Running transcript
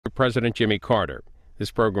President Jimmy Carter.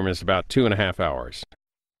 This program is about 2.5 hours.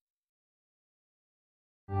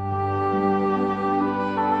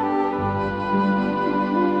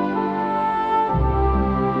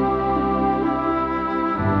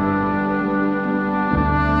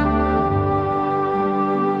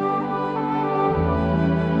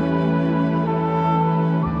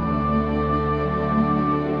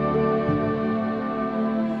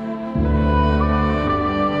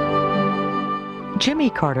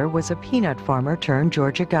 Jimmy Carter was a peanut farmer turned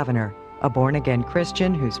Georgia governor, a born-again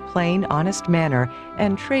Christian whose plain, honest manner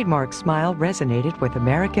and trademark smile resonated with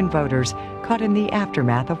American voters caught in the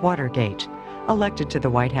aftermath of Watergate. Elected to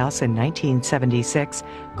the White House in 1976,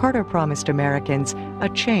 Carter promised Americans a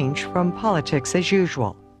change from politics as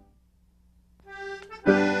usual.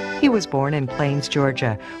 He was born in Plains,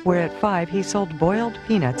 Georgia, where at 5 he sold boiled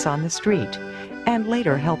peanuts on the street, and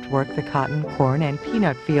later helped work the cotton, corn, and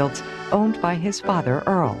peanut fields owned by his father,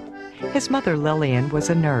 Earl. His mother, Lillian, was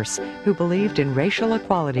a nurse who believed in racial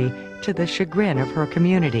equality to the chagrin of her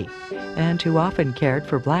community, and who often cared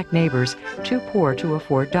for black neighbors too poor to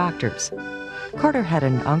afford doctors. Carter had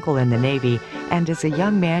an uncle in the Navy, and as a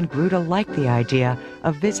young man grew to like the idea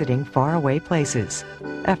of visiting faraway places.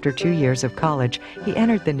 After 2 years of college, he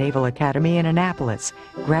entered the Naval Academy in Annapolis,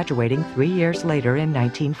 graduating 3 years later in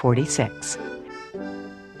 1946.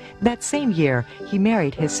 That same year, he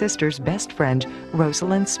married his sister's best friend,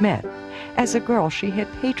 Rosalind Smith. As a girl, she had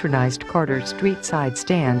patronized Carter's street-side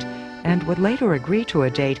stand and would later agree to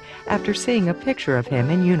a date after seeing a picture of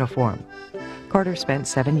him in uniform. Carter spent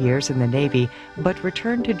 7 years in the Navy, but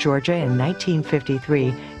returned to Georgia in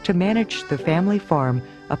 1953 to manage the family farm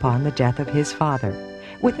upon the death of his father.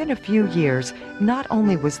 Within a few years, not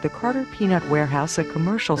only was the Carter Peanut Warehouse a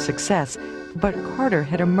commercial success, but Carter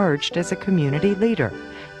had emerged as a community leader.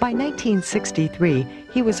 By 1963,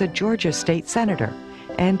 he was a Georgia state senator,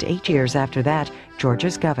 and 8 years after that,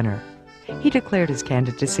 Georgia's governor. He declared his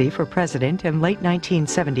candidacy for president in late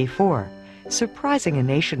 1974, surprising a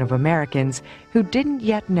nation of Americans who didn't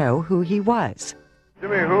yet know who he was.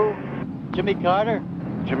 Jimmy who? Jimmy Carter.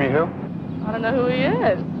 Jimmy who? I don't know who he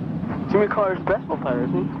is. Jimmy Carter's baseball player,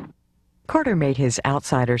 isn't he? Carter made his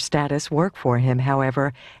outsider status work for him,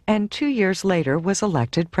 however, and 2 years later was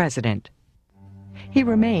elected president. He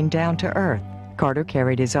remained down to earth. Carter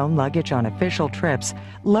carried his own luggage on official trips,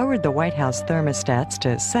 lowered the White House thermostats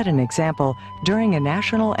to set an example during a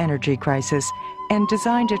national energy crisis, and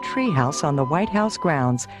designed a treehouse on the White House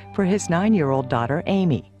grounds for his 9-year-old daughter,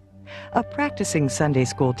 Amy. A practicing Sunday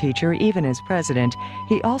school teacher, even as president,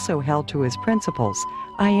 he also held to his principles.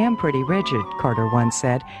 "I am pretty rigid," Carter once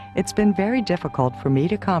said. "It's been very difficult for me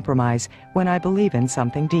to compromise when I believe in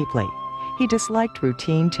something deeply." He disliked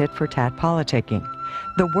routine tit-for-tat politicking.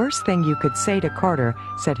 "The worst thing you could say to Carter,"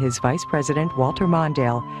 said his vice president Walter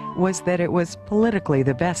Mondale, "was that it was politically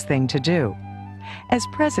the best thing to do." As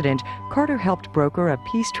president, Carter helped broker a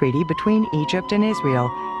peace treaty between Egypt and Israel,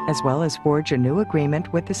 as well as forge a new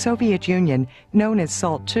agreement with the Soviet Union known as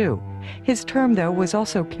SALT II. His term, though, was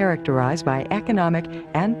also characterized by economic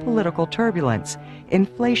and political turbulence.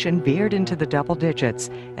 Inflation veered into the double digits,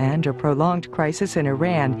 and a prolonged crisis in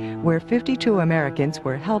Iran, where 52 Americans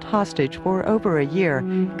were held hostage for over a year,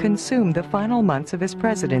 consumed the final months of his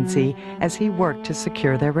presidency as he worked to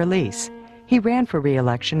secure their release. He ran for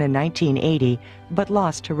re-election in 1980, but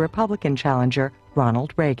lost to Republican challenger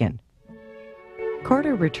Ronald Reagan.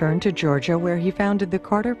 Carter returned to Georgia, where he founded the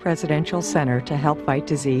Carter Presidential Center to help fight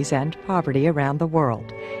disease and poverty around the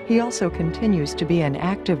world. He also continues to be an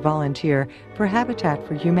active volunteer for Habitat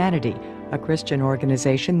for Humanity, a Christian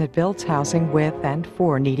organization that builds housing with and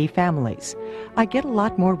for needy families. "I get a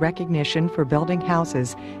lot more recognition for building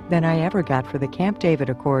houses than I ever got for the Camp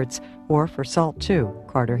David Accords or for SALT II,"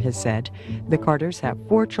 Carter has said. The Carters have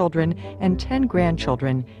 4 children and 10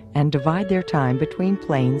 grandchildren and divide their time between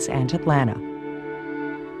Plains and Atlanta.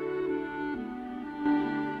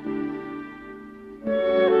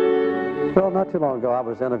 Well, not too long ago, I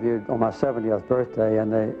was interviewed on my 70th birthday,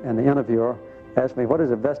 and the interviewer asked me, "What is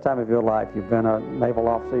the best time of your life? You've been a naval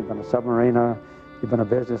officer, you've been a submariner, you've been a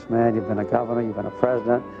businessman, you've been a governor, you've been a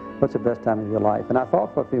president. What's the best time of your life?" And I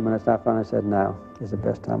thought for a few minutes, and I finally said, "Now is the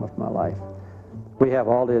best time of my life." We have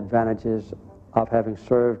all the advantages of having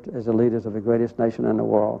served as the leaders of the greatest nation in the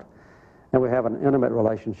world, and we have an intimate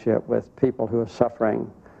relationship with people who are suffering.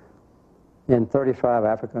 In 35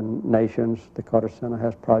 African nations, the Carter Center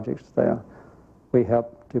has projects there. We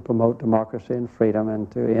help to promote democracy and freedom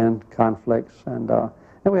and to end conflicts. And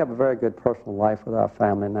we have a very good personal life with our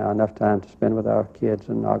family now, enough time to spend with our kids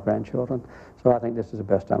and our grandchildren. So I think this is the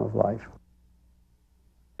best time of life.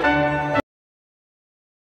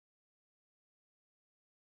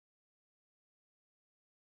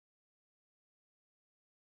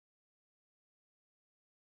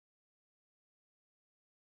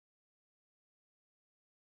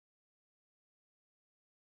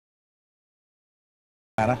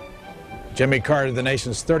 Jimmy Carter, the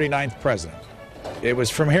nation's 39th president. It was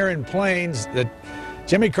from here in Plains that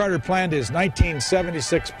Jimmy Carter planned his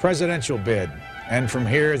 1976 presidential bid, and from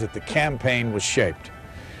here that the campaign was shaped.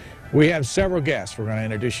 We have several guests we're going to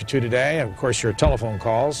introduce you to today. Of course, your telephone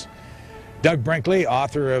calls. Doug Brinkley,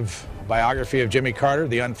 author of Biography of Jimmy Carter,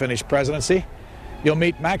 The Unfinished Presidency. You'll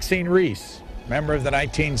meet Maxine Reese, member of the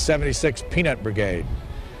 1976 Peanut Brigade.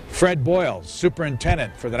 Fred Boyle,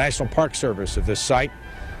 superintendent for the National Park Service of this site.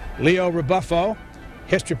 Leo Rebuffo,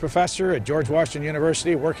 history professor at George Washington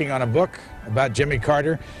University, working on a book about Jimmy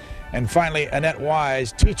Carter. And finally, Annette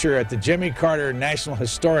Wise, teacher at the Jimmy Carter National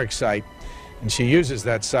Historic Site, and she uses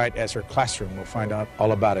that site as her classroom. We'll find out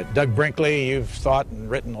all about it. Doug Brinkley, you've thought and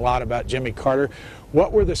written a lot about Jimmy Carter.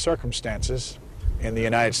 What were the circumstances in the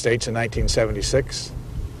United States in 1976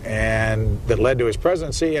 and that led to his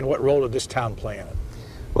presidency, and what role did this town play in it?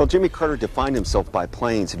 Well, Jimmy Carter defined himself by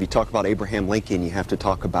Plains. If you talk about Abraham Lincoln, you have to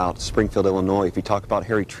talk about Springfield, Illinois. If you talk about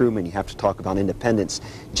Harry Truman, you have to talk about Independence.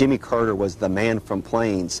 Jimmy Carter was the man from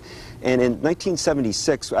Plains. And in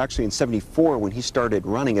 1976, actually in 74, when he started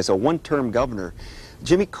running as a one-term governor,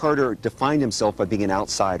 Jimmy Carter defined himself by being an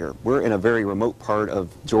outsider. We're in a very remote part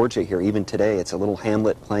of Georgia here. Even today, it's a little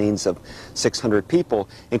hamlet, Plains, of 600 people.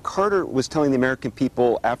 And Carter was telling the American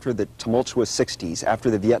people after the tumultuous 60s, after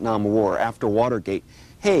the Vietnam War, after Watergate,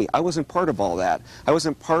 hey, I wasn't part of all that. I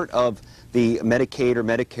wasn't part of the Medicaid or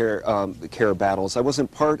Medicare care battles. I wasn't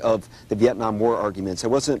part of the Vietnam War arguments. I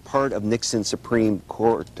wasn't part of Nixon's Supreme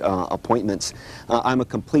Court appointments. I'm a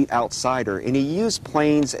complete outsider. And he used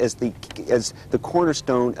Plains as the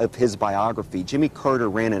cornerstone of his biography. Jimmy Carter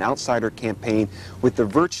ran an outsider campaign with the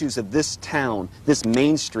virtues of this town, this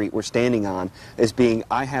Main Street we're standing on, as being,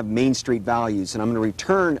 I have Main Street values, and I'm going to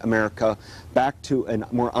return America back to a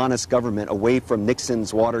more honest government, away from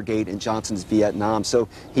Nixon's Watergate and Johnson's Vietnam. So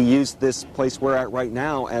he used this place we're at right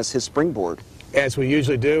now as his springboard. As we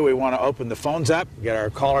usually do, we want to open the phones up, get our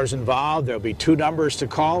callers involved. There'll be two numbers to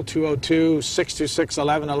call,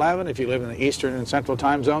 202-626-1111 if you live in the Eastern and Central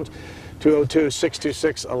time zones,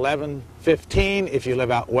 202-626-1115 if you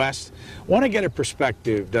live out west. Want to get a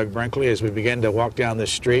perspective, Doug Brinkley, as we begin to walk down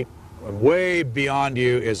this street. Way beyond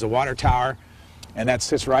you is the water tower, and that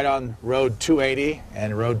sits right on Road 280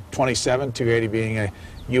 and Road 27, 280 being a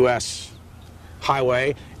U.S.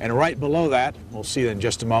 highway. And right below that, we'll see in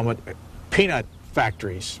just a moment, peanut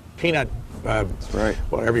factories, peanut,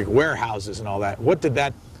 whatever, warehouses and all that. What did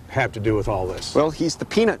that have to do with all this? Well, he's the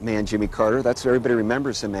peanut man, Jimmy Carter. That's what everybody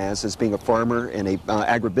remembers him as being a farmer and a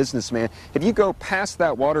agribusiness man. If you go past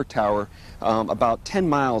that water tower about 10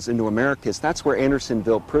 miles into Americus, that's where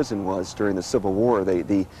Andersonville Prison was during the Civil War,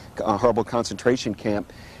 the horrible concentration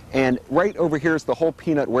camp. And right over here is the whole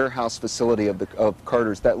peanut warehouse facility of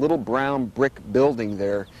Carter's. That little brown brick building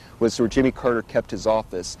there was where Jimmy Carter kept his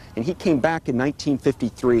office. And he came back in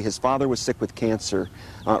 1953. His father was sick with cancer,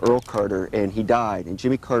 Earl Carter, and he died. And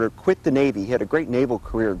Jimmy Carter quit the Navy. He had a great naval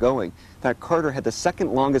career going. In fact, Carter had the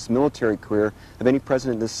second longest military career of any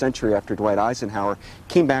president this century after Dwight Eisenhower.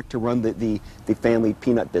 Came back to run the family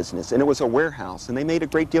peanut business. And it was a warehouse, and they made a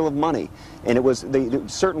great deal of money. And it was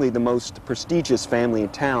certainly the most prestigious family in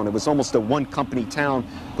town. It was almost a one-company town,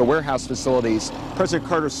 the warehouse facilities. President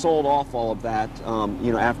Carter sold off all of that,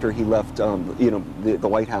 after he left, the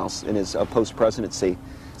White House in his post-presidency.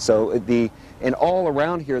 So and all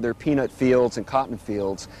around here, there are peanut fields and cotton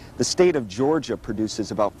fields. The state of Georgia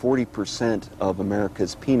produces about 40% of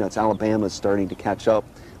America's peanuts. Alabama is starting to catch up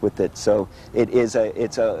with it. So it's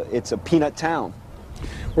a peanut town.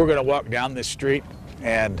 We're going to walk down this street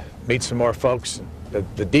and meet some more folks.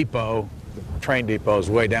 The depot, the train depot,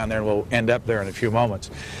 is way down there, and we'll end up there in a few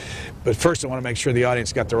moments. But first, I want to make sure the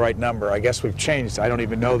audience got the right number. I guess we've changed. I don't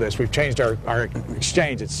even know this. We've changed our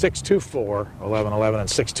exchange. It's 624-1111 and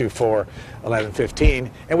 624-1115.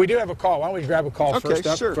 And we do have a call. Why don't we grab a call first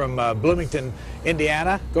up from Bloomington,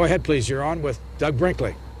 Indiana. Go ahead, please. You're on with Doug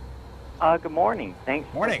Brinkley. Good morning. Thanks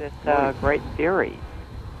for this great series.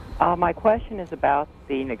 My question is about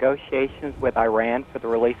the negotiations with Iran for the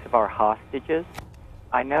release of our hostages.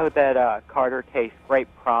 I know that Carter takes great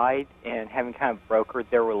pride in having kind of brokered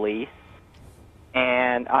their release.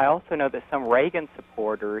 And I also know that some Reagan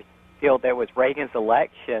supporters feel that it was Reagan's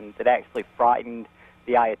election that actually frightened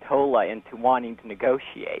the Ayatollah into wanting to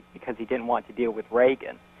negotiate because he didn't want to deal with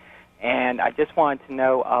Reagan. And I just wanted to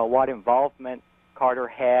know what involvement Carter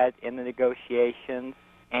had in the negotiations,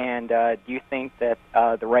 and do you think that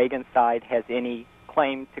the Reagan side has any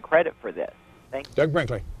claim to credit for this? Thanks. Doug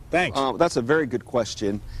Brinkley. Thanks. That's a very good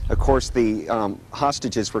question. Of course, the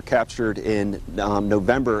hostages were captured in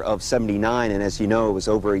November of '79, and as you know, it was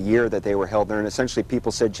over a year that they were held there, and essentially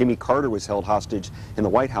people said Jimmy Carter was held hostage in the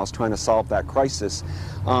White House trying to solve that crisis.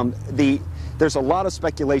 There's a lot of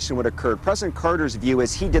speculation what occurred. President Carter's view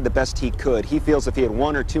is he did the best he could. He feels if he had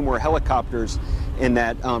 1 or 2 more helicopters in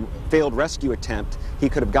that failed rescue attempt, he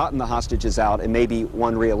could have gotten the hostages out and maybe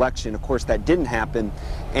won re-election. Of course, that didn't happen,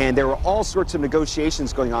 and there were all sorts of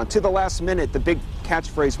negotiations going on. To the last minute, the big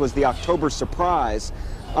catchphrase was the October surprise.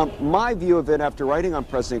 My view of it after writing on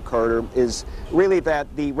President Carter is really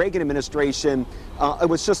that the Reagan administration, it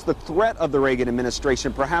was just the threat of the Reagan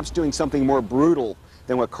administration perhaps doing something more brutal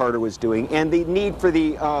than what Carter was doing, and the need for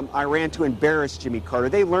the Iran to embarrass Jimmy Carter.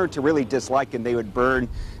 They learned to really dislike him. They would burn,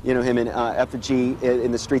 him in effigy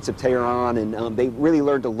in the streets of Tehran, and they really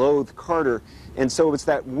learned to loathe Carter. And so it's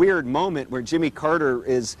that weird moment where Jimmy Carter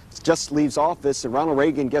just leaves office, and Ronald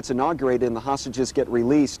Reagan gets inaugurated, and the hostages get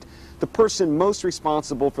released. The person most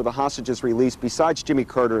responsible for the hostages release, besides Jimmy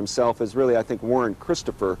Carter himself, is really, I think, Warren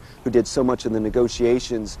Christopher, who did so much in the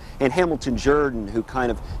negotiations, and Hamilton Jordan, who kind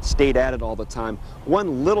of stayed at it all the time.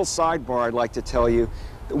 One little sidebar I'd like to tell you,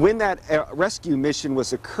 when that rescue mission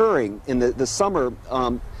was occurring in the summer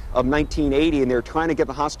of 1980, and they were trying to get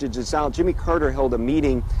the hostages out, Jimmy Carter held a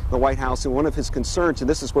meeting in the White House, and one of his concerns, and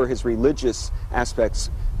this is where his religious aspects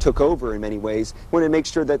took over in many ways, wanted to make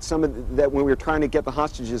sure that that when we were trying to get the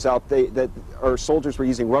hostages out, that our soldiers were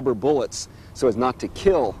using rubber bullets so as not to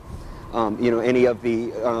kill any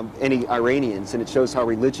Iranians, and it shows how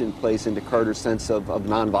religion plays into Carter's sense of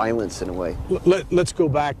nonviolence in a way. Let's go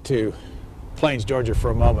back to Plains, Georgia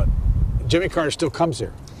for a moment. Jimmy Carter still comes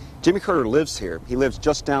here. Jimmy Carter lives here. He lives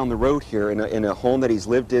just down the road here in a home that he's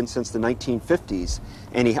lived in since the 1950s,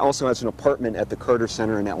 and he also has an apartment at the Carter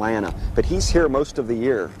Center in Atlanta. But he's here most of the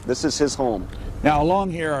year. This is his home. Now,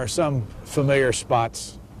 along here are some familiar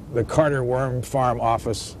spots. The Carter Worm Farm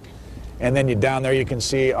office, and then down there you can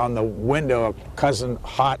see on the window Cousin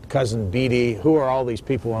Beatty. Who are all these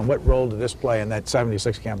people, and what role did this play in that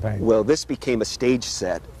 '76 campaign? Well, this became a stage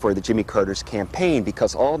set for the Jimmy Carter's campaign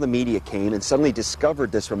because all the media came and suddenly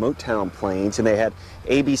discovered this remote town Plains, and they had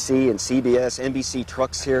ABC and CBS, NBC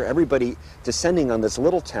trucks here, everybody descending on this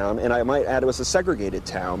little town, and I might add it was a segregated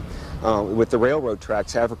town with the railroad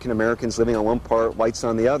tracks, African Americans living on one part, whites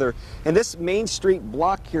on the other. And this Main Street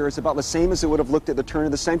block here is about the same as it would have looked at the turn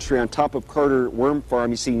of the century. On top of Carter Worm Farm,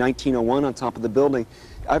 you see 1901 on top of the building.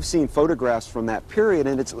 I've seen photographs from that period,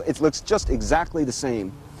 and it looks just exactly the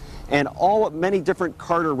same. And many different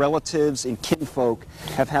Carter relatives and kinfolk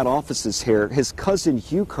have had offices here. His cousin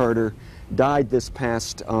Hugh Carter died this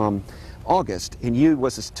past August, and Hugh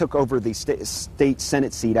took over the state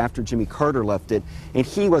Senate seat after Jimmy Carter left it, and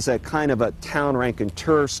he was a kind of a town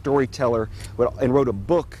raconteur, storyteller, and wrote a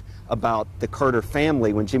book about the Carter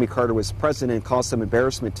family when Jimmy Carter was president and caused some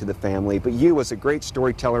embarrassment to the family. But Hugh was a great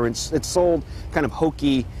storyteller, and it sold kind of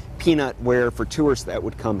hokey peanut ware for tourists that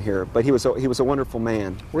would come here. But he was a wonderful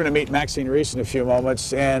man. We're going to meet Maxine Reese in a few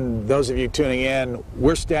moments, and those of you tuning in,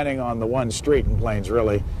 we're standing on the one street in Plains,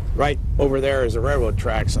 really. Right over there is the railroad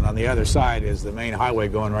tracks, and on the other side is the main highway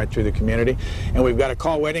going right through the community. And we've got a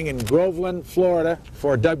call waiting in Groveland, Florida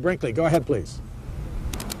for Doug Brinkley. Go ahead, please.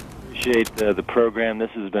 Appreciate the program. This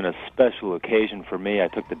has been a special occasion for me. I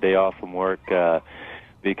took the day off from work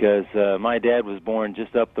because my dad was born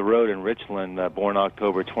just up the road in Richland, born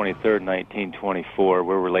October 23rd, 1924.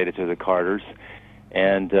 We're related to the Carters.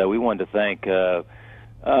 And we wanted to thank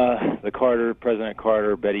President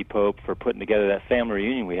Carter, Betty Pope, for putting together that family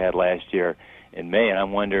reunion we had last year in May. And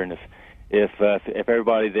I'm wondering if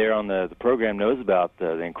everybody there on the program knows about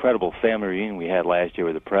the incredible family reunion we had last year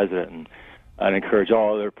with the president. And I'd encourage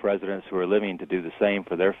all other presidents who are living to do the same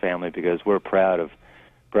for their family, because we're proud of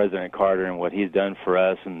President Carter and what he's done for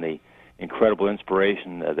us and the incredible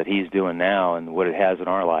inspiration that he's doing now and what it has in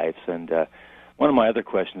our lives. And one of my other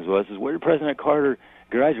questions was, where did President Carter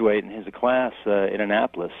graduate in his class in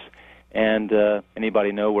Annapolis? And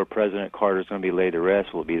anybody know where President Carter is going to be laid to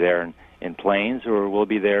rest? Will it be there in Plains, or will it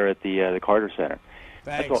be there at the Carter Center?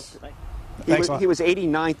 Thanks. He was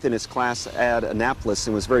 89th in his class at Annapolis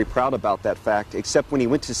and was very proud about that fact, except when he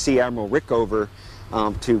went to see Admiral Rickover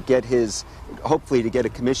to get hopefully to get a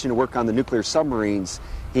commission to work on the nuclear submarines.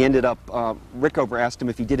 He ended up, Rickover asked him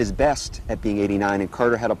if he did his best at being 89, and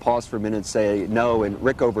Carter had to pause for a minute and say no, and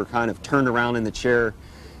Rickover kind of turned around in the chair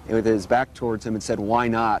and with his back towards him and said, "Why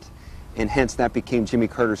not?" And hence that became Jimmy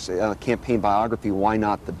Carter's campaign biography, Why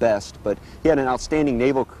Not the Best. But he had an outstanding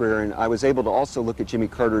naval career, and I was able to also look at Jimmy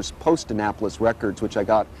Carter's post-Annapolis records, which I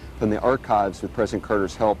got from the archives with President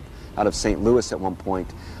Carter's help out of St. Louis at one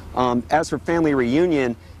point. As for family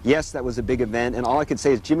reunion, yes, that was a big event, and all I can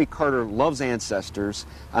say is Jimmy Carter loves ancestors.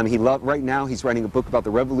 Right now he's writing a book about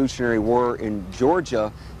the Revolutionary War in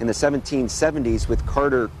Georgia in the 1770s with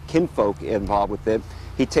Carter kinfolk involved with it.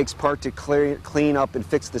 He takes part to clean up and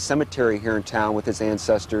fix the cemetery here in town with his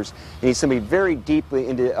ancestors, and he's going to be very deeply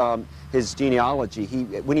into his genealogy.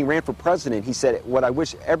 When he ran for president, he said, what I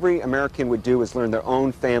wish every American would do is learn their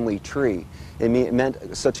own family tree. It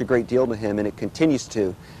meant such a great deal to him, and it continues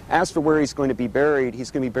to. As for where he's going to be buried,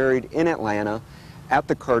 he's going to be buried in Atlanta at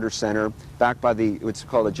the Carter Center, back by what's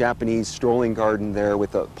called a Japanese strolling garden there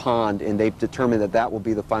with a pond, and they've determined that that will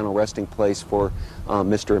be the final resting place for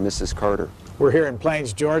Mr. and Mrs. Carter. We're here in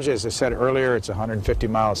Plains, Georgia. As I said earlier, it's 150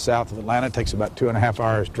 miles south of Atlanta. It takes about 2.5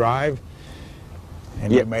 hours drive.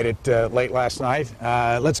 And you made it late last night.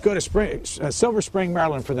 Let's go to Silver Spring,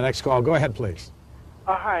 Maryland for the next call. Go ahead, please.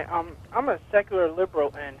 Hi, I'm a secular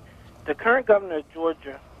liberal, and the current governor of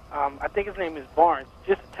Georgia, I think his name is Barnes,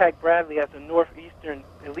 just attacked Bradley as a northeastern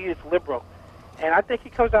elitist liberal. And I think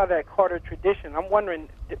he comes out of that Carter tradition. I'm wondering,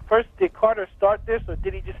 first, did Carter start this, or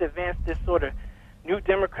did he just advance this sort of new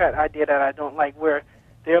Democrat idea that I don't like, where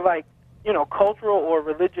they're like, you know, cultural or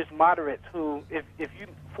religious moderates who, if you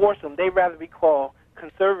force them, they'd rather be called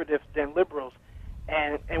conservatives than liberals.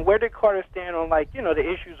 And where did Carter stand on, like, you know, the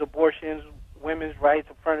issues, abortions, women's rights,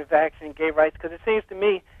 affirmative action, gay rights? Because it seems to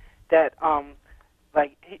me that,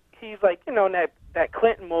 like, he's like, you know, in that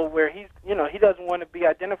Clinton mode where he's, you know, he doesn't want to be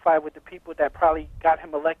identified with the people that probably got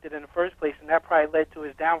him elected in the first place, and that probably led to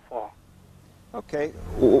his downfall. Okay.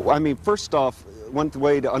 Well, I mean, first off, one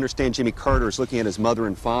way to understand Jimmy Carter is looking at his mother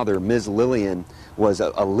and father. Ms. Lillian was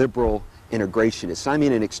a liberal integrationist. I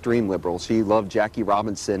mean, an extreme liberal. She loved Jackie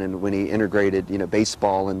Robinson, and when he integrated, you know,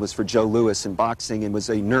 baseball, and was for Joe Louis and boxing, and was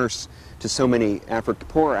a nurse to so many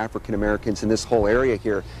poor African Americans in this whole area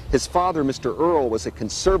here. His father, Mr. Earl, was a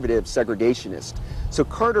conservative segregationist. So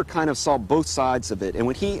Carter kind of saw both sides of it, and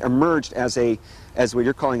when he emerged as what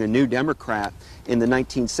you're calling a new Democrat in the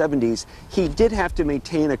 1970s, he did have to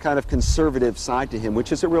maintain a kind of conservative side to him,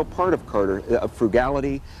 which is a real part of Carter, of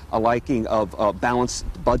frugality, a liking of balanced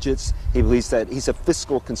budgets. He believes that he's a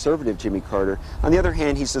fiscal conservative, Jimmy Carter. On the other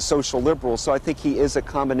hand, he's a social liberal, so I think he is a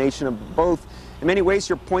combination of both. In many ways,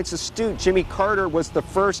 your point's astute. Jimmy Carter was the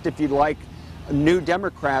first, if you like, new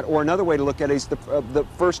Democrat, or another way to look at it is the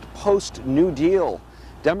first post-New Deal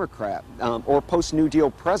Democrat, or post-New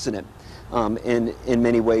Deal president. In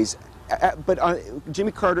many ways. But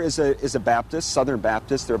Jimmy Carter is a Baptist, Southern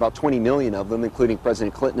Baptist. There are about 20 million of them, including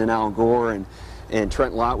President Clinton and Al Gore and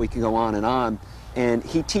Trent Lott. We can go on. And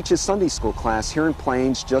he teaches Sunday school class here in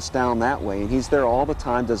Plains, just down that way. And he's there all the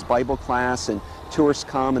time, does Bible class, and tourists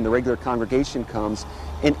come, and the regular congregation comes.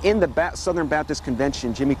 And in the Southern Baptist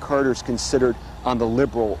Convention, Jimmy Carter's considered on the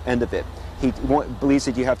liberal end of it. He believes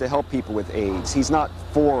that you have to help people with AIDS. He's not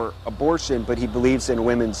for abortion, but he believes in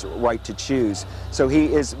women's right to choose. So he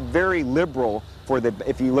is very liberal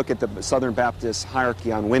if you look at the Southern Baptist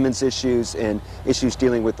hierarchy on women's issues and issues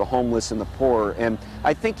dealing with the homeless and the poor. And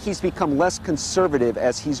I think he's become less conservative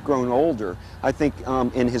as he's grown older. I think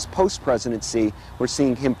in his post-presidency, we're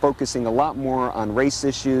seeing him focusing a lot more on race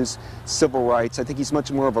issues, civil rights. I think he's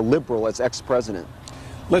much more of a liberal as ex-president.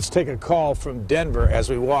 Let's take a call from Denver as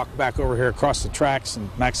we walk back over here across the tracks, and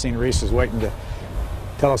Maxine Reese is waiting to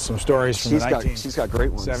tell us some stories from the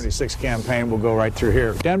 1976 campaign. We'll go right through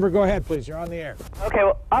here. Denver, go ahead, please. You're on the air. Okay,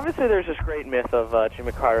 well, obviously there's this great myth of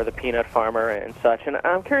Jimmy Carter, the peanut farmer and such, and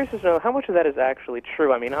I'm curious to know how much of that is actually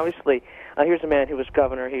true. I mean, obviously, here's a man who was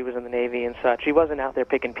governor, he was in the Navy and such. He wasn't out there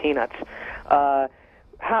picking peanuts.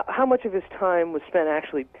 How much of his time was spent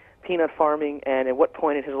actually peanut farming, and at what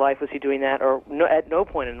point in his life was he doing that, or at no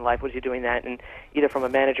point in life was he doing that, and either from a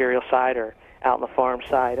managerial side or out on the farm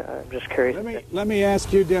side? I'm just curious. Let me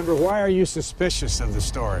ask you, Denver, why are you suspicious of the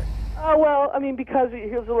story? Well, I mean, because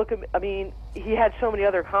here's a look at, I mean, he had so many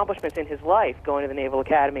other accomplishments in his life, going to the Naval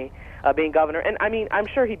Academy, being governor, and I mean, I'm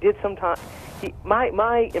sure he did sometimes.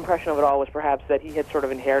 My impression of it all was perhaps that he had sort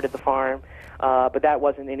of inherited the farm, but that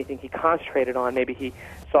wasn't anything he concentrated on. Maybe he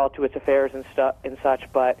saw to its affairs and such,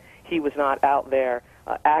 but he was not out there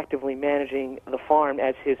actively managing the farm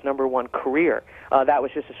as his number one career. That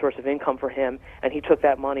was just a source of income for him, and he took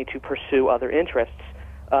that money to pursue other interests,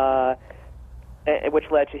 which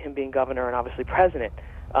led to him being governor and obviously president.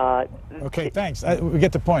 Okay, thanks. We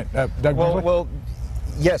get the point. Doug? Well,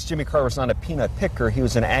 yes, Jimmy Carter was not a peanut picker. He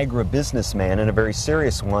was an agribusinessman, and a very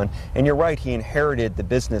serious one. And you're right, he inherited the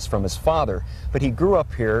business from his father. But he grew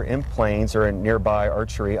up here in Plains, or in nearby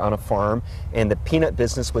Archery, on a farm, and the peanut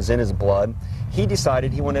business was in his blood. He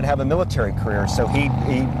decided he wanted to have a military career, so he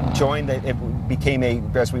joined became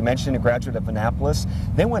as we mentioned, a graduate of Annapolis,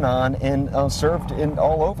 then went on and served in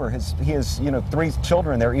all over. He has 3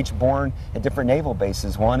 children. They're each born at different naval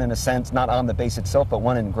bases. One, in a sense, not on the base itself, but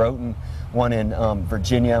one in Groton, one in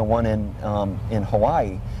Virginia, one in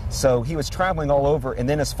Hawaii. So he was traveling all over, and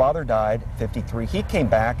then his father died, 53. He came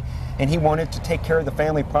back, and he wanted to take care of the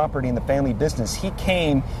family property and the family business. He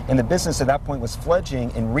came, and the business at that point was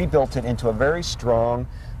fledgling, and rebuilt it into a very strong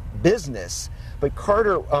business. But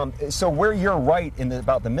Carter, so where you're right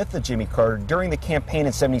about the myth of Jimmy Carter, during the campaign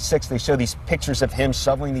in '76, they show these pictures of him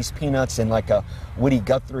shoveling these peanuts in like a Woody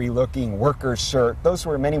Guthrie-looking worker shirt. Those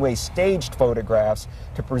were in many ways staged photographs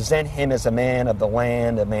to present him as a man of the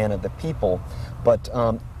land, a man of the people. But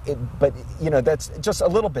that's just a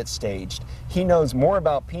little bit staged. He knows more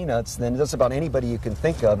about peanuts than just about anybody you can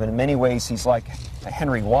think of, and in many ways he's like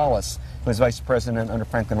Henry Wallace, who was vice president under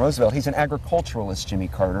Franklin Roosevelt. He's an agriculturalist, Jimmy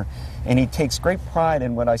Carter, and he takes great pride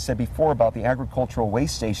in what I said before about the agricultural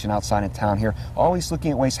waste station outside of town here, always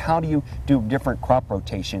looking at ways, how do you do different crop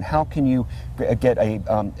rotation? How can you get a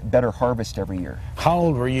better harvest every year? How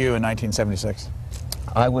old were you in 1976?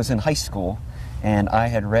 I was in high school. And I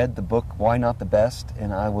had read the book, Why Not the Best,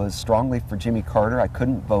 and I was strongly for Jimmy Carter. I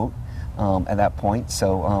couldn't vote at that point,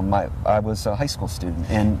 so I was a high school student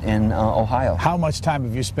in Ohio. How much time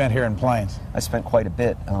have you spent here in Plains? I spent quite a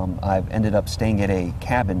bit. I've ended up staying at a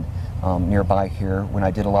cabin nearby here when I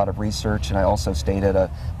did a lot of research, and I also stayed at a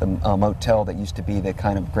motel that used to be the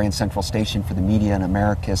kind of Grand Central Station for the media in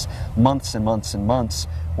Americus, months and months and months,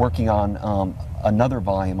 working on another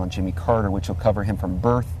volume on Jimmy Carter, which will cover him from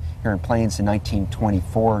birth here in Plains in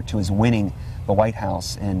 1924 to his winning the White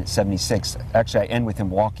House in '76. Actually, I end with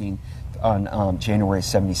him walking on January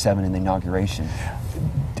 '77 in the inauguration.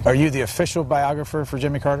 Are you the official biographer for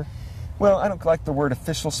Jimmy Carter? Well, I don't like the word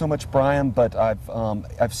official so much, Brian, but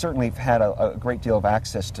I've certainly had a great deal of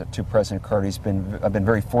access to President Carter. I've been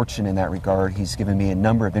very fortunate in that regard. He's given me a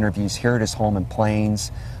number of interviews here at his home in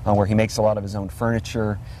Plains, where he makes a lot of his own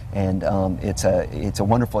furniture, and it's a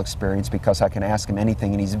wonderful experience because I can ask him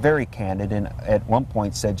anything, and he's very candid, and at one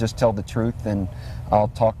point said, just tell the truth and I'll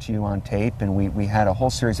talk to you on tape. And we had a whole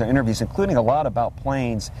series of interviews, including a lot about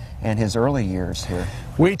Plains and his early years here.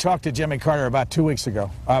 We talked to Jimmy Carter about 2 weeks ago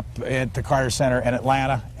up at the Carter Center in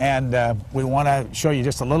Atlanta, and we want to show you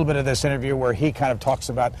just a little bit of this interview where he kind of talks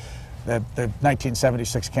about the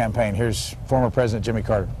 1976 campaign. Here's former President Jimmy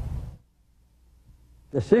Carter.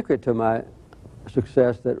 The secret to my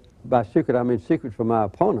success, that by secret I mean secret for my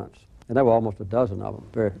opponents, and there were almost a dozen of them,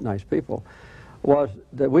 very nice people, was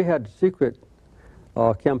that we had secret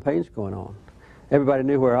campaigns going on. Everybody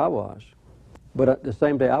knew where I was. But at the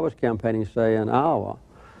same day I was campaigning, say, in Iowa,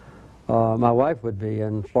 my wife would be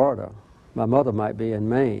in Florida. My mother might be in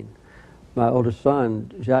Maine. My oldest son,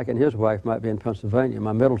 Jack, and his wife might be in Pennsylvania.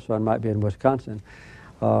 My middle son might be in Wisconsin.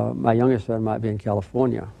 My youngest son might be in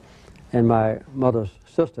California. And my mother's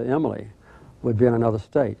sister, Emily, would be in another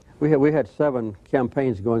state. We had 7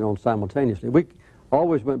 campaigns going on simultaneously. We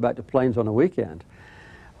always went back to Plains on the weekend,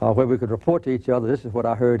 where we could report to each other, this is what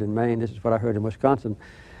I heard in Maine, this is what I heard in Wisconsin.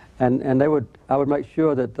 And I would make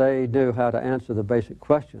sure that they knew how to answer the basic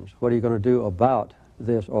questions. What are you going to do about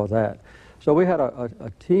this or that? So we had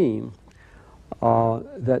a team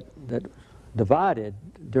that divided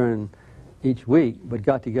during each week, but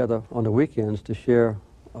got together on the weekends to share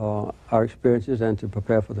our experiences and to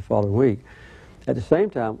prepare for the following week. At the same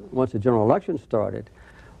time, once the general election started,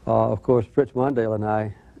 of course, Fritz Mondale and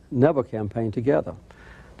I never campaigned together,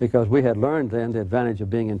 because we had learned then the advantage of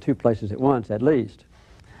being in 2 places at once, at least.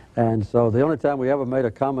 And so the only time we ever made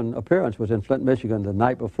a common appearance was in Flint, Michigan, the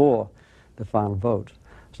night before the final votes.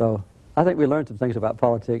 So I think we learned some things about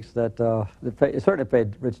politics that it certainly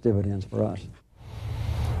paid rich dividends for us.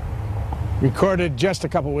 Recorded just a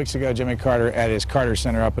couple weeks ago, Jimmy Carter at his Carter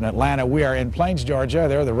Center up in Atlanta. We are in Plains, Georgia.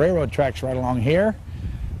 There are the railroad tracks right along here.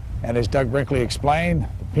 And as Doug Brinkley explained,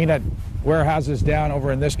 the peanut warehouses down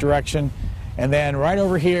over in this direction. And then right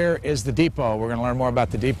over here is the depot. We're going to learn more about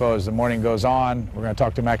the depot as the morning goes on. We're going to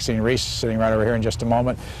talk to Maxine Reese, sitting right over here in just a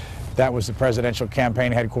moment. That was the presidential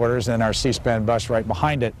campaign headquarters, and our C-SPAN bus right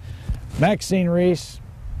behind it. Maxine Reese,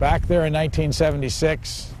 back there in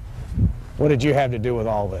 1976, what did you have to do with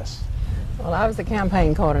all this? Well, I was the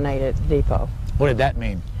campaign coordinator at the depot. What did that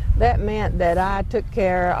mean? That meant that I took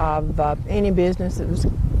care of any business that was,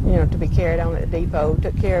 to be carried on at the depot,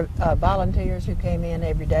 took care of volunteers who came in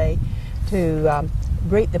every day to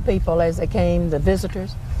greet the people as they came, the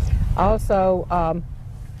visitors. Also,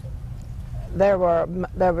 there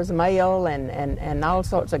was mail and all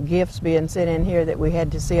sorts of gifts being sent in here that we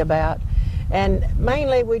had to see about. And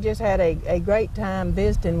mainly we just had a great time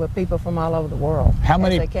visiting with people from all over the world. How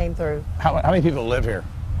many as they came through? How many people live here?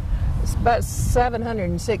 It's about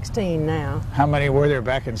 716 now. How many were there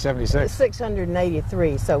back in '76?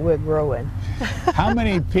 683, so we're growing. How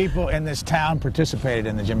many people in this town participated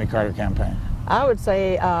in the Jimmy Carter campaign? I would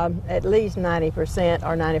say at least 90%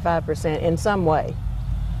 or 95% in some way.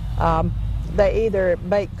 They either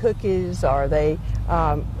baked cookies, or they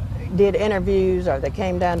did interviews, or they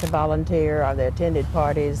came down to volunteer, or they attended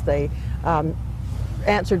parties. They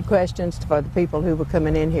answered questions for the people who were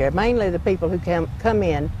coming in here. Mainly the people who come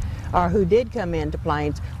in, or who did come into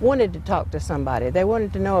Plains, wanted to talk to somebody. They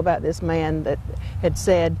wanted to know about this man that had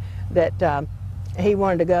said that he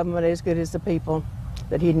wanted a government as good as the people,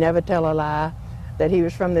 that he'd never tell a lie, that he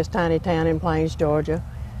was from this tiny town in Plains, Georgia,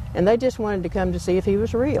 and they just wanted to come to see if he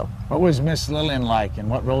was real. What was Miss Lillian like, and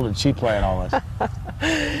what role did she play in all this?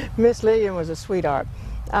 Miss Lillian was a sweetheart.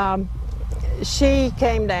 She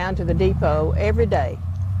came down to the depot every day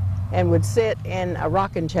and would sit in a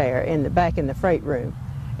rocking chair back in the freight room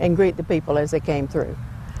and greet the people as they came through.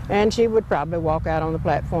 And she would probably walk out on the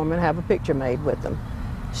platform and have a picture made with them.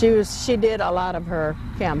 She did a lot of her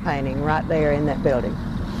campaigning right there in that building.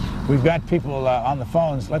 We've got people on the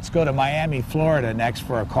phones. Let's go to Miami, Florida next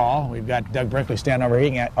for a call. We've got Doug Brinkley standing over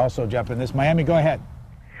here. He can also jump in this. Miami, go ahead.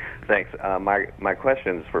 Thanks. My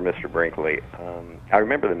question is for Mr. Brinkley. I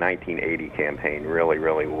remember the 1980 campaign really,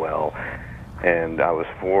 really well, and I was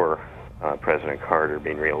for President Carter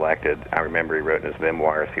being reelected. I remember he wrote in his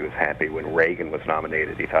memoirs he was happy when Reagan was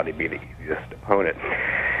nominated. He thought he'd be the easiest opponent.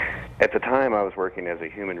 At the time, I was working as a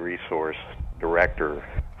human resource director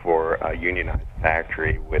for a unionized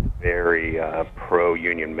factory with very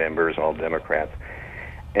pro-union members, all Democrats.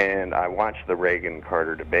 And I watched the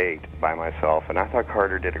Reagan-Carter debate by myself, and I thought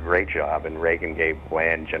Carter did a great job, and Reagan gave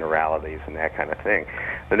bland generalities and that kind of thing.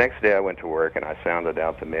 The next day I went to work, and I sounded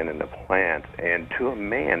out the men in the plant, and to a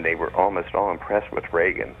man, they were almost all impressed with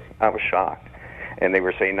Reagan. I was shocked. And they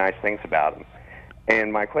were saying nice things about him.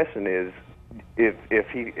 And my question is, if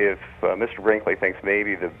Mr. Brinkley thinks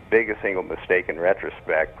maybe the biggest single mistake in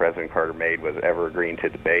retrospect President Carter made was ever agreeing to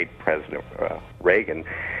debate President Reagan,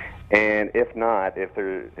 and if not, if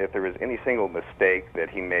there was any single mistake that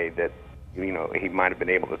he made that he might have been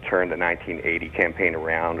able to turn the 1980 campaign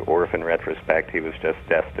around, or if in retrospect he was just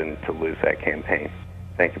destined to lose that campaign.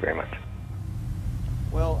 Thank you very much.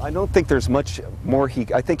 Well, I don't think there's much more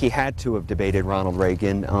I think he had to have debated Ronald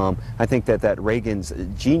Reagan. I think that Reagan's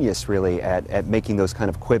genius, really, at making those kind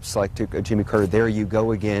of quips like to Jimmy Carter, there you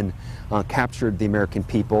go again, captured the American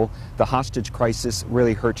people. The hostage crisis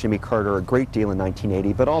really hurt Jimmy Carter a great deal in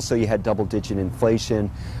 1980, but also you had double-digit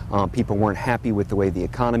inflation. People weren't happy with the way the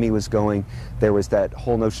economy was going. There was that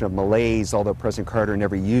whole notion of malaise, although President Carter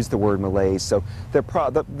never used the word malaise. So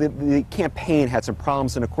the campaign had some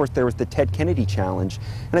problems, and of course there was the Ted Kennedy challenge.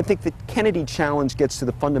 And I think the Kennedy challenge gets to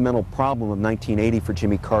the fundamental problem of 1980 for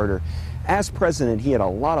Jimmy Carter. As president, he had a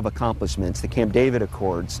lot of accomplishments: the Camp David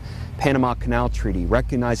Accords, Panama Canal Treaty,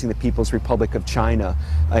 recognizing the People's Republic of China,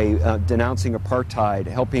 denouncing apartheid,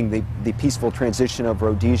 helping the peaceful transition of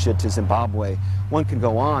Rhodesia to Zimbabwe. One could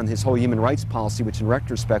go on, his whole human rights policy, which in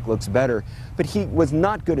retrospect looks better. But he was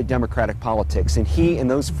not good at democratic politics, and he, in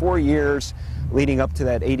those 4 years leading up to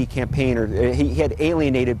that 80 campaign, he had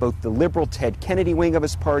alienated both the liberal Ted Kennedy wing of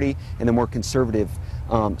his party and the more conservative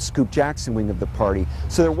Scoop Jackson wing of the party.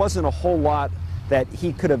 So there wasn't a whole lot that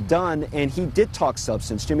he could have done, and he did talk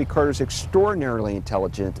substance. Jimmy Carter's extraordinarily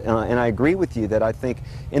intelligent, and I agree with you that I think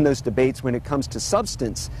in those debates, when it comes to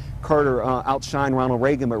substance, Carter outshined Ronald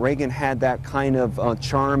Reagan, but Reagan had that kind of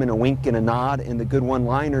charm and a wink and a nod and the good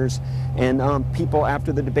one-liners, and people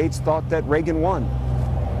after the debates thought that Reagan won.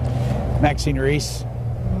 Maxine Reese,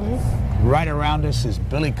 right around us is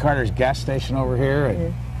Billy Carter's gas station over here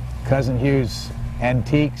at Cousin Hugh's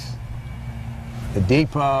Antiques, the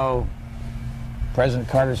depot, President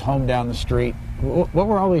Carter's home down the street. What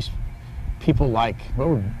were all these people like?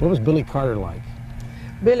 What was Billy Carter like?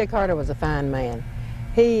 Billy Carter was a fine man.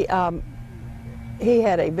 He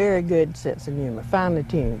had a very good sense of humor, finely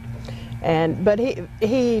tuned, but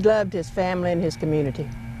he loved his family and his community.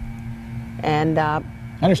 And I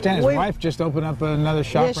understand his wife just opened up another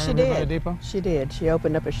shop right over by the depot? She did. She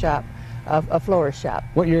opened up a shop, a florist shop.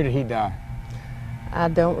 What year did he die? I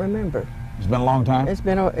don't remember. It's been a long time? It's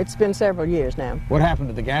been several years now. What happened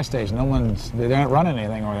to the gas station? They're not running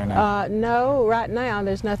anything over there now? No, right now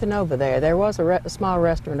there's nothing over there. There was a small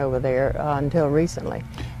restaurant over there until recently.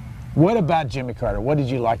 What about Jimmy Carter? What did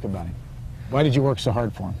you like about him? Why did you work so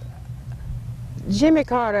hard for him? Jimmy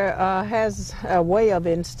Carter has a way of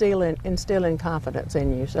instilling confidence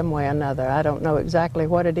in you some way or another. I don't know exactly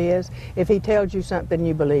what it is. If he tells you something,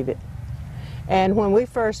 you believe it. And when we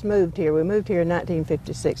first moved here, we moved here in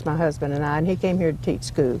 1956, my husband and I, and he came here to teach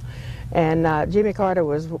school. And Jimmy Carter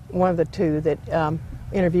was one of the two that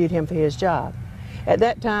interviewed him for his job. At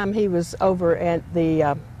that time, he was over at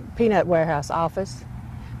the peanut warehouse office.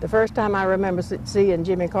 The first time I remember seeing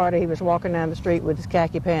Jimmy Carter, he was walking down the street with his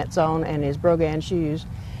khaki pants on and his Brogan shoes,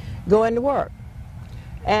 going to work.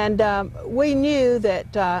 And we knew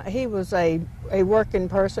that he was a working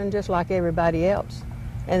person just like everybody else,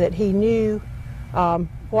 and that he knew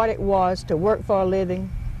what it was to work for a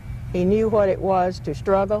living. He knew what it was to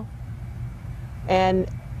struggle. And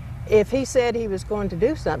if he said he was going to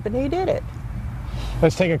do something, he did it.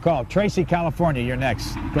 Let's take a call. Tracy, California, you're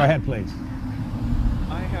next. Go ahead, please.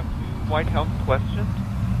 I have two White House questions.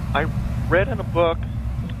 I read in a book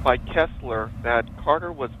by Kessler that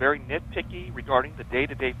Carter was very nitpicky regarding the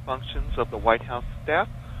day-to-day functions of the White House staff.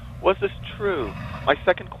 Was this true? My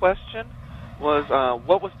second question was,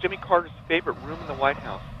 what was Jimmy Carter's favorite room in the White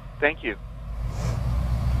House? Thank you.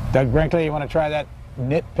 Doug Brinkley, you want to try that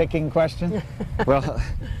nitpicking question? Well,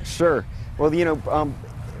 sure. Well, you know,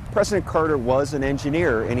 President Carter was an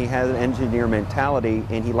engineer, and he had an engineer mentality,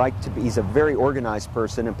 and he's a very organized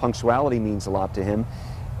person, and punctuality means a lot to him.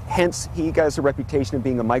 Hence, he has a reputation of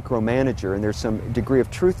being a micromanager, and there's some degree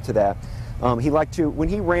of truth to that. He liked to, when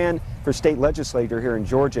he ran for state legislator here in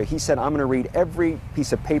Georgia, he said, I'm going to read every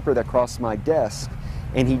piece of paper that crossed my desk,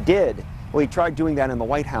 and he did. Well, he tried doing that in the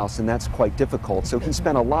White House, and that's quite difficult. So he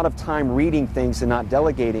spent a lot of time reading things and not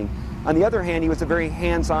delegating. On the other hand, he was a very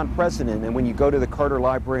hands-on president, and when you go to the Carter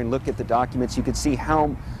Library and look at the documents, you could see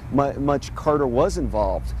how much Carter was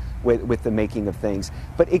involved with the making of things.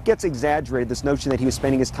 But it gets exaggerated, this notion that he was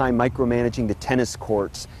spending his time micromanaging the tennis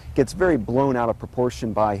courts gets very blown out of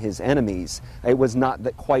proportion by his enemies. It was not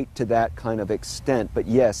quite to that kind of extent, but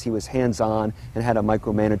yes, he was hands-on and had a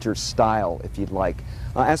micromanager style, if you'd like.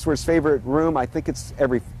 As for his favorite room, I think it's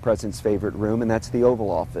every president's favorite room, and that's the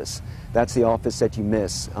Oval Office. That's the office that you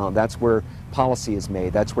miss. That's where policy is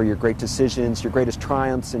made. That's where your great decisions, your greatest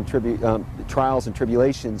triumphs and trials and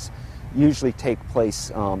tribulations usually take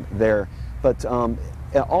place there. But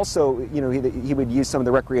also, you know, he would use some of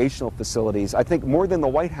the recreational facilities. I think more than the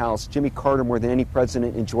White House, Jimmy Carter, more than any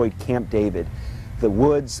president, enjoyed Camp David. The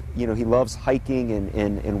woods, you know, he loves hiking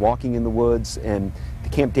and walking in the woods, and the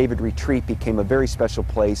Camp David retreat became a very special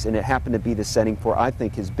place, and it happened to be the setting for, I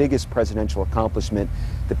think, his biggest presidential accomplishment,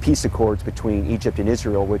 the peace accords between Egypt and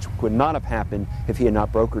Israel, which would not have happened if he had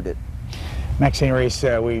not brokered it. Maxine Reese,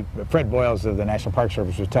 Fred Boyles of the National Park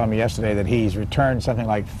Service was telling me yesterday that he's returned something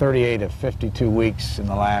like 38 of 52 weeks in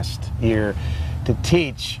the last year to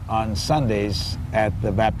teach on Sundays at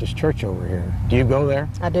the Baptist Church over here. Do you go there?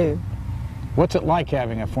 I do. What's it like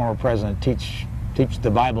having a former president teach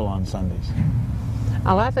the Bible on Sundays?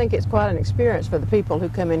 Well, I think it's quite an experience for the people who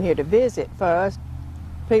come in here to visit. For us,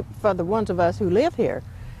 for the ones of us who live here,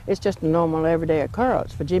 it's just a normal everyday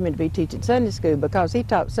occurrence for Jimmy to be teaching Sunday school, because he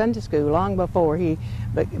taught Sunday school long before he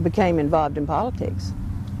became involved in politics.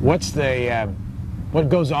 What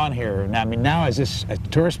goes on here? Now, I mean, now is this a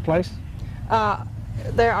tourist place?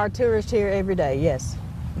 There are tourists here every day, yes.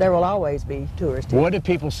 There will always be tourists here. What do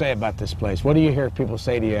people say about this place? What do you hear people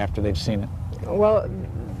say to you after they've seen it? Well,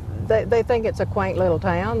 they think it's a quaint little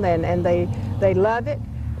town, and they love it.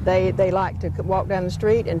 They like to walk down the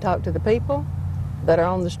street and talk to the people that are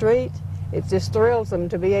on the street. It just thrills them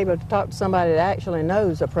to be able to talk to somebody that actually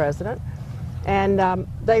knows a president. And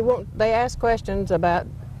they ask questions about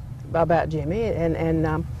Jimmy,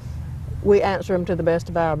 and we answer them to the best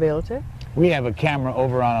of our ability. We have a camera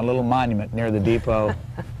over on a little monument near the depot,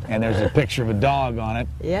 and there's a picture of a dog on it.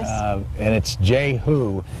 Yes. And it's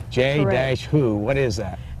J-Who. J-Who. What is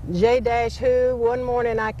that? J-Who. One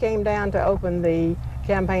morning I came down to open the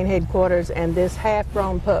campaign headquarters, and this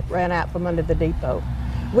half-grown pup ran out from under the depot.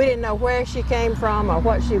 We didn't know where she came from or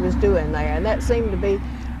what she was doing there, and that seemed to be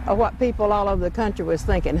what people all over the country was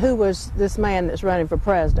thinking. Who was this man that's running for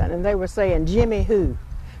president? And they were saying Jimmy Who.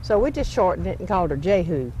 So we just shortened it and called her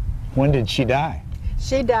J-Who. When did she die?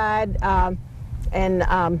 She died,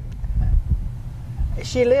 and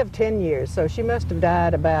she lived 10 years, so she must have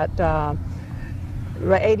died about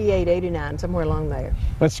 88, 89, somewhere along there.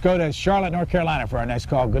 Let's go to Charlotte, North Carolina for our next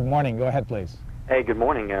call. Good morning. Go ahead, please. Hey, good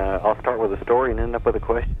morning. I'll start with a story and end up with a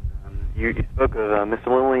question. You spoke of Mr.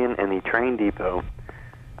 Lillian and the train depot.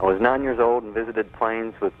 I was 9 years old and visited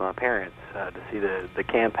Plains with my parents to see the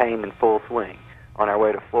campaign in full swing on our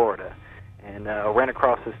way to Florida. And I ran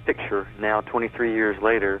across this picture now 23 years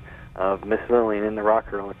later of Miss Lillian in the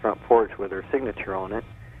rocker on the front porch with her signature on it.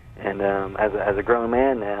 And as a grown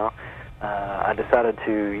man now, I decided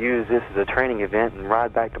to use this as a training event and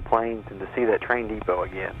ride back to Plains and to see that train depot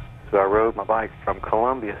again. So I rode my bike from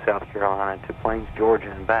Columbia, South Carolina to Plains,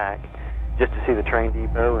 Georgia and back just to see the train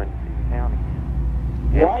depot and see the town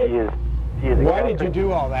again. And Why did you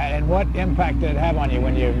do all that, and what impact did it have on you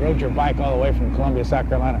when you rode your bike all the way from Columbia, South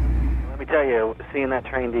Carolina? Let me tell you, seeing that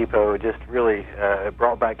train depot just really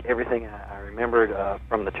brought back everything I remembered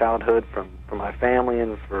from the childhood, from my family,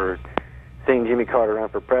 and for seeing Jimmy Carter run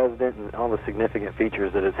for president and all the significant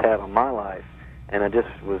features that it's had on my life. And it just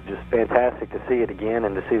was just fantastic to see it again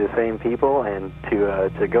and to see the same people and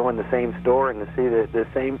to go in the same store and to see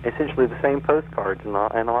essentially the same postcards in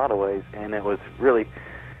a lot of ways. And it was really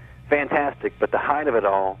fantastic. But the height of it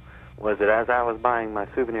all was that as I was buying my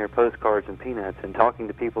souvenir postcards and peanuts and talking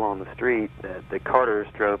to people on the street, the Carters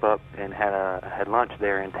drove up and had lunch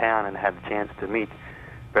there in town and had the chance to meet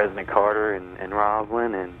President Carter and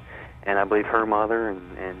Rosalind and I believe her mother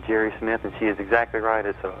and Jerry Smith. And she is exactly right.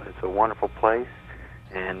 It's a wonderful place,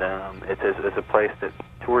 and it's a place that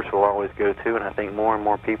tourists will always go to. And I think more and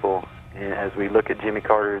more people, as we look at Jimmy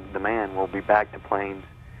Carter, the man, will be back to Plains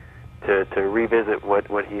to revisit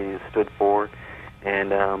what he stood for. And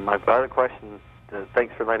my other question,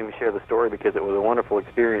 thanks for letting me share the story because it was a wonderful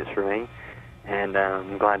experience for me, and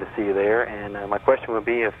I'm glad to see you there. And my question would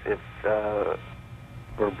be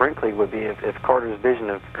or Brinkley would be if Carter's vision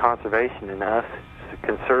of conservation and us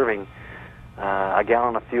conserving a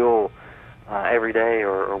gallon of fuel every day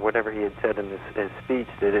or whatever he had said in his speech,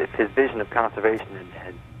 that if his vision of conservation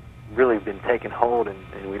had really been taken hold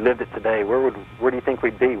and we lived it today, where do you think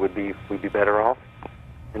we'd be? Would we be better off?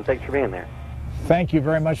 And thanks for being there. Thank you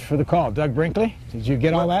very much for the call. Doug Brinkley, did you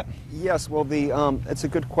get all that? Yes, well, it's a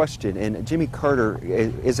good question. And Jimmy Carter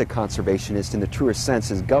is a conservationist in the truest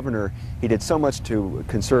sense. As governor, he did so much to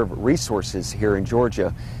conserve resources here in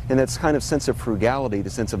Georgia. And that's kind of sense of frugality, the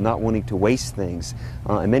sense of not wanting to waste things.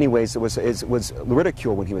 In many ways, it was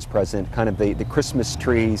ridiculed when he was president, kind of the Christmas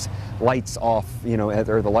trees, lights off,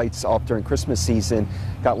 or the lights off during Christmas season,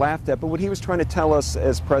 got laughed at. But what he was trying to tell us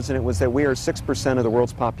as president was that we are 6% of the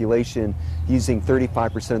world's population using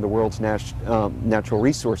 35% of the world's natural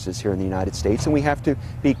resources here in the United States, and we have to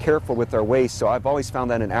be careful with our waste. So I've always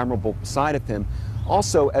found that an admirable side of him.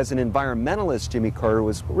 Also, as an environmentalist, Jimmy Carter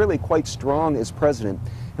was really quite strong as president.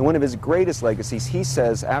 And one of his greatest legacies, he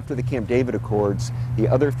says, after the Camp David Accords, the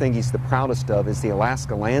other thing he's the proudest of is the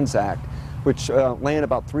Alaska Lands Act, which land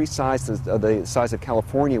about the size of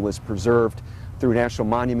California was preserved through national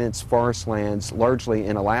monuments, forest lands, largely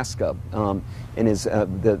in Alaska. In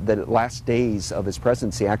the last days of his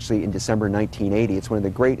presidency, actually in December 1980, it's one of the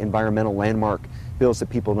great environmental landmark bills that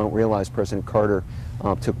people don't realize President Carter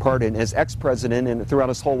took part in. As ex-president, and throughout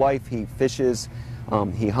his whole life, he fishes,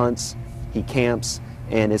 he hunts, he camps,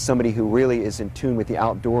 and is somebody who really is in tune with the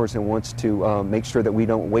outdoors and wants to make sure that we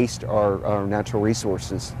don't waste our natural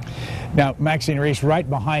resources. Now, Maxine Reese, right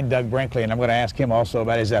behind Doug Brinkley, and I'm going to ask him also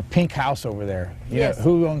about his pink house over there. Yes.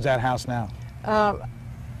 Who owns that house now?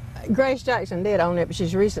 Grace Jackson did own it, but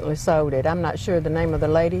she's recently sold it. I'm not sure the name of the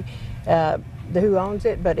lady who owns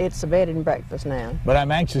it, but it's a bed and breakfast now. But I'm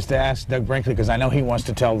anxious to ask Doug Brinkley, because I know he wants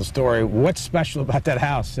to tell the story. What's special about that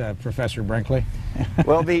house, Professor Brinkley?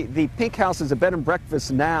 Well, the pink house is a bed and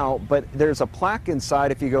breakfast now, but there's a plaque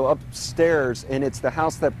inside if you go upstairs, and it's the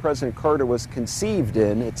house that President Carter was conceived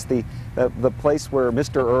in. It's the place where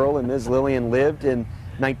Mr. Earl and Ms. Lillian lived in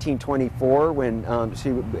 1924 when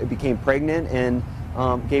she became pregnant and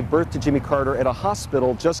gave birth to Jimmy Carter at a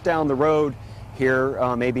hospital just down the road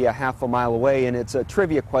here, maybe a half a mile away. And it's a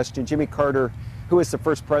trivia question. Jimmy Carter, who is the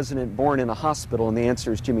first president born in a hospital? And the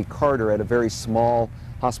answer is Jimmy Carter, at a very small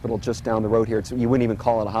hospital just down the road here. You wouldn't even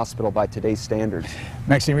call it a hospital by today's standards.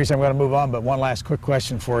 Maxine Reese, I'm going to move on, but one last quick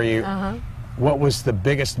question for you. What was the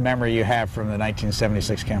biggest memory you have from the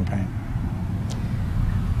 1976 campaign?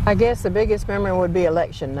 I guess the biggest memory would be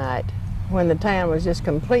election night, when the town was just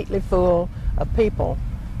completely full of people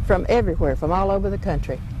from everywhere, from all over the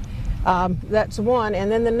country. That's one,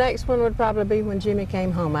 and then the next one would probably be when Jimmy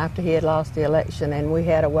came home after he had lost the election, and we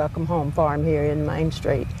had a welcome home for him here in Main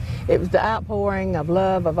Street. It was the outpouring of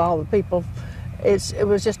love of all the people. It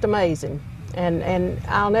was just amazing, and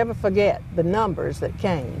I'll never forget the numbers that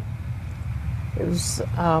came. It was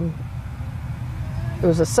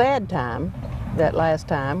a sad time, that last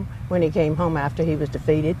time when he came home after he was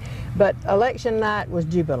defeated, but election night was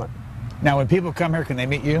jubilant. Now, when people come here, can they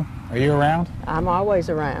meet you? Are you around? I'm always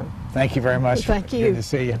around. Thank you very much. Thank you. Good to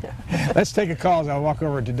see you. Let's take a call as I walk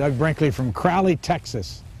over to Doug Brinkley from Crowley,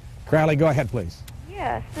 Texas. Crowley, go ahead, please.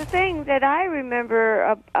 Yes, the thing that I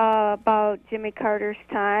remember about Jimmy Carter's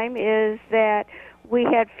time is that we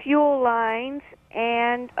had fuel lines,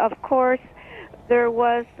 and of course there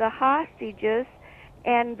was the hostages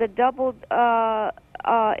and the doubled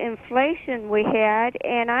inflation we had,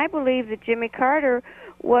 and I believe that Jimmy Carter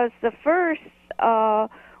was the first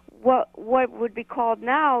what would be called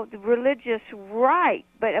now the religious right,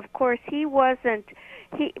 but of course he wasn't.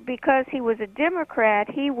 Because he was a Democrat,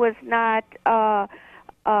 he was not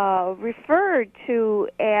referred to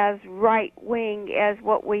as right-wing as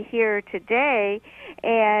what we hear today.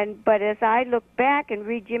 But as I look back and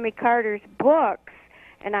read Jimmy Carter's books,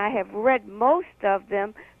 and I have read most of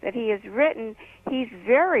them that he has written, he's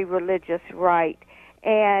very religious right.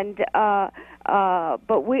 But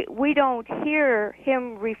we don't hear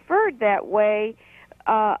him referred that way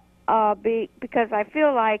because I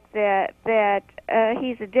feel like that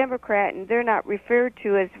he's a Democrat and they're not referred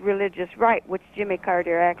to as religious right, which Jimmy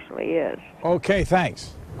Carter actually is. Okay,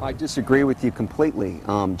 thanks. I disagree with you completely.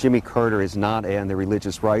 Jimmy Carter is not on the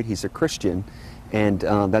religious right. He's a Christian. And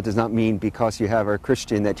that does not mean because you have a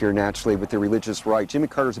Christian that you're naturally with the religious right. Jimmy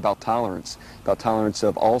Carter's about tolerance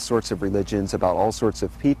of all sorts of religions, about all sorts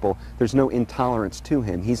of people. There's no intolerance to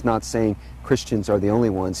him. He's not saying Christians are the only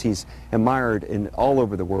ones. He's admired in all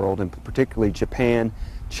over the world, and particularly Japan,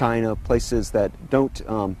 China, places that don't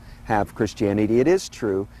have Christianity. It is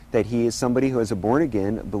true that he is somebody who is a born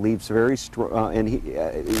again, believes very and he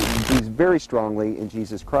believes very strongly in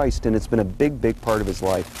Jesus Christ, and it's been a big part of his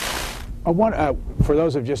life. For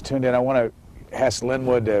those who've just tuned in, I want to ask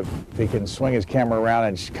Linwood if he can swing his camera around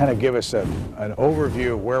and kind of give us an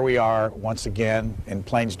overview of where we are once again in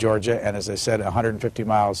Plains, Georgia, and as I said, 150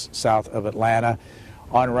 miles south of Atlanta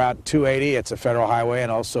on Route 280. It's a federal highway,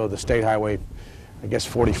 and also the state highway, I guess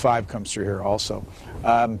 45 comes through here also.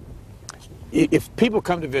 If people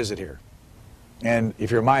come to visit here, and if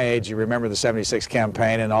you're my age, you remember the '76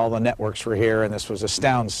 campaign and all the networks were here, and this was a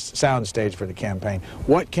sound stage for the campaign.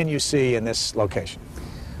 What can you see in this location?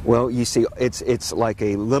 Well, you see, it's like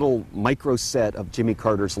a little micro set of Jimmy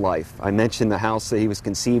Carter's life. I mentioned the house that he was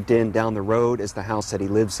conceived in. Down the road is the house that he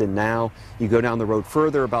lives in now. You go down the road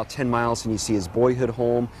further about 10 miles and you see his boyhood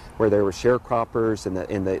home where there were sharecroppers and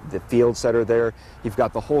the fields that are there. You've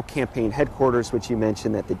got the whole campaign headquarters, which you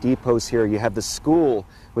mentioned, at the depots here. You have the school,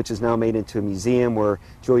 which is now made into a museum where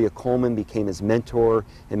Julia Coleman became his mentor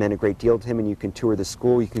and meant a great deal to him, and you can tour the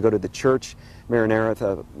school. You can go to the church,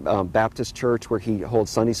 Maranatha Baptist Church, where he holds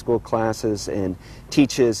Sunday school classes and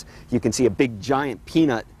teaches. You can see a big giant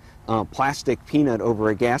peanut, plastic peanut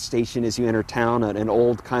over a gas station as you enter town, an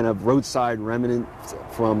old kind of roadside remnant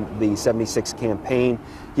from the '76 campaign.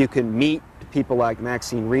 You can meet people like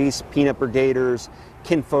Maxine Reese, peanut brigaders,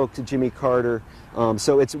 kinfolk to Jimmy Carter.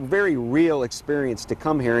 So it's a very real experience to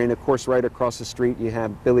come here. And of course, right across the street you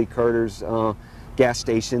have Billy Carter's gas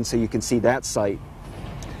station, so you can see that site.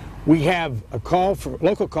 We have a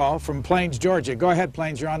local call from Plains, Georgia. Go ahead,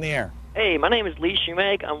 Plains, you're on the air. Hey, my name is Lee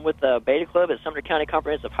Shoemake. I'm with the Beta Club at Sumter County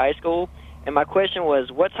Comprehensive High School. And my question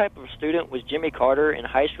was, what type of student was Jimmy Carter in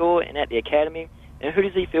high school and at the academy? And who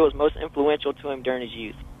does he feel was most influential to him during his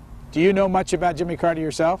youth? Do you know much about Jimmy Carter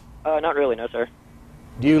yourself? Not really, no, sir.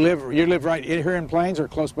 You live right here in Plains or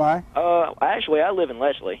close by? Actually, I live in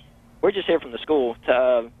Leslie. We're just here from the school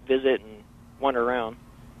to visit and wander around.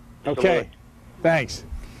 Okay, thanks.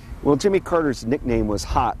 Well, Jimmy Carter's nickname was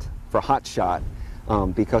Hot for Hot Shot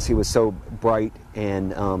because he was so bright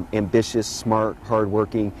and ambitious, smart,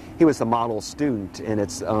 hardworking. He was a model student, and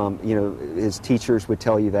it's his teachers would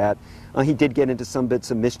tell you that. He did get into some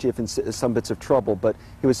bits of mischief and some bits of trouble, but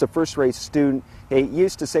he was a first-rate student. He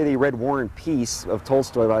used to say that he read War and Peace of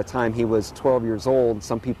Tolstoy by the time he was 12 years old.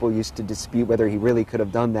 Some people used to dispute whether he really could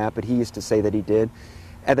have done that, but he used to say that he did.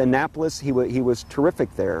 At Annapolis, he was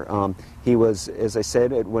terrific there. He was, as I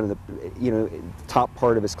said, at one of the top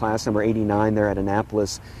part of his class, number 89 there at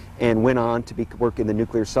Annapolis, and went on to work in the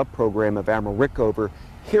nuclear sub-program of Admiral Rickover.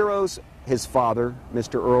 Heroes, his father,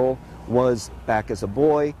 Mr. Earl, was back as a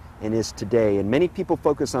boy and is today. And many people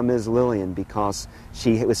focus on Ms. Lillian because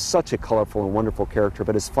she was such a colorful and wonderful character,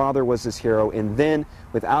 but his father was his hero. And then,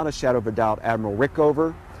 without a shadow of a doubt, Admiral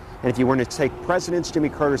Rickover. And if you were to take presidents, Jimmy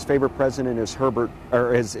Carter's favorite president is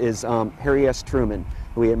Harry S. Truman,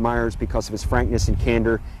 who he admires because of his frankness and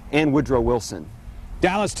candor, and Woodrow Wilson.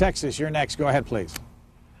 Dallas, Texas, you're next. Go ahead, please.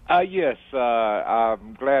 Yes,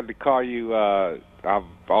 I'm glad to call you. I've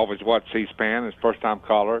always watched C-SPAN, as first-time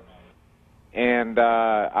caller. And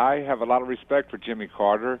I have a lot of respect for Jimmy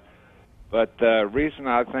Carter. But the reason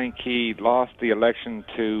I think he lost the election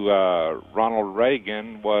to Ronald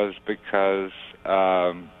Reagan was because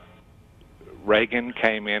Reagan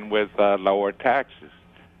came in with lower taxes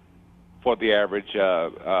for the average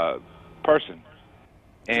person.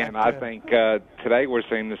 And I think today we're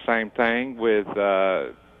seeing the same thing with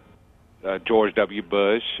George W.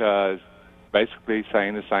 Bush, basically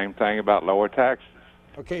saying the same thing about lower taxes.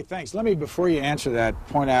 Okay, thanks. Let me, before you answer that,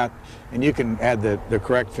 point out, and you can add the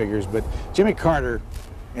correct figures, but Jimmy Carter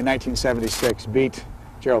in 1976 beat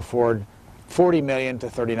Gerald Ford 40 million to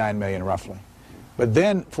 39 million, roughly. But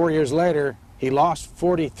then, 4 years later, he lost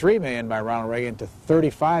 43 million by Ronald Reagan to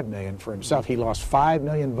 35 million for himself. He lost 5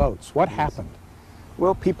 million votes. What happened?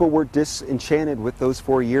 Well, people were disenchanted with those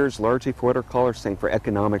 4 years, largely for what our callers saying, for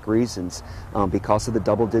economic reasons, because of the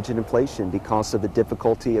double-digit inflation, because of the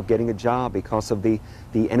difficulty of getting a job, because of the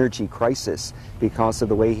energy crisis, because of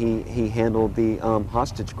the way he handled the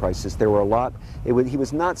hostage crisis. There were a lot. He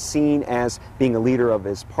was not seen as being a leader of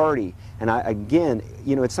his party. And again,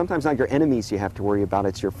 you know, it's sometimes not your enemies you have to worry about,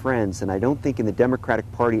 it's your friends. And I don't think in the Democratic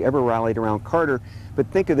Party ever rallied around Carter. But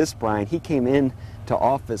think of this, Brian. He came in to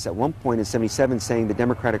office at one point in '77 saying the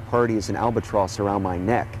Democratic Party is an albatross around my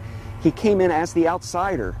neck. He came in as the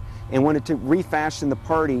outsider and wanted to refashion the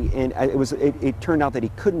party, and it turned out that he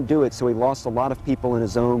couldn't do it, so he lost a lot of people in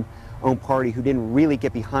his own party who didn't really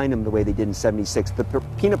get behind him the way they did in '76. The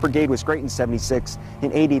Peanut Brigade was great in '76.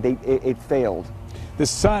 In '80, it failed. The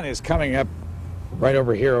sun is coming up right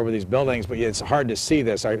over here over these buildings, but it's hard to see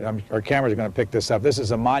this. Our cameras are going to pick this up. This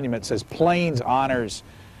is a monument that says Plains honors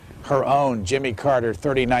her own Jimmy Carter,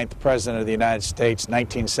 39th President of the United States,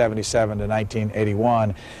 1977 to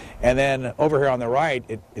 1981. And then over here on the right,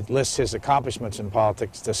 it lists his accomplishments in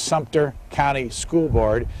politics. The Sumter County School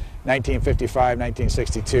Board,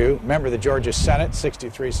 1955-1962. Member of the Georgia Senate,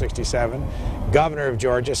 63-67. Governor of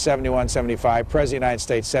Georgia, 71-75. President of the United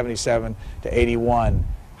States, 77 to 81.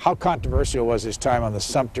 How controversial was his time on the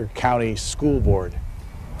Sumter County School Board?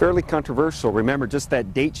 Fairly controversial. Remember, just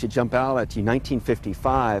that date should jump out at you.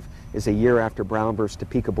 1955 is a year after Brown versus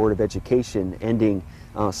Topeka Board of Education ending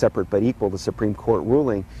separate but equal, the Supreme Court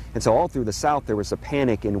ruling. And so all through the South there was a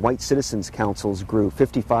panic and white citizens councils grew.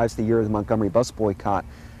 55 is the year of the Montgomery bus boycott.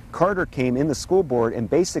 Carter came in the school board, and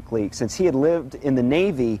basically, since he had lived in the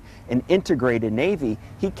Navy, an integrated Navy,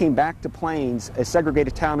 he came back to Plains, a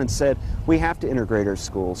segregated town, and said, we have to integrate our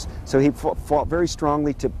schools. So he fought very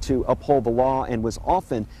strongly to uphold the law, and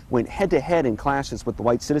went head-to-head in clashes with the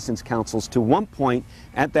white citizens councils. To one point,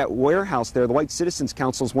 at that warehouse there, the white citizens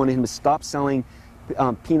councils wanted him to stop selling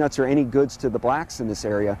peanuts or any goods to the blacks in this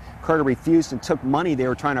area. Carter refused and took money. They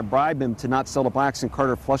were trying to bribe him to not sell to blacks, and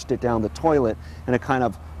Carter flushed it down the toilet in a kind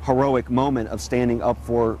of heroic moment of standing up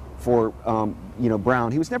for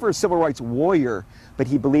Brown. He was never a civil rights warrior, but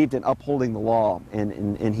he believed in upholding the law,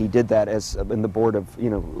 and he did that as in the board of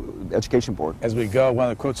education board. As we go, one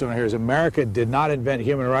of the quotes over here is, America did not invent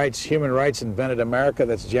human rights invented America.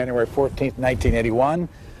 That's January 14th, 1981.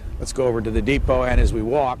 Let's go over to the depot, and as we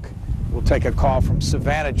walk, we'll take a call from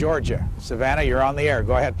Savannah, Georgia. Savannah, you're on the air.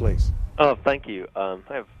 Go ahead, please. Oh, thank you. I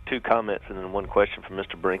have two comments and then one question for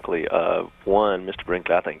Mr. Brinkley. One, Mr.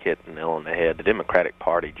 Brinkley, I think, hit the nail on the head. The Democratic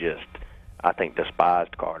Party just, I think,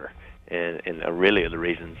 despised Carter, and really the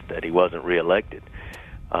reasons that he wasn't reelected.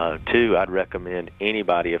 Two, I'd recommend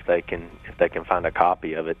anybody, if they can find a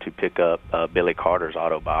copy of it, to pick up Billy Carter's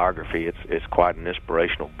autobiography. It's quite an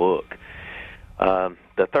inspirational book.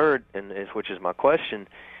 The third, which is my question,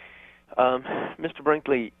 Mr.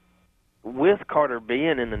 Brinkley, with Carter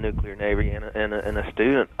being in the nuclear Navy and a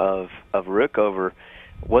student of Rickover,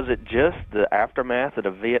 was it just the aftermath of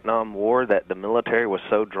the Vietnam War that the military was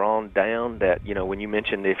so drawn down that, when you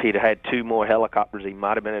mentioned if he'd had two more helicopters he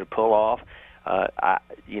might have been able to pull off?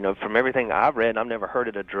 From everything I've read, and I've never heard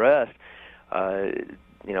it addressed, the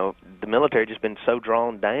military just been so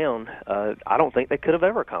drawn down, I don't think they could have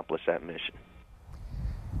ever accomplished that mission.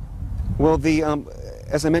 Well,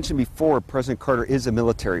 as I mentioned before, President Carter is a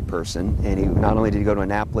military person, and he not only did he go to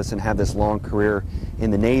Annapolis and have this long career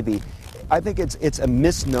in the Navy, I think it's a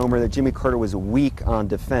misnomer that Jimmy Carter was weak on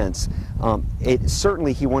defense.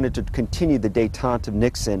 Certainly he wanted to continue the détente of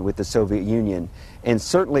Nixon with the Soviet Union, and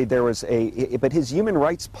certainly there was but his human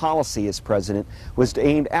rights policy as president was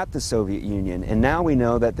aimed at the Soviet Union, and now we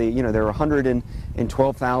know that there are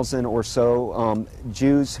 112,000 or so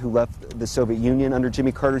Jews who left the Soviet Union under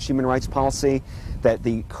Jimmy Carter's human rights policy, that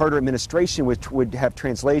the Carter administration, which would have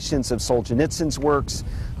translations of Solzhenitsyn's works,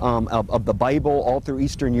 of the Bible all through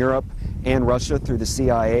Eastern Europe and Russia through the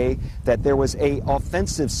CIA, that there was a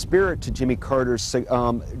offensive spirit to Jimmy Carter's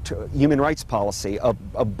human rights policy of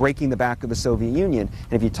breaking the back of the Soviet Union.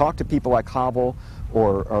 And if you talk to people like Havel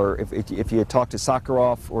or if you talk to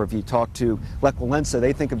Sakharov or if you talk to Lech Walesa,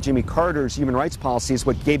 they think of Jimmy Carter's human rights policy as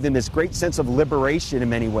what gave them this great sense of liberation in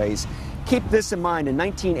many ways. Keep this in mind, in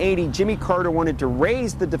 1980, Jimmy Carter wanted to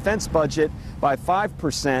raise the defense budget by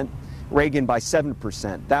 5%, Reagan by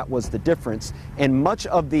 7%. That was the difference. And much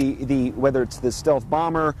of the whether it's the stealth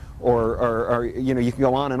bomber or you know, you can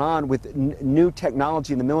go on with new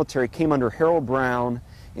technology in the military came under Harold Brown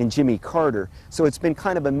and Jimmy Carter. So it's been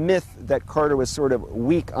kind of a myth that Carter was sort of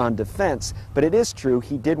weak on defense, but it is true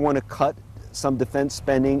he did want to cut some defense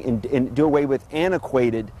spending and do away with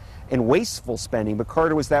antiquated and wasteful spending, but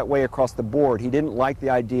Carter was that way across the board. He didn't like the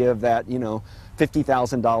idea of that, you know,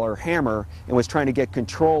 $50,000 hammer and was trying to get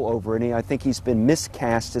control over it. And I think he's been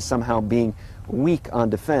miscast as somehow being weak on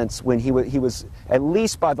defense when he was, at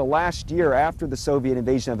least by the last year after the Soviet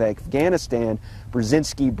invasion of Afghanistan,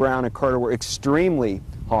 Brzezinski, Brown, and Carter were extremely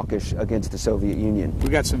hawkish against the Soviet Union. We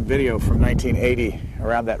got some video from 1980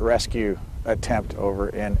 around that rescue attempt over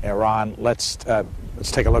in Iran. Let's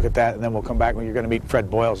take a look at that, and then we'll come back when you're going to meet Fred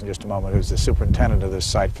Boyles in just a moment, who's the superintendent of this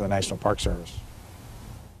site for the National Park Service.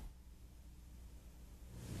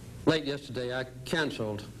 Late yesterday, I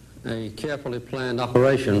canceled a carefully planned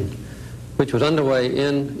operation which was underway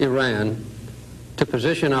in Iran to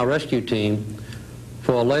position our rescue team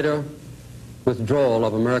for a later withdrawal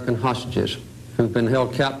of American hostages who've been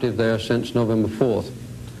held captive there since November 4th.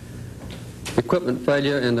 Equipment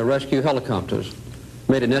failure in the rescue helicopters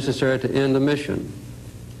made it necessary to end the mission.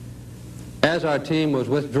 As our team was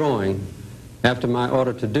withdrawing after my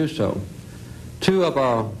order to do so, two of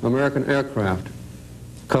our American aircraft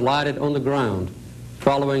collided on the ground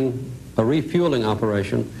following a refueling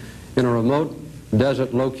operation in a remote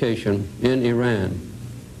desert location in Iran.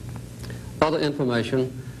 Other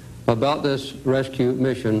information about this rescue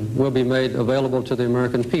mission will be made available to the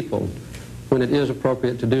American people when it is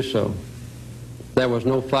appropriate to do so. There was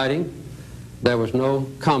no fighting, there was no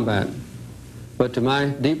combat, but to my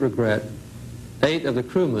deep regret, 8 of the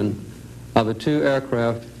crewmen of the 2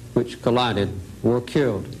 aircraft which collided were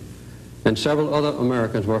killed, and several other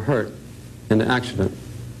Americans were hurt in the accident.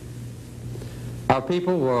 Our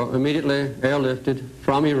people were immediately airlifted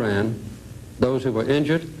from Iran. Those who were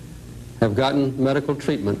injured have gotten medical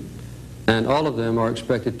treatment, and all of them are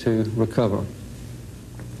expected to recover.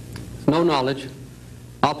 No knowledge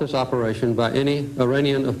of this operation by any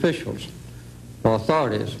Iranian officials or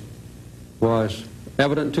authorities was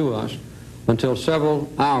evident to us until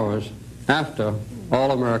several hours after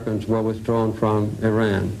all Americans were withdrawn from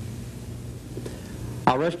Iran.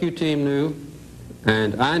 Our rescue team knew,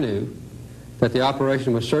 and I knew, that the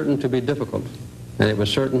operation was certain to be difficult and it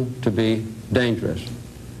was certain to be dangerous.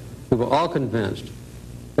 We were all convinced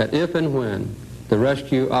that if and when the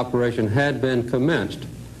rescue operation had been commenced,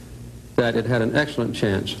 that it had an excellent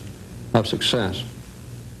chance of success.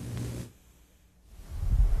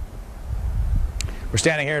 We're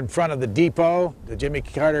standing here in front of the depot, the Jimmy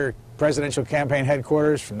Carter Presidential Campaign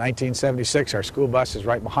Headquarters from 1976. Our school bus is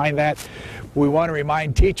right behind that. We want to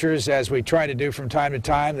remind teachers, as we try to do from time to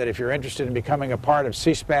time, that if you're interested in becoming a part of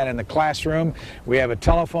C-SPAN in the classroom, we have a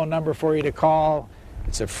telephone number for you to call.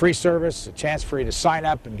 It's a free service, a chance for you to sign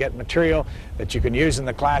up and get material that you can use in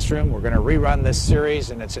the classroom. We're going to rerun this series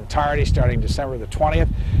in its entirety starting December the 20th.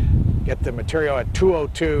 Get the material at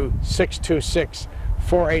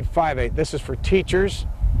 202-626-4858. This is for teachers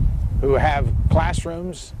who have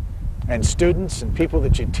classrooms and students and people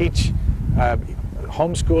that you teach,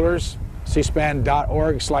 homeschoolers,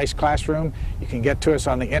 cspan.org/classroom. You can get to us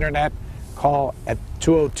on the internet. Call at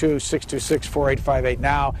 202-626-4858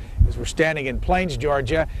 now, as we're standing in Plains,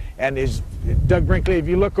 Georgia. And is Doug Brinkley, if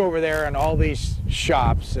you look over there on all these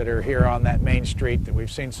shops that are here on that main street that we've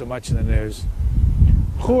seen so much in the news,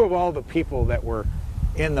 who of all the people that were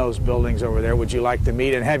in those buildings over there would you like to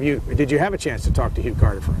meet? And did you have a chance to talk to Hugh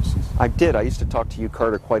Carter, for instance? I did. I used to talk to Hugh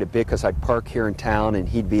Carter quite a bit because I'd park here in town and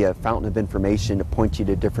he'd be a fountain of information to point you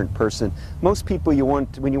to a different person. Most people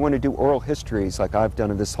when you want to do oral histories like I've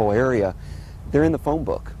done of this whole area, they're in the phone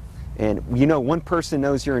book. And you know, one person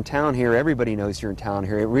knows you're in town here, everybody knows you're in town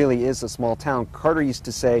here. It really is a small town. Carter used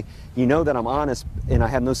to say, you know that I'm honest and I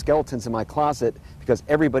have no skeletons in my closet because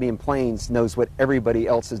everybody in Plains knows what everybody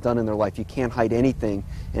else has done in their life. You can't hide anything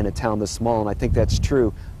in a town this small, and I think that's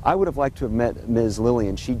true. I would have liked to have met Ms.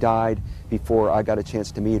 Lillian. She died before I got a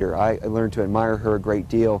chance to meet her. I learned to admire her a great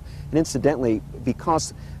deal. And incidentally,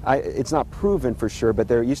 because it's not proven for sure, but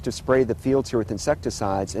they used to spray the fields here with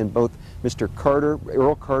insecticides, and both Mr. Carter,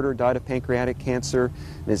 Earl Carter, died of pancreatic cancer.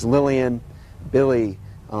 Ms. Lillian, Billy,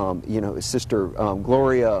 his sister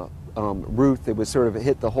Gloria, Ruth, it was sort of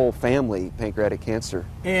hit the whole family, pancreatic cancer.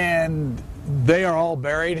 And They are all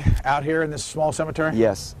buried out here in this small cemetery?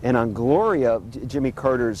 Yes, and on Gloria, Jimmy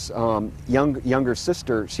Carter's younger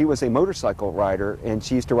sister, she was a motorcycle rider, and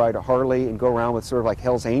she used to ride a Harley and go around with sort of like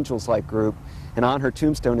Hell's Angels-like group. And on her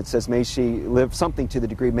tombstone it says, may she live, something to the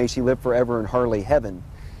degree, may she live forever in Harley heaven.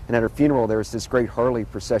 And at her funeral there was this great Harley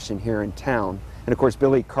procession here in town. And of course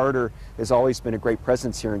Billy Carter has always been a great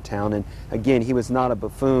presence here in town, and again, he was not a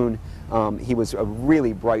buffoon. He was a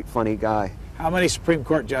really bright, funny guy. How many Supreme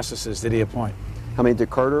Court justices did he appoint? How many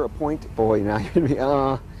did Carter appoint? Boy, now you're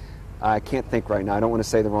gonna be, I can't think right now. I don't want to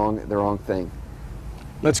say the wrong thing.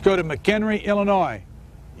 Let's go to McHenry, Illinois.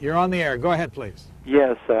 You're on the air. Go ahead, please.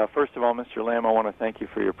 Yes, first of all, Mr. Lamb, I want to thank you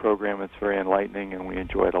for your program. It's very enlightening, and we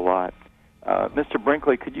enjoy it a lot. Mr.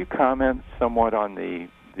 Brinkley, could you comment somewhat on the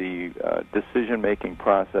decision-making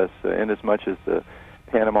process, in as much as the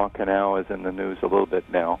Panama Canal is in the news a little bit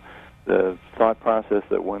now, the thought process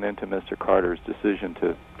that went into Mr. Carter's decision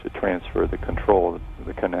to transfer the control of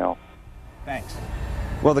the canal? Thanks.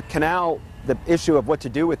 Well, the canal, the issue of what to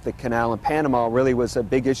do with the canal in Panama really was a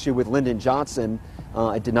big issue with Lyndon Johnson.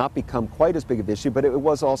 It did not become quite as big of an issue, but it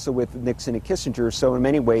was also with Nixon and Kissinger. So in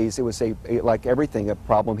many ways, it was like everything, a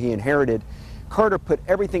problem he inherited. Carter put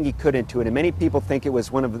everything he could into it, and many people think it was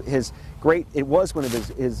one of his great,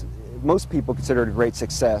 most people consider it a great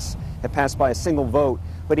success. It passed by a single vote,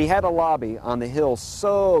 but he had a lobby on the Hill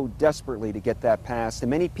so desperately to get that passed, and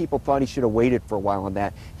many people thought he should have waited for a while on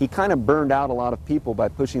that. He kind of burned out a lot of people by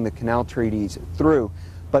pushing the canal treaties through.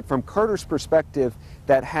 But from Carter's perspective,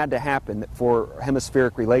 that had to happen for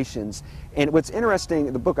hemispheric relations. And what's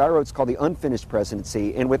interesting, the book I wrote is called The Unfinished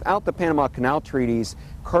Presidency, and without the Panama Canal treaties,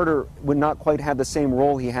 Carter would not quite have the same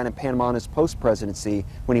role he had in Panama in his post-presidency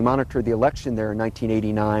when he monitored the election there in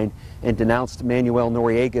 1989 and denounced Manuel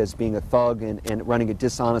Noriega as being a thug and running a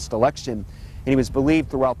dishonest election. And he was believed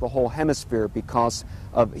throughout the whole hemisphere because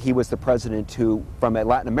he was the president who, from a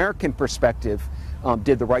Latin American perspective,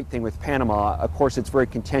 did the right thing with Panama. Of course, it's very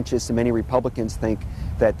contentious, and many Republicans think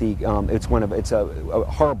that it's a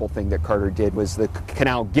horrible thing that Carter did, was the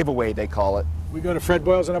canal giveaway, they call it. We go to Fred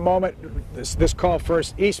Boyles in a moment. This call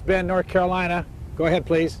first, East Bend, North Carolina. Go ahead,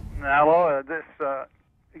 please. Hello.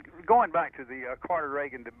 Going back to the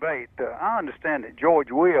Carter-Reagan debate, I understand that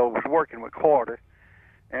George Will was working with Carter,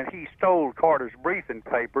 and he stole Carter's briefing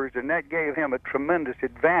papers, and that gave him a tremendous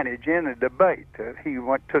advantage in the debate. He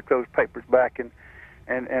took those papers back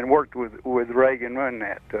and worked with Reagan on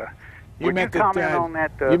that. Would you comment on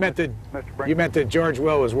that, you meant that George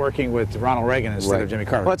Will was working with Ronald Reagan instead of Jimmy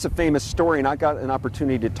Carter. Well, that's a famous story, and I got an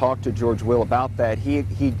opportunity to talk to George Will about that. He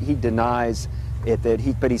denies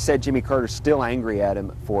it, but he said Jimmy Carter's still angry at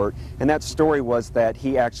him for it. And that story was that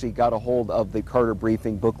he actually got a hold of the Carter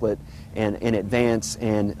briefing booklet and in advance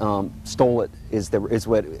and stole it is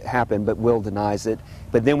what happened, but Will denies it.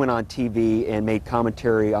 But then went on TV and made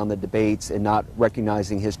commentary on the debates and not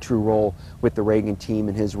recognizing his true role with the Reagan team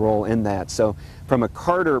and his role in that. So from a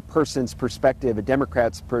Carter person's perspective, a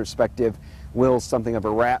Democrat's perspective, Will's something of a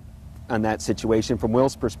rat on that situation. From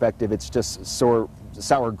Will's perspective, it's just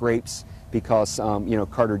sour grapes because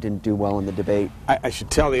Carter didn't do well in the debate. I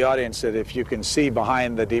should tell the audience that if you can see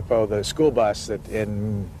behind the depot the school bus, that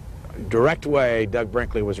in direct way Doug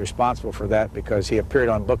Brinkley was responsible for that, because he appeared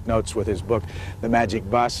on book notes with his book The Magic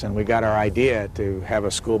Bus, and we got our idea to have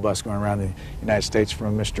a school bus going around the United States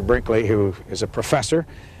from Mr. Brinkley, who is a professor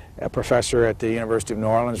at the University of New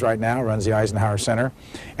Orleans right now, runs the Eisenhower Center,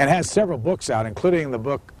 and has several books out, including the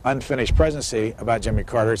book Unfinished Presidency about Jimmy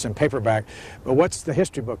Carter. It's in paperback. But what's the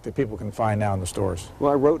history book that people can find now in the stores?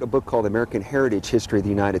 Well, I wrote a book called American Heritage History of the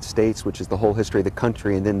United States, which is the whole history of the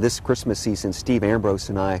country. And then this Christmas season, Steve Ambrose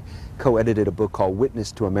and I co-edited a book called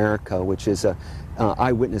Witness to America, which is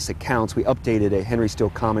eyewitness accounts. We updated a Henry Steele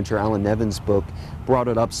Commager, Alan Nevins book, brought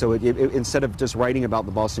it up so instead of just writing about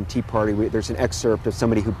the Boston Tea Party, there's an excerpt of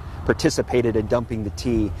somebody who participated in dumping the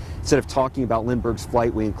tea. Instead of talking about Lindbergh's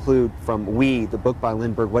flight, we include from the book by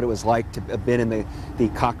Lindbergh, what it was like to have been in the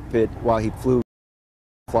cockpit while he flew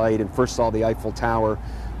flight and first saw the Eiffel Tower,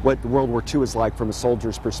 what World War II is like from a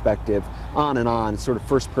soldier's perspective, on and on, sort of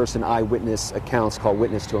first-person eyewitness accounts called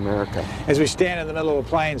Witness to America. As we stand in the middle of the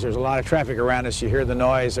plains, there's a lot of traffic around us. You hear the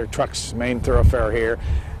noise. There are trucks, main thoroughfare here.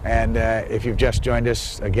 And if you've just joined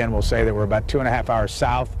us, again, we'll say that we're about 2.5 hours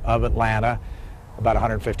south of Atlanta, about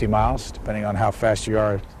 150 miles, depending on how fast you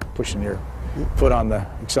are pushing your foot on the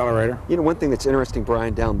accelerator. You know, one thing that's interesting,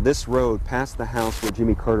 Brian, down this road, past the house where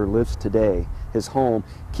Jimmy Carter lives today, his home.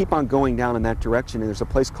 Keep on going down in that direction, and there's a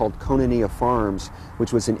place called Konania Farms,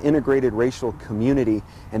 which was an integrated racial community,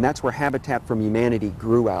 and that's where Habitat for Humanity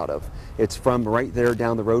grew out of. It's from right there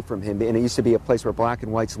down the road from him, and it used to be a place where black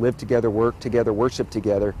and whites lived together, worked together, worshiped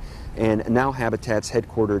together, and now Habitat's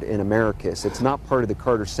headquartered in Americus. It's not part of the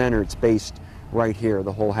Carter Center, it's based right here,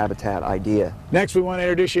 the whole Habitat idea. Next, we want to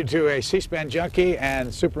introduce you to a C-SPAN junkie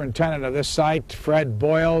and superintendent of this site, Fred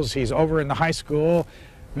Boyles. He's over in the high school.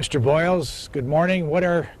 Mr. Boyles, good morning. What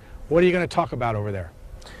are you going to talk about over there?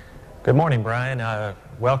 Good morning, Brian.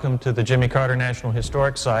 Welcome to the Jimmy Carter National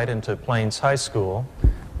Historic Site and to Plains High School,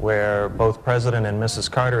 where both President and Mrs.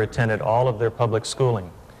 Carter attended all of their public schooling.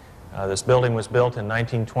 This building was built in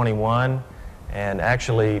 1921, and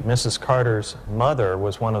actually Mrs. Carter's mother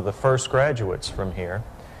was one of the first graduates from here,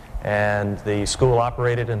 and the school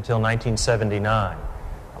operated until 1979.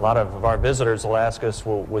 A lot of our visitors will ask us,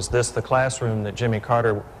 well, was this the classroom that Jimmy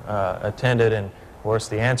Carter attended? And of course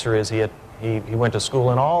the answer is he went to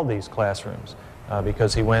school in all these classrooms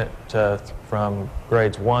because he went from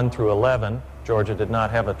grades 1 through 11. Georgia did not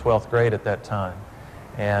have a 12th grade at that time,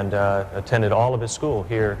 and attended all of his school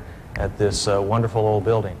here at this wonderful old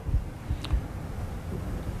building.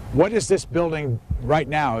 What is this building right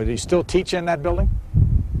now? Do you still teach in that building?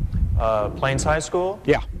 Plains High School?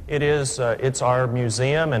 Yeah. It is. It's our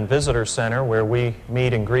museum and visitor center where we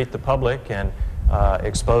meet and greet the public and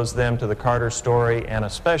expose them to the Carter story and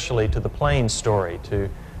especially to the Plains story. To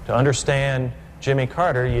understand Jimmy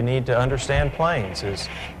Carter, you need to understand Plains, as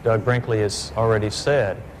Doug Brinkley has already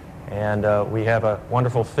said. And we have a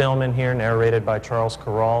wonderful film in here narrated by Charles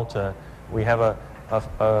Kuralt. We have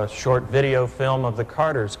a short video film of the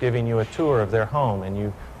Carters giving you a tour of their home, and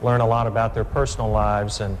you learn a lot about their personal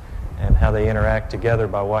lives and how they interact together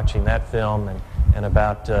by watching that film, and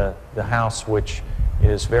about the house, which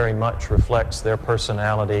is very much reflects their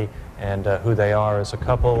personality and who they are as a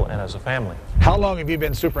couple and as a family. How long have you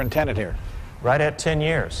been superintendent here? Right at 10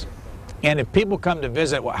 years. And if people come to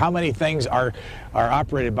visit, how many things are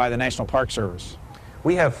operated by the National Park Service?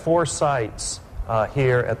 We have 4 sites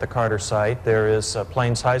here at the Carter site. There is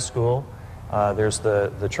Plains High School. There's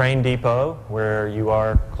the train depot, where you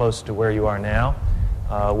are close to where you are now.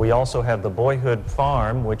 We also have the Boyhood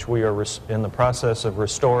Farm, which we are in the process of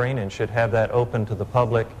restoring and should have that open to the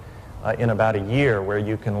public in about a year, where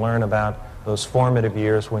you can learn about those formative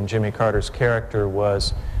years when Jimmy Carter's character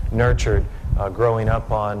was nurtured growing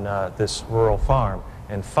up on this rural farm.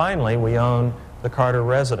 And finally, we own the Carter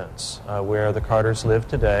residence, where the Carters live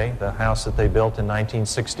today, the house that they built in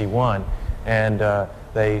 1961, and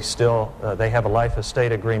they have a life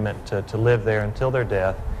estate agreement to live there until their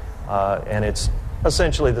death, and it's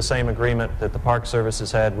essentially the same agreement that the Park Service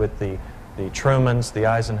has had with the Trumans, the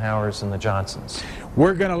Eisenhowers, and the Johnsons.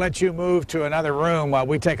 We're going to let you move to another room while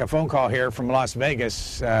we take a phone call here from Las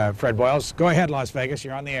Vegas. Fred Boyles, go ahead, Las Vegas,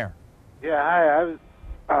 you're on the air. Yeah, hi. I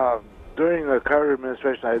was, during the Carter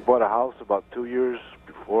administration, I bought a house about 2 years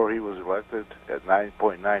before he was elected at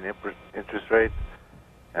 9.9 interest rate,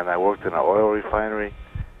 and I worked in an oil refinery.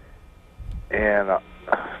 And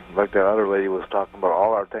like that other lady was talking about,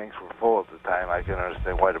 all our tanks were full at the time. I can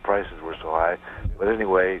understand why the prices were so high. But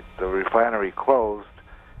anyway, the refinery closed,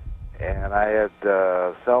 and I had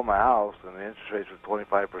to sell my house, and the interest rates were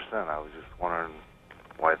 25%. I was just wondering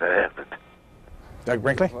why that happened. Doug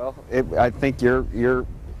Brinkley? Well, I think your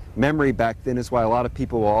memory back then is why a lot of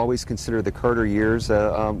people will always consider the Carter years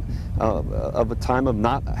of a time of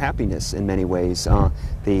not happiness in many ways. But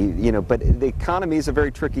the economy is a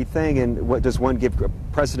very tricky thing, and what does one give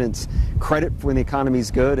presidents credit when the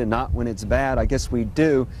economy's good and not when it's bad? I guess we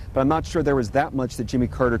do, but I'm not sure there was that much that Jimmy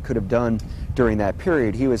Carter could have done during that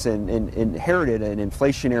period. He was inherited an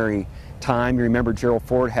inflationary time. You remember Gerald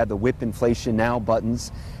Ford had the whip inflation now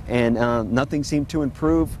buttons, and nothing seemed to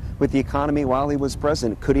improve with the economy while he was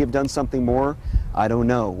president. Could he have done something more? I don't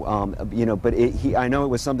know. But I know it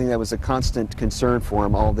was something that was a constant concern for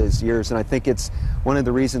him all these years, and I think it's one of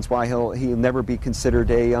the reasons why he'll never be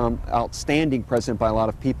considered a outstanding president by a lot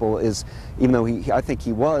of people. Is even though I think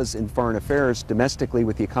he was in foreign affairs, domestically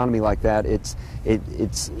with the economy like that, it's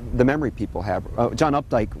the memory people have. John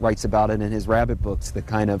Updike writes about it in his Rabbit books, the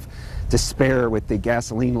kind of despair with the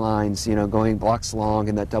gasoline lines, going blocks long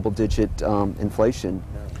and that double-digit inflation.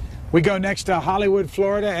 We go next to Hollywood,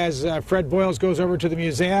 Florida, as Fred Boyles goes over to the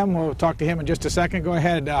museum. We'll talk to him in just a second. Go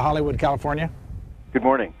ahead, Hollywood, California. Good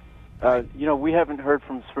morning. We haven't heard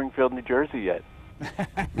from Springfield, New Jersey yet.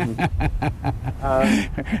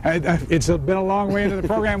 It's been a long way into the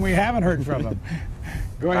program. We haven't heard from them.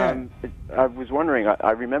 Go ahead. I was wondering,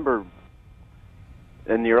 I remember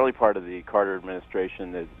in the early part of the Carter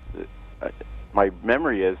administration that my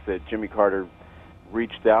memory is that Jimmy Carter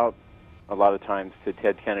reached out a lot of times to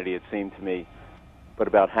Ted Kennedy, it seemed to me. But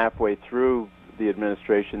about halfway through the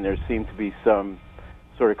administration, there seemed to be some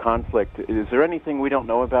sort of conflict. Is there anything we don't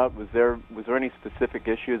know about? Was there any specific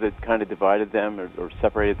issue that kind of divided them or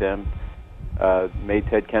separated them, made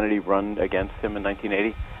Ted Kennedy run against him in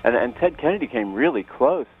 1980? And Ted Kennedy came really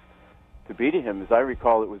close to beating him. As I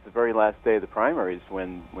recall, it was the very last day of the primaries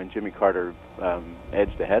when Jimmy Carter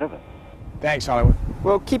edged ahead of him. Thanks, Hollywood.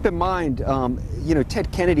 Well, keep in mind,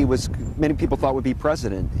 Ted Kennedy many people thought would be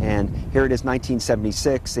president, and here it is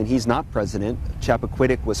 1976, and he's not president.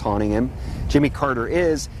 Chappaquiddick was haunting him. Jimmy Carter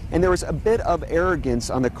is, and there was a bit of arrogance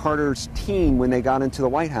on the Carter's team when they got into the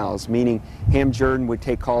White House, meaning Ham Jordan would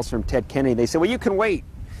take calls from Ted Kennedy. They said, well, you can wait.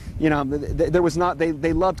 There was not.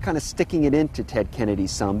 They loved kind of sticking it into Ted Kennedy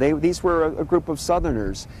some. These were a group of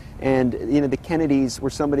Southerners, and the Kennedys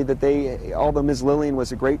were somebody that although Ms. Lillian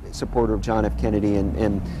was a great supporter of John F. Kennedy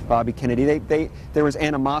and Bobby Kennedy, there was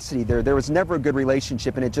animosity there. There was never a good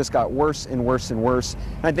relationship, and it just got worse and worse and worse.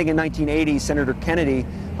 And I think in 1980, Senator Kennedy,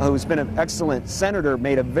 who's been an excellent senator,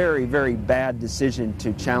 made a very, very bad decision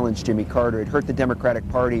to challenge Jimmy Carter. It hurt the Democratic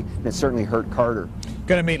Party, and it certainly hurt Carter.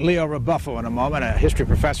 Going to meet Leo Rebuffo in a moment, a history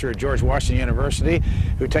professor at George Washington University,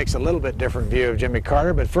 who takes a little bit different view of Jimmy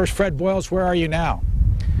Carter. But first, Fred Boyles, where are you now?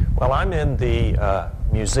 Well, I'm in the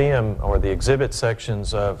museum or the exhibit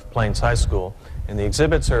sections of Plains High School, and the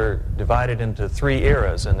exhibits are divided into 3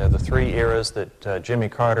 eras, and they're the 3 eras that Jimmy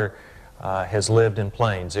Carter has lived in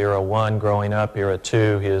Plains. Era 1, growing up; Era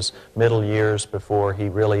 2, his middle years before he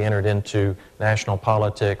really entered into national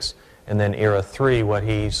politics; and then Era 3, what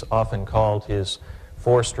he's often called his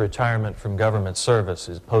forced retirement from government service,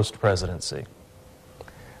 his post-presidency.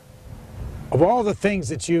 Of all the things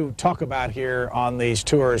that you talk about here on these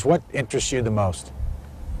tours, what interests you the most?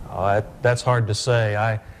 That's hard to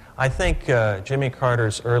say. I think Jimmy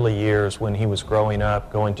Carter's early years when he was growing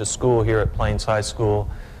up, going to school here at Plains High School,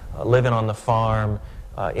 living on the farm,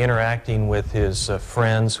 interacting with his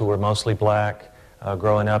friends who were mostly black,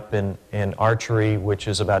 growing up in Archery, which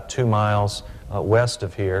is about 2 miles west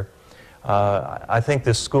of here. I think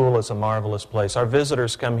this school is a marvelous place. Our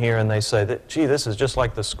visitors come here and they say that, gee, this is just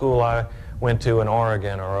like the school I went to in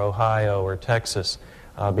Oregon or Ohio or Texas,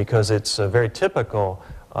 because it's very typical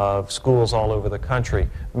of schools all over the country,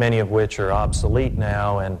 many of which are obsolete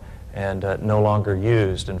now and no longer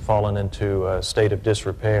used and fallen into a state of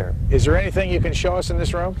disrepair. Is there anything you can show us in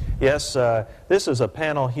this room? Yes, this is a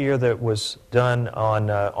panel here that was done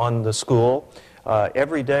on the school.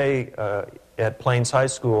 Every day at Plains High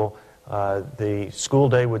School, the school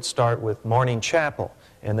day would start with morning chapel,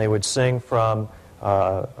 and they would sing from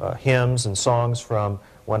hymns and songs from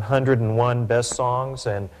 101 best songs,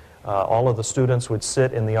 and all of the students would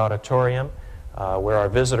sit in the auditorium where our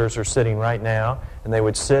visitors are sitting right now, and they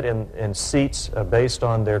would sit in seats based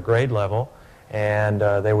on their grade level, and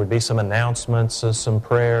there would be some announcements, some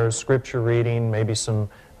prayers, scripture reading, maybe some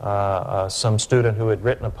student who had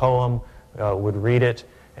written a poem would read it.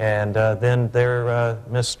 And then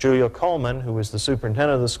Miss Julia Coleman, who was the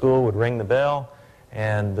superintendent of the school, would ring the bell,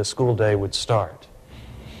 and the school day would start.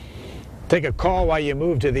 Take a call while you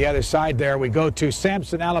move to the other side there. We go to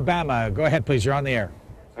Sampson, Alabama. Go ahead, please. You're on the air.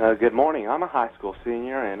 Good morning. I'm a high school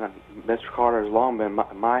senior, and Mr. Carter has long been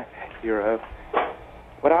my hero.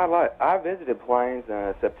 I visited Plains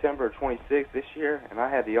September 26th this year, and I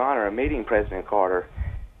had the honor of meeting President Carter.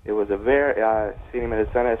 It was I seen him at his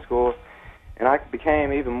Sunday school. And I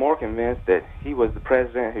became even more convinced that he was the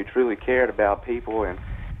president who truly cared about people,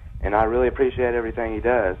 and I really appreciate everything he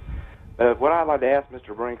does. But what I'd like to ask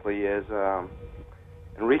Mr. Brinkley is,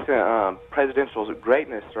 in recent presidential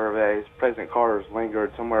greatness surveys, President Carter's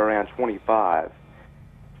lingered somewhere around 25.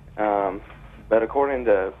 But according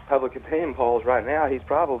to public opinion polls right now, he's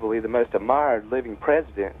probably the most admired living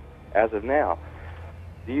president as of now.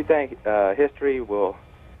 Do you think history will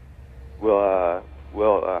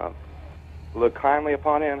look kindly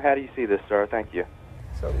upon him? How do you see this, sir? Thank you.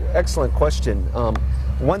 So, excellent question.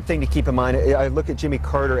 One thing to keep in mind, I look at Jimmy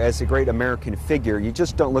Carter as a great American figure. You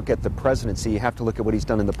just don't look at the presidency, you have to look at what he's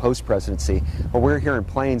done in the post-presidency. Well, we're here in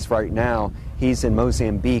Plains right now. He's in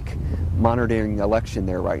Mozambique monitoring the election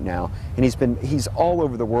there right now. And he's all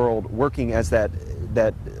over the world working as that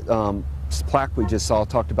plaque we just saw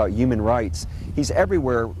talked about human rights. He's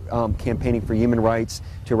everywhere campaigning for human rights,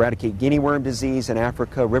 to eradicate guinea worm disease in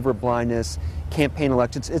Africa, river blindness, campaign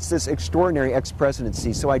elections. It's this extraordinary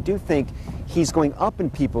ex-presidency. So I do think he's going up in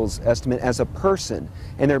people's estimate as a person,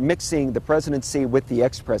 and they're mixing the presidency with the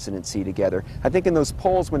ex-presidency together. I think in those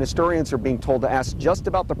polls, when historians are being told to ask just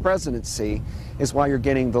about the presidency, is why you're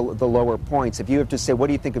getting the lower points. If you have to say, what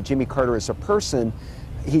do you think of Jimmy Carter as a person,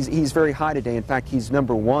 he's very high today. In fact, he's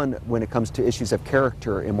 #1 when it comes to issues of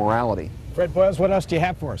character and morality. Fred Boyles, what else do you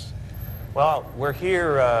have for us? Well, we're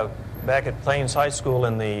here back at Plains High School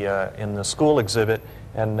in the school exhibit,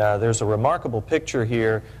 and there's a remarkable picture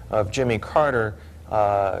here of Jimmy Carter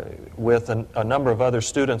with a number of other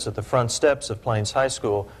students at the front steps of Plains High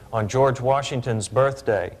School on George Washington's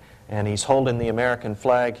birthday. And he's holding the American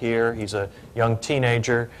flag here. He's a young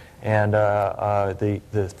teenager, and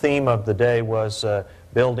the theme of the day was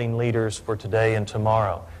building leaders for today and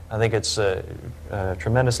tomorrow. I think it's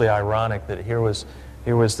tremendously ironic that here was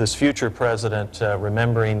this future president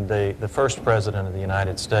remembering the first president of the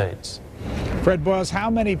United States. Fred Boyles, how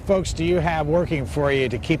many folks do you have working for you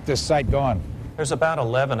to keep this site going? There's about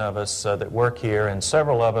 11 of us that work here, and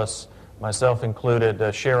several of us, myself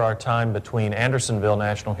included, share our time between Andersonville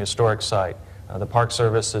National Historic Site. The Park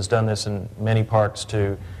Service has done this in many parks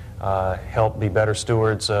to help be better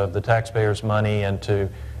stewards of the taxpayers' money and to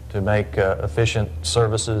make efficient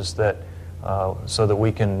services that so that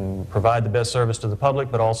we can provide the best service to the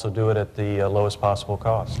public, but also do it at the lowest possible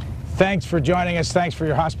cost. Thanks for joining us. Thanks for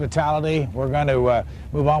your hospitality. We're going to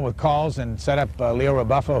move on with calls and set up Leo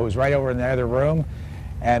Rebuffo, who's right over in the other room.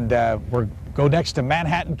 And we'll go next to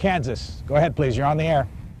Manhattan, Kansas. Go ahead, please. You're on the air.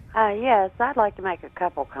 Yes, I'd like to make a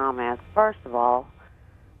couple comments. First of all,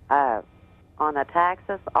 on the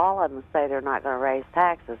taxes, all of them say they're not going to raise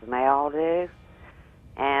taxes, and they all do.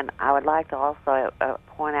 And I would like to also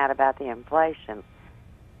point out about the inflation.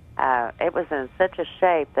 It was in such a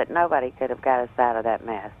shape that nobody could have got us out of that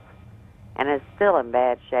mess. And it's still in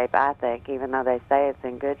bad shape, I think, even though they say it's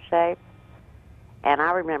in good shape. And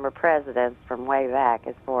I remember presidents from way back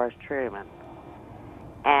as far as Truman.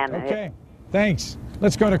 And okay, thanks.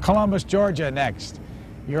 Let's go to Columbus, Georgia next.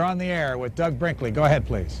 You're on the air with Doug Brinkley. Go ahead,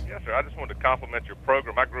 please. Yes, sir. I just wanted to compliment your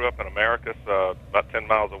program. I grew up in Americus, about 10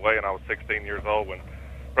 miles away, and I was 16 years old when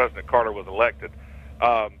President Carter was elected.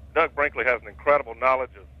 Doug Brinkley has an incredible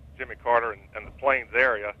knowledge of Jimmy Carter and the Plains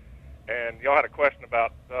area. And y'all had a question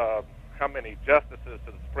about how many justices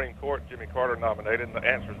to the Supreme Court Jimmy Carter nominated, and the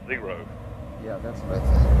answer is 0. Yeah, that's what I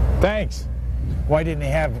think. Thanks. Why didn't he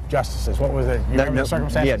have justices? What was it? You remember the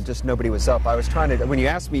circumstances? Yeah, just nobody was up. I was trying to, when you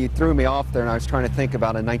asked me, you threw me off there, and I was trying to think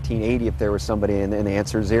about in 1980 if there was somebody, and the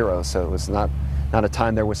answer is 0. So it was not a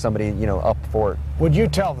time there was somebody, up for it. Would you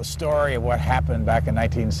tell the story of what happened back in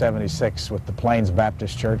 1976 with the Plains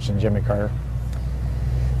Baptist Church and Jimmy Carter?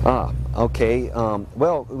 Okay.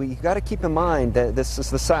 Well, you've got to keep in mind that this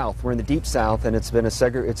is the South. We're in the Deep South, and it's been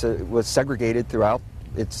was segregated throughout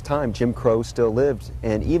its time. Jim Crow still lived,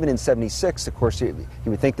 and even in '76, of course, you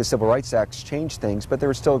would think the Civil Rights Act changed things, but there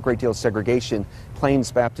was still a great deal of segregation.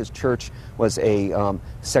 Plains Baptist Church was a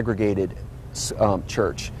segregated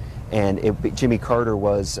church, and Jimmy Carter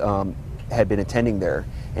had been attending there,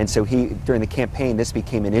 and so during the campaign, this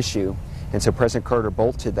became an issue. And so President Carter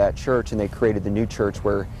bolted that church, and they created the new church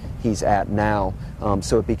where he's at now.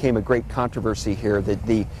 So it became a great controversy here that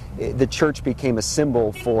the church became a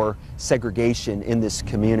symbol for segregation in this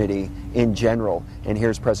community in general. And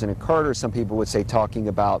here's President Carter, some people would say, talking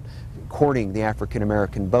about courting the African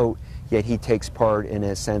American vote, yet he takes part in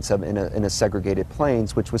a sense of in a segregated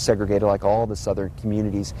Plains, which was segregated like all the southern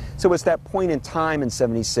communities. So it's that point in time in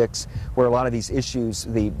 '76 where a lot of these issues,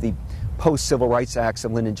 the post-Civil Rights Acts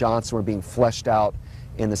of Lyndon Johnson, were being fleshed out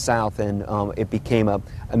in the South, and it became a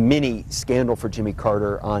mini scandal for Jimmy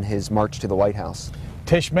Carter on his march to the White House.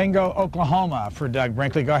 Tishmingo, Oklahoma, for Doug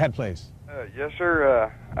Brinkley. Go ahead, please. Yes,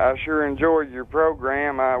 sir. I sure enjoyed your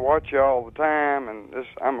program. I watch you all the time, and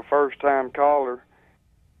I'm a first-time caller.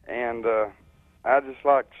 And I'd just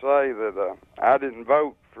like to say that I didn't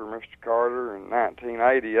vote for Mr. Carter in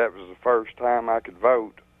 1980. That was the first time I could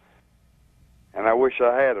vote. And I wish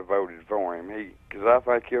I had voted for him, because I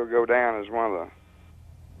think he'll go down as one of the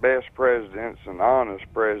best presidents and honest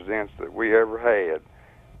presidents that we ever had.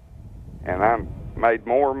 And I made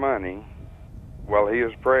more money while he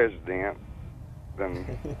was president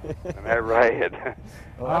than I ever had.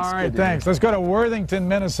 Well, all right, thanks. Let's go to Worthington,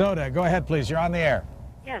 Minnesota. Go ahead, please. You're on the air.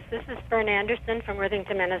 Yes, this is Fern Anderson from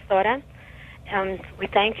Worthington, Minnesota. We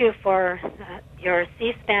thank you for your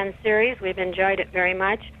C-SPAN series. We've enjoyed it very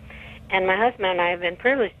much. And my husband and I have been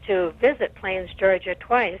privileged to visit Plains, Georgia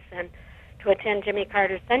twice and to attend Jimmy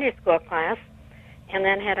Carter's Sunday school class, and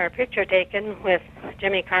then had our picture taken with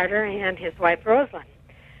Jimmy Carter and his wife Rosalind.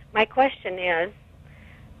 My question is,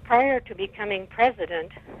 prior to becoming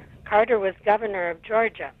president, Carter was governor of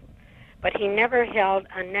Georgia, but he never held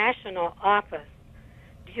a national office.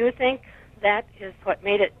 Do you think that is what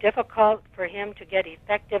made it difficult for him to get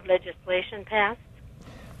effective legislation passed?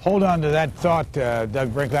 Hold on to that thought,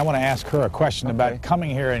 Doug Brinkley. I want to ask her a question about coming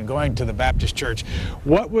here and going to the Baptist Church.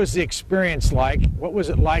 What was the experience like? What was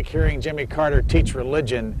it like hearing Jimmy Carter teach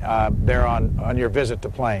religion there on your visit to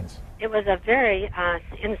Plains? It was a very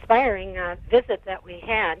inspiring visit that we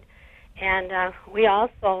had, and we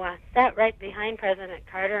also sat right behind President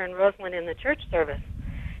Carter and Rosalynn in the church service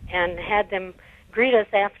and had them greet us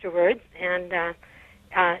afterwards, and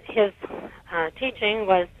his teaching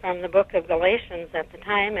was from the book of Galatians at the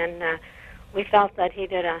time, and we felt that he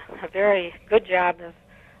did a very good job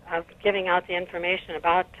of giving out the information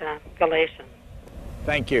about Galatians.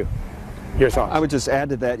 Thank you. Your thoughts? I would just add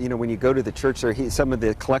to that, you know, when you go to the church there, some of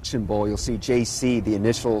the collection bowl, you'll see JC, the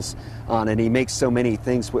initials on it. He makes so many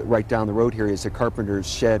things right down the road here. He has a carpenter's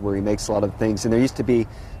shed where he makes a lot of things. And there used to be,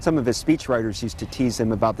 some of his speechwriters used to tease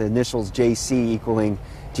him about the initials JC equaling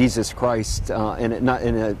Jesus Christ, and not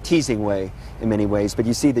in a teasing way in many ways, but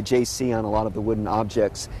you see the JC on a lot of the wooden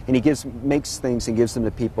objects. And he makes things and gives them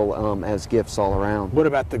to people as gifts all around. What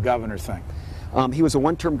about the governor thing? He was a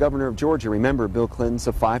one-term governor of Georgia. Remember, Bill Clinton's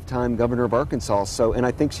a 5-time governor of Arkansas. So, and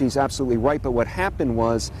I think she's absolutely right. But what happened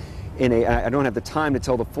was, I don't have the time to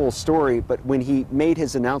tell the full story, but when he made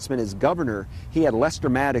his announcement as governor, he had Lester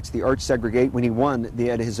Maddox, the arch-segregate, when he won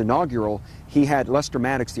at his inaugural, he had Lester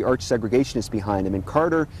Maddox, the arch-segregationist, behind him. And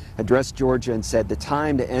Carter addressed Georgia and said, "The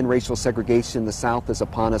time to end racial segregation in the South is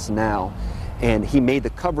upon us now." And he made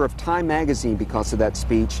the cover of Time magazine because of that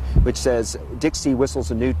speech, which says, "Dixie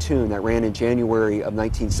whistles a new tune," that ran in January of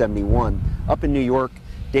 1971. Up in New York,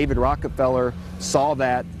 David Rockefeller saw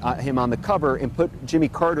that, him on the cover, and put Jimmy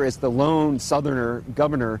Carter as the lone Southerner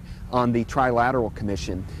governor on the Trilateral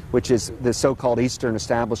Commission, which is the so-called Eastern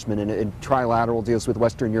establishment, and Trilateral deals with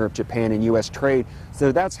Western Europe, Japan, and U.S. trade.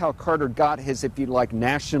 So that's how Carter got his, if you like,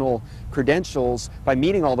 national credentials, by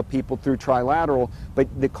meeting all the people through Trilateral. But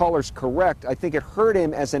the caller's correct. I think it hurt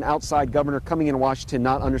him as an outside governor coming in Washington,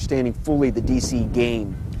 not understanding fully the D.C.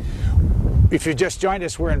 game. If you just joined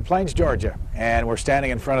us, we're in Plains, Georgia, and we're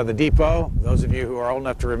standing in front of the depot. Those of you who are old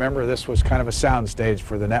enough to remember, this was kind of a soundstage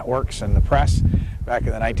for the networks and the press back in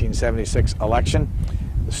the 1976 election.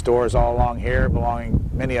 The stores all along here, belonging,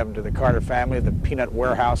 many of them, to the Carter family. The peanut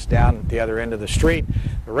warehouse down at the other end of the street.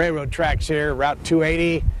 The railroad tracks here, Route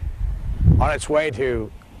 280, on its way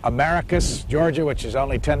to Americus, Georgia, which is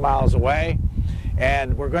only 10 miles away.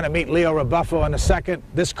 And we're going to meet Leo Rebuffo in a second,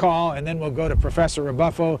 this call, and then we'll go to Professor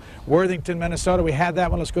Rebuffo, Worthington, Minnesota. We had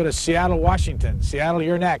that one. Let's go to Seattle, Washington. Seattle,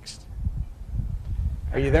 you're next.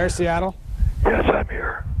 Are you there, Seattle? Yes, I'm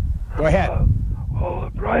here. Go ahead.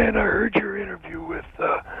 Well, Brian, I heard your interview with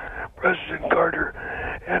President Carter,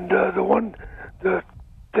 and the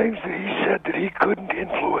things that he said that he couldn't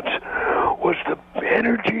influence was the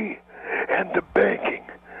energy and the banking.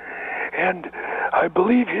 And I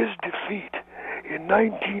believe his defeat in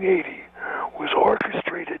 1980 was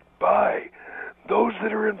orchestrated by those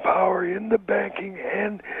that are in power in the banking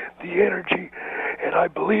and the energy, and I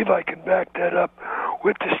believe I can back that up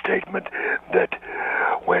with the statement that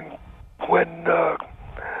when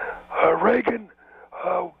Reagan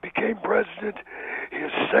became president,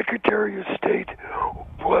 his Secretary of State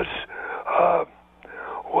was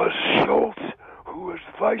Schultz, who was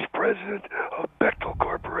vice president of Bechtel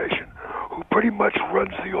Corporation, who pretty much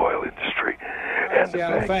runs the oil industry. And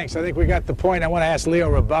Seattle, thanks. I think we got the point. I want to ask Leo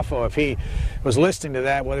Rebuffo, if he was listening to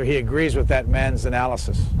that, whether he agrees with that man's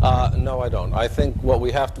analysis. No, I don't. I think what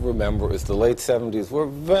we have to remember is the late 70s were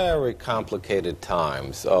very complicated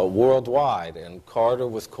times worldwide, and Carter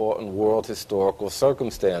was caught in world historical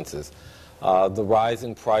circumstances. The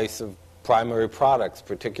rising price of primary products,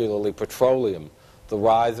 particularly petroleum, the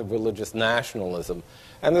rise of religious nationalism.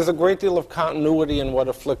 And there's a great deal of continuity in what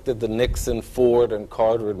afflicted the Nixon, Ford, and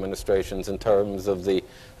Carter administrations in terms of the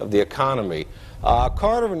economy.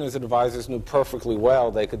 Carter and his advisors knew perfectly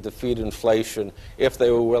well they could defeat inflation if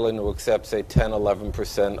they were willing to accept, say, 10,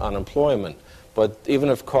 11% unemployment. But even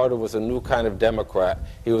if Carter was a new kind of Democrat,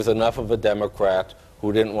 he was enough of a Democrat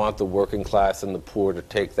who didn't want the working class and the poor to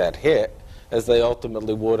take that hit, as they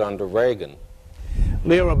ultimately would under Reagan.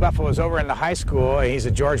 Leo Rebuffo is over in the high school. He's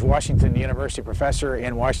a George Washington University professor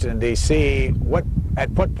in Washington, D.C. At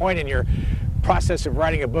what point in your process of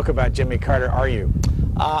writing a book about Jimmy Carter are you?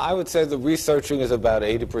 I would say the researching is about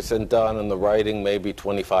 80% done, and the writing maybe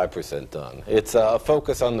 25% done. It's a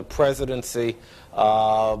focus on the presidency,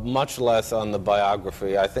 much less on the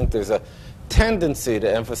biography. I think there's a tendency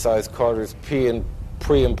to emphasize Carter's pre-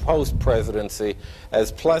 and post-presidency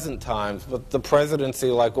as pleasant times, but the presidency,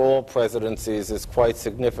 like all presidencies, is quite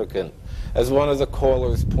significant. As one of the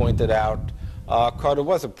callers pointed out, Carter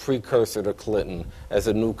was a precursor to Clinton as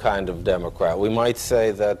a new kind of Democrat. We might say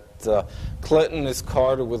that Clinton is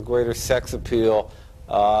Carter with greater sex appeal,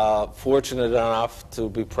 fortunate enough to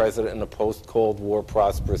be president in a post-Cold War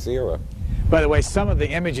prosperous era. By the way, some of the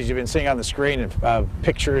images you've been seeing on the screen of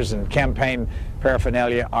pictures and campaign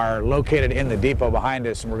paraphernalia are located in the depot behind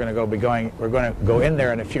us, and we're going to go in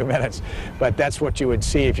there in a few minutes. But that's what you would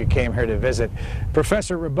see if you came here to visit.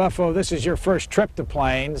 Professor Rebuffo, this is your first trip to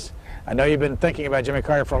Plains. I know you've been thinking about Jimmy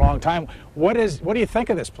Carter for a long time. What do you think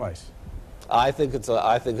of this place? I think it's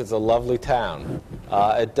a lovely town.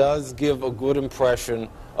 It does give a good impression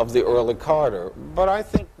of the early Carter, but I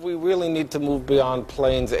think we really need to move beyond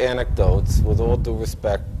Plains anecdotes, with all due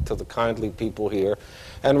respect to the kindly people here,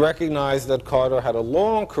 and recognize that Carter had a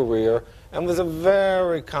long career and was a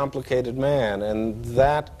very complicated man, and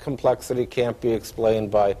that complexity can't be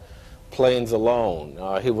explained by Plains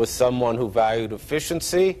alone. He was someone who valued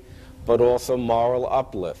efficiency, but also moral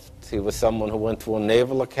uplift. He was someone who went to a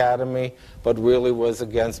naval academy, but really was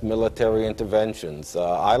against military interventions.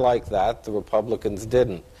 I like that. The Republicans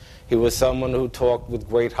didn't. He was someone who talked with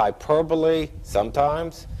great hyperbole,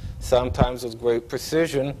 sometimes with great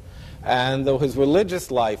precision. And though his religious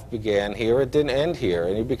life began here, it didn't end here,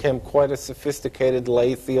 and he became quite a sophisticated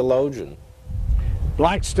lay theologian.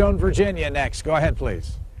 Blackstone, Virginia, next. Go ahead,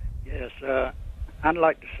 please. Yes, I'd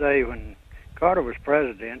like to say when Carter was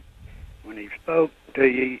president, when he spoke to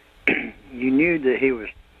you, you knew that he was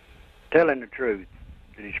telling the truth,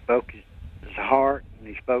 that he spoke his heart and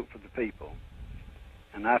he spoke for the people.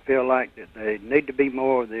 And I feel like that there need to be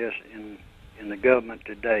more of this in the government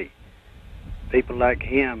today. People like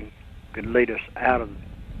him could lead us out of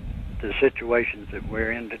the situations that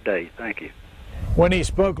we're in today. Thank you. When he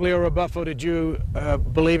spoke, Leo Rebuffo, did you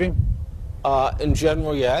believe him? In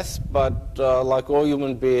general, yes, but like all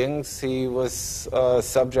human beings, he was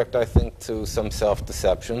subject, I think, to some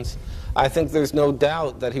self-deceptions. I think there's no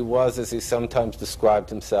doubt that he was, as he sometimes described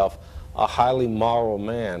himself, a highly moral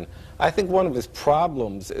man. I think one of his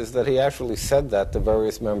problems is that he actually said that to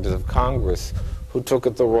various members of Congress who took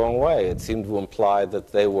it the wrong way. It seemed to imply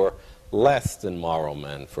that they were less than moral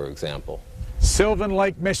men, for example. Sylvan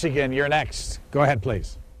Lake, Michigan, you're next. Go ahead,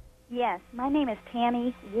 please. Yes, my name is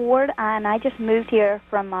Tammy Ward, and I just moved here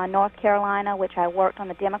from North Carolina, which I worked on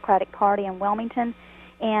the Democratic Party in Wilmington.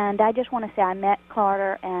 And I just want to say I met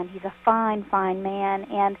Carter, and he's a fine, fine man.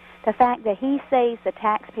 And the fact that he saves the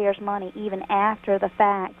taxpayers' money even after the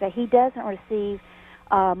fact, that he doesn't receive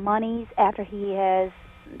monies after he has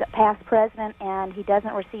past president, and he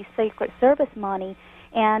doesn't receive Secret Service money.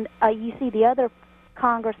 And you see the other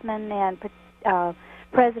congressmen and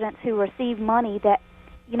presidents who receive money that,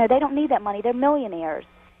 you know, they don't need that money. They're millionaires.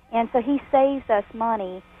 And so he saves us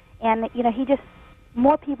money. And, you know,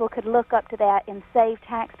 more people could look up to that and save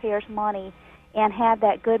taxpayers' money and have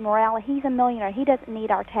that good morale. He's a millionaire. He doesn't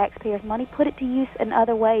need our taxpayers' money. Put it to use in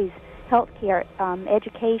other ways, health care,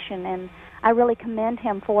 education. And I really commend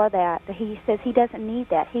him for that. He says he doesn't need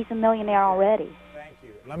that. He's a millionaire already.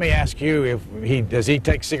 Let me ask you, does he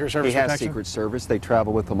take Secret Service protection? He has Secret Service. They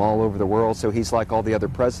travel with him all over the world, so he's like all the other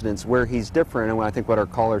presidents. Where he's different, and I think what our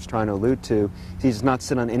caller is trying to allude to, he does not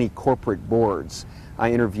sit on any corporate boards.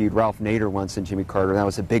 I interviewed Ralph Nader once in Jimmy Carter. That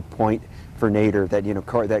was a big point for Nader, that, you know,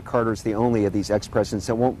 that Carter's the only of these ex-presidents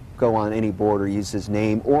that won't go on any board or use his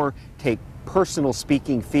name or take personal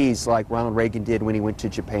speaking fees like Ronald Reagan did when he went to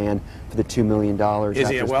Japan for the $2 million. Is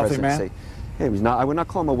he a wealthy man? He was not, I would not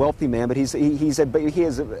call him a wealthy man, but he has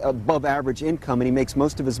above average income, and he makes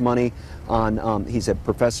most of his money on, he's a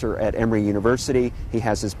professor at Emory University, he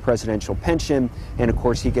has his presidential pension, and of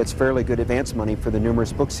course he gets fairly good advance money for the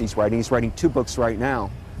numerous books he's writing. He's writing 2 books right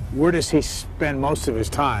now. Where does he spend most of his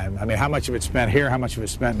time? I mean, how much of it's spent here, how much of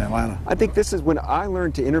it's spent in Atlanta? I think this is when I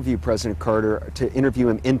learned to interview President Carter, to interview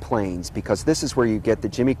him in Plains, because this is where you get the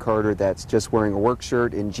Jimmy Carter that's just wearing a work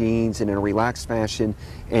shirt and jeans and in a relaxed fashion,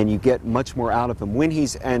 and you get much more out of him. When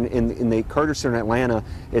he's in the Carter Center in Atlanta,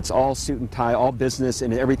 it's all suit and tie, all business,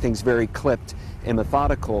 and everything's very clipped and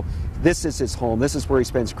methodical. This is his home. This is where he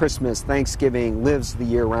spends Christmas, Thanksgiving, lives the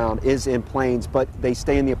year round, is in Plains, but they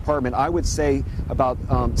stay in the apartment. I would say about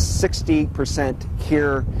 60%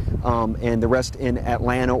 here and the rest in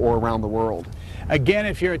Atlanta or around the world. Again,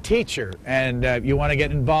 if you're a teacher and you want to get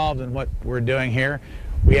involved in what we're doing here,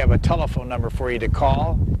 we have a telephone number for you to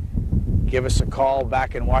call. Give us a call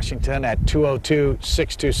back in Washington at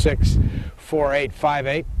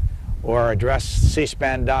 202-626-4858. or address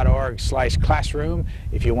cspan.org/classroom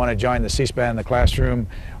if you want to join the C-SPAN in the Classroom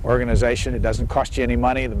organization. It doesn't cost you any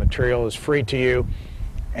money. The material is free to you,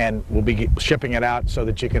 and we'll be shipping it out so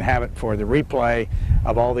that you can have it for the replay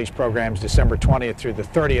of all these programs December 20th through the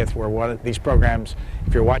 30th, where one of these programs,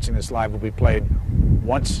 if you're watching this live, will be played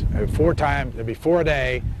once, 4 times. It'll be 4 a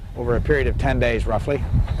day over a period of 10 days roughly,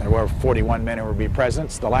 where 41 men will be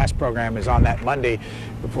presidents. The last program is on that Monday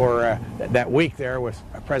before that week there with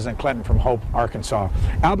President Clinton from Hope, Arkansas.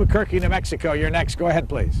 Albuquerque, New Mexico, you're next. Go ahead,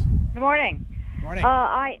 please. Good morning. Good morning.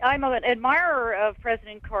 I'm an admirer of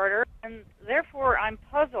President Carter, and therefore I'm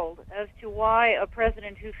puzzled as to why a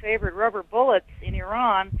president who favored rubber bullets in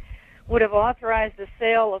Iran would have authorized the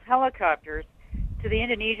sale of helicopters to the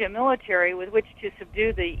Indonesian military with which to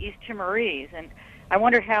subdue the East Timorese. And I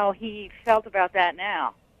wonder how he felt about that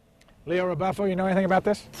now. Leo Rebuffo, you know anything about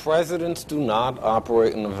this? Presidents do not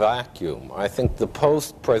operate in a vacuum. I think the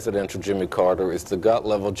post-presidential Jimmy Carter is the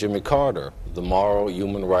gut-level Jimmy Carter, the moral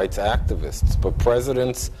human rights activists. But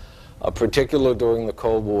presidents, particularly during the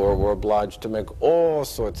Cold War, were obliged to make all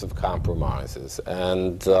sorts of compromises.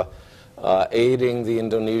 And aiding the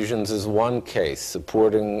Indonesians is one case.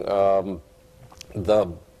 Supporting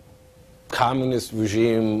the communist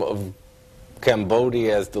regime of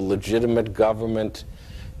Cambodia as the legitimate government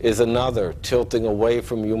is another. Tilting away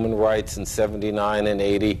from human rights in 79 and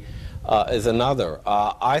 80 is another.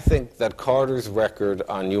 I think that Carter's record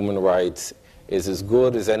on human rights is as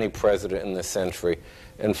good as any president in this century.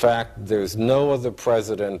 In fact, there's no other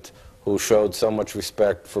president who showed so much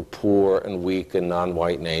respect for poor and weak and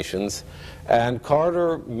non-white nations. And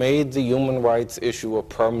Carter made the human rights issue a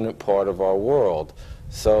permanent part of our world.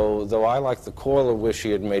 So, though I, like the caller, wish he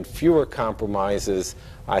had made fewer compromises,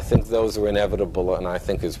 I think those are inevitable, and I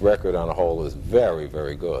think his record on a whole is very,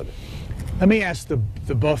 very good. Let me ask the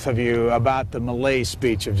both of you about the Malay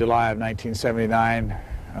speech of July of 1979.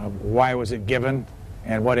 Why was it given,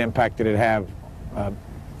 and what impact did it have? Doug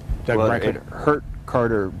Brinkley? It hurt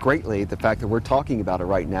Carter greatly, the fact that we're talking about it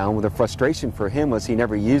right now. And the frustration for him was he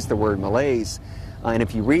never used the word Malays. And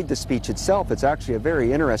if you read the speech itself, it's actually a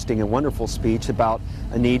very interesting and wonderful speech about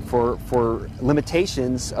a need for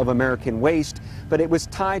limitations of American waste. But it was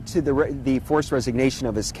tied to the forced resignation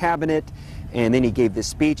of his cabinet, and then he gave this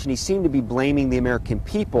speech, and he seemed to be blaming the American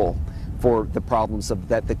people for the problems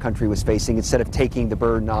that the country was facing instead of taking the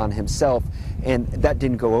burden on himself, and that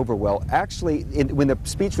didn't go over well. Actually, when the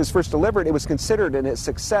speech was first delivered, it was considered a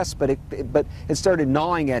success, but it started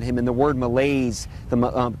gnawing at him, and the word Malays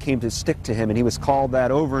came to stick to him, and he was called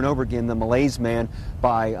that over and over again, the Malays man,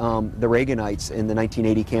 by the Reaganites in the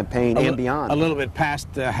 1980 campaign and beyond. A little bit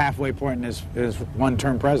past the halfway point in his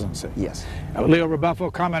one-term presidency. Yes. Leo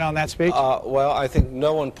Rebuffo, comment on that speech? Well, I think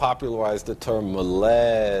no one popularized the term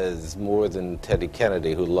Malays more than Teddy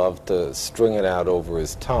Kennedy, who loved to string it out over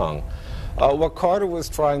his tongue. What Carter was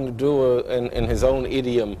trying to do in his own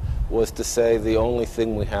idiom was to say the only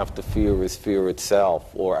thing we have to fear is fear itself,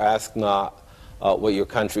 or ask not what your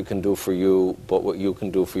country can do for you, but what you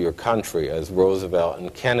can do for your country, as Roosevelt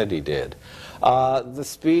and Kennedy did. The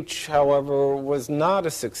speech, however, was not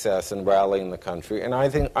a success in rallying the country, and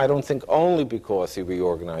I don't think only because he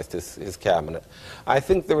reorganized his cabinet. I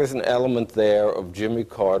think there is an element there of Jimmy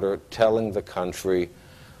Carter telling the country,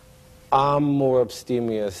 I'm more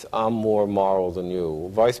abstemious, I'm more moral than you.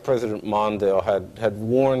 Vice President Mondale had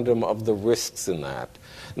warned him of the risks in that.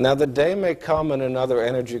 Now, the day may come in another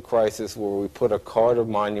energy crisis where we put a Carter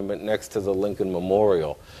monument next to the Lincoln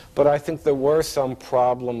Memorial, but I think there were some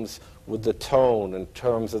problems with the tone in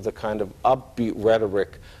terms of the kind of upbeat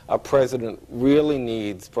rhetoric a president really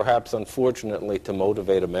needs, perhaps unfortunately, to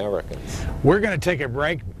motivate Americans. We're going to take a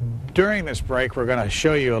break. During this break, we're going to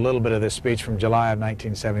show you a little bit of this speech from July of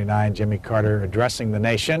 1979, Jimmy Carter addressing the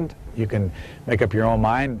nation. You can make up your own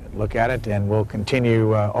mind, look at it, and we'll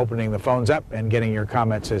continue opening the phones up and getting your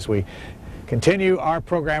comments as we continue our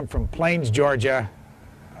program from Plains, Georgia,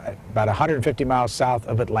 about 150 miles south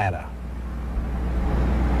of Atlanta.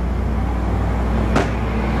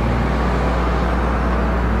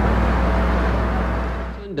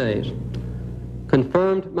 Days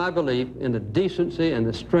confirmed my belief in the decency and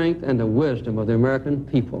the strength and the wisdom of the American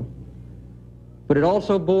people. But it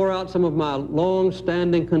also bore out some of my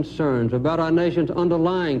long-standing concerns about our nation's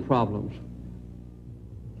underlying problems.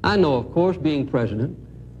 I know, of course, being president,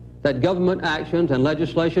 that government actions and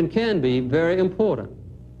legislation can be very important.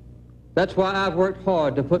 That's why I've worked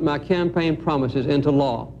hard to put my campaign promises into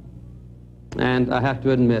law. And I have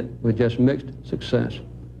to admit, with just mixed success.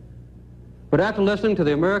 But after listening to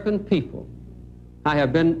the American people, I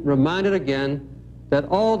have been reminded again that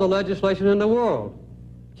all the legislation in the world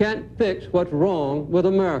can't fix what's wrong with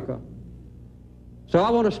America. So I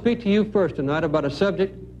want to speak to you first tonight about a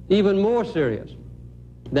subject even more serious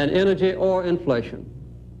than energy or inflation.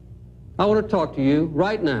 I want to talk to you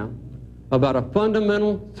right now about a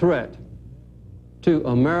fundamental threat to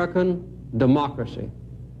American democracy.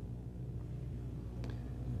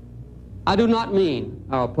 I do not mean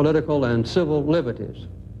our political and civil liberties.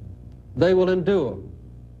 they will endure.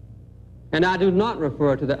 And I do not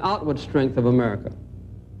refer to the outward strength of America,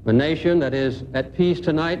 a nation that is at peace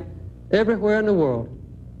tonight everywhere in the world,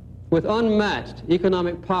 with unmatched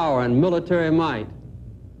economic power and military might.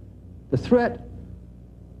 The threat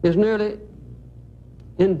is nearly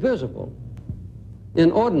invisible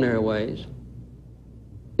in ordinary ways.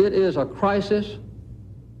 It is a crisis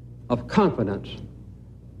of confidence.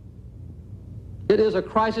 It is a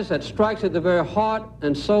crisis that strikes at the very heart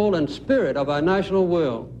and soul and spirit of our national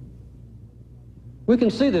will. We can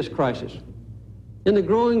see this crisis in the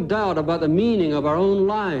growing doubt about the meaning of our own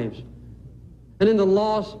lives and in the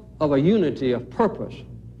loss of a unity of purpose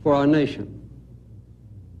for our nation.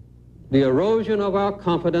 The erosion of our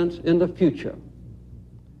confidence in the future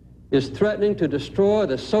is threatening to destroy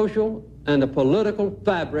the social and the political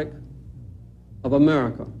fabric of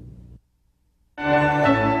America.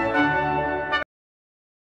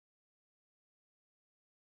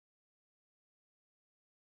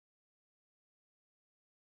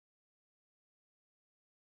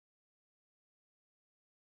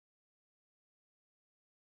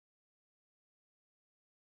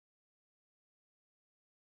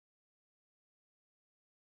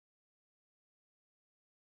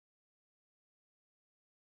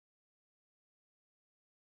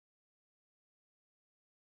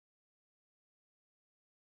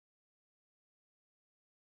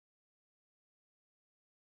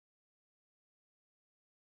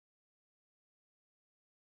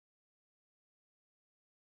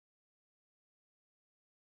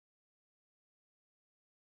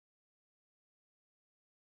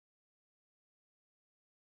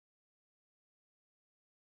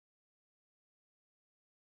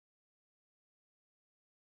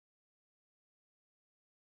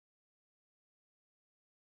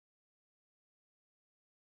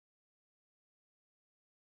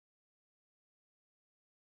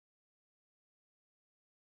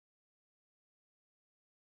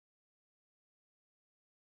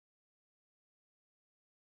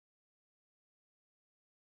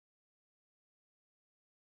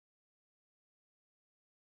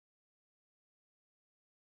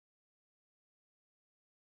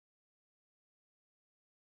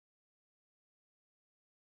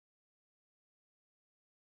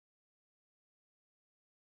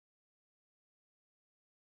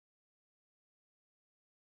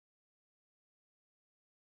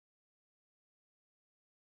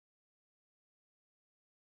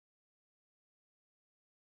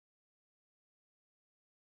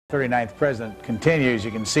 The 39th president continues.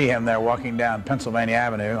 You can see him there walking down Pennsylvania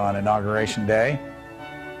Avenue on Inauguration Day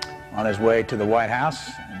on his way to the White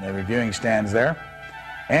House, and the reviewing stands there.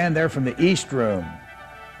 And there from the East Room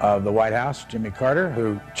of the White House, Jimmy Carter,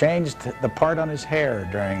 who changed the part on his hair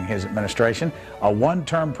during his administration, a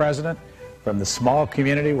one-term president from the small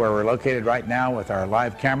community where we're located right now with our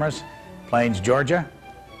live cameras, Plains, Georgia.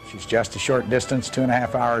 She's just a short distance,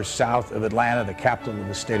 2.5 hours south of Atlanta, the capital of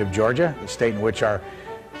the state of Georgia, the state in which our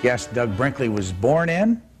guest Doug Brinkley was born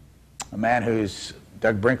in, a man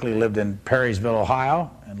Doug Brinkley lived in Perrysville, Ohio,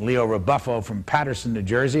 and Leo Rebuffo from Paterson, New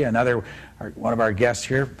Jersey, one of our guests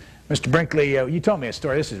here. Mr. Brinkley, you told me a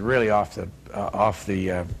story. This is really off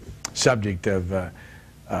the subject of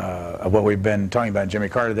what we've been talking about, Jimmy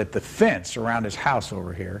Carter, that the fence around his house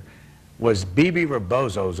over here was Bebe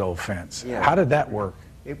Rebozo's old fence. Yeah. How did that work?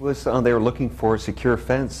 It was, they were looking for a secure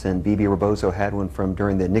fence, and Bebe Rebozo had one from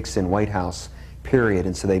during the Nixon White House period,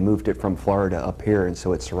 and so they moved it from Florida up here, and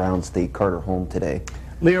so it surrounds the Carter home today.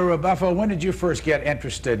 Leo Rebuffo, when did you first get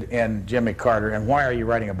interested in Jimmy Carter, and why are you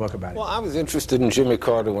writing a book about it? Well, I was interested in Jimmy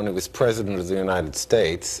Carter when he was President of the United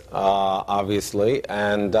States, obviously,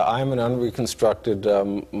 and I'm an unreconstructed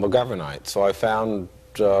McGovernite, so I found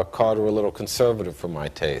Carter a little conservative for my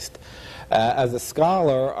taste. As a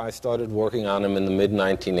scholar, I started working on him in the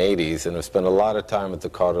mid-1980s, and have spent a lot of time at the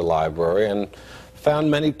Carter Library, and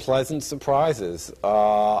found many pleasant surprises.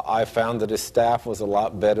 I found that his staff was a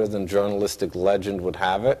lot better than journalistic legend would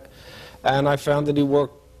have it, and I found that he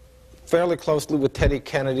worked fairly closely with Teddy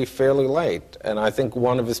Kennedy fairly late, and I think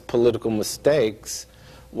one of his political mistakes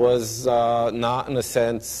was not, in a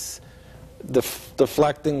sense,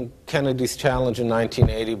 deflecting Kennedy's challenge in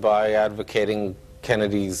 1980 by advocating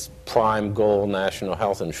Kennedy's prime goal, national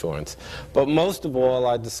health insurance. But most of all,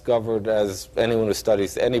 I discovered, as anyone who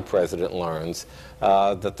studies any president learns,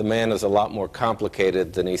 that the man is a lot more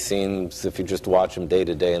complicated than he seems if you just watch him day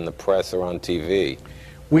to day in the press or on TV.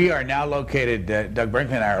 We are now located, Doug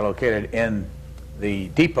Brinkley and I are located in the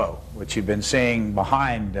depot, which you've been seeing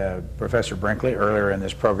behind Professor Brinkley earlier in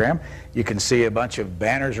this program. You can see a bunch of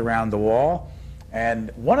banners around the wall.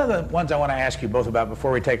 And one of the ones I want to ask you both about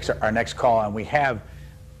before we take our next call, and we have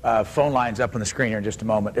phone lines up on the screen here in just a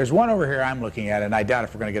moment. There's one over here I'm looking at, and I doubt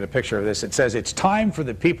if we're going to get a picture of this. It says, it's time for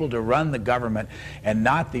the people to run the government and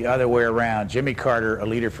not the other way around. Jimmy Carter, a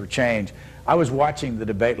leader for change. I was watching the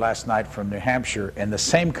debate last night from New Hampshire, and the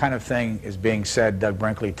same kind of thing is being said, Doug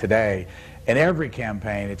Brinkley, today. In every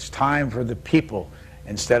campaign, it's time for the people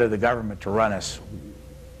instead of the government to run us.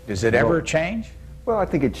 Does it ever change? Well, I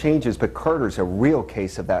think it changes, but Carter's a real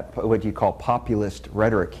case of that, what you call populist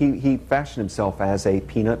rhetoric. He fashioned himself as a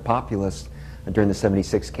peanut populist during the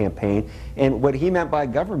 '76 campaign, and what he meant by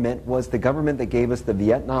government was the government that gave us the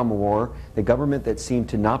Vietnam War, the government that seemed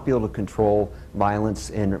to not be able to control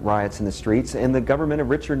violence and riots in the streets, and the government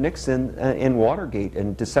of Richard Nixon in Watergate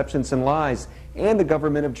and deceptions and lies, and the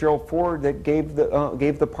government of Gerald Ford that gave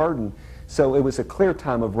the pardon. So it was a clear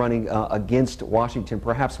time of running against Washington,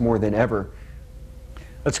 perhaps more than ever.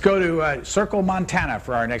 Let's go to Circle, Montana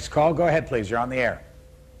for our next call. Go ahead, please. You're on the air.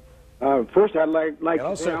 First, I'd like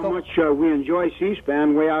Hello, to say Circle. how much we enjoy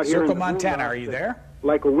C-SPAN way out here in Circle, the Montana, boondocks. are you there?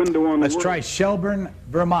 Like a window on the Let's world. try Shelburne,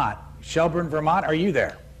 Vermont. Shelburne, Vermont, are you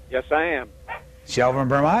there? Yes, I am. Shelburne,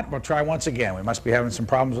 Vermont, we'll try once again. We must be having some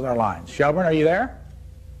problems with our lines. Shelburne, are you there?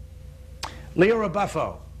 Leo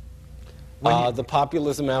Rebuffo. The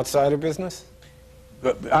populism outsider business?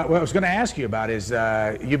 What I was going to ask you about is,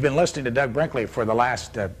 you've been listening to Doug Brinkley for the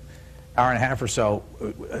last hour and a half or so.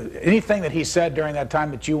 Anything that he said during that time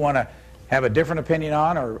that you want to have a different opinion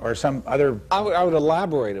on, or some other? I would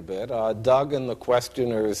elaborate a bit. Doug and the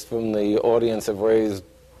questioners from the audience have raised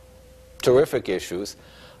terrific issues.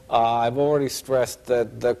 I've already stressed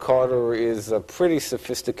that Carter is a pretty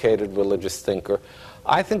sophisticated religious thinker.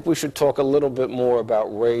 I think we should talk a little bit more about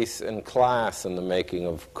race and class in the making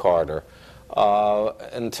of Carter.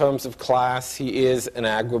 In terms of class, he is an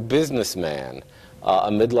agribusinessman,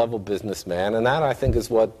 a mid-level businessman, and that, I think, is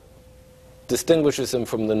what distinguishes him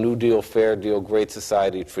from the New Deal, Fair Deal, Great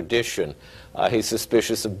Society tradition. He's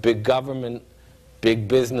suspicious of big government, big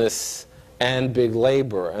business, and big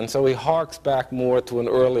labor, and so he harks back more to an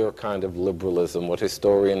earlier kind of liberalism, what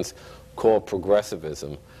historians call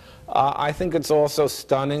progressivism. I think it's also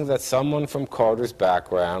stunning that someone from Carter's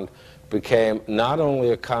background became not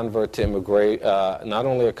only a convert to integration,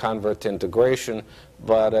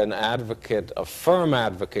 but an advocate, a firm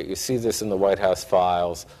advocate. You see this in the White House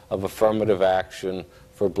files of affirmative action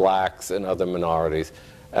for blacks and other minorities.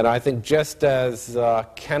 And I think just as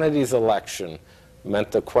Kennedy's election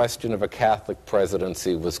meant the question of a Catholic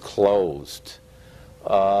presidency was closed,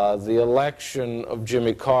 the election of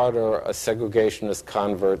Jimmy Carter, a segregationist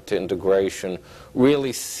convert to integration,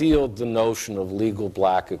 really sealed the notion of legal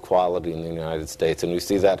black equality in the United States. And you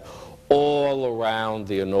see that all around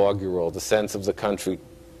the inaugural, the sense of the country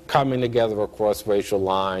coming together across racial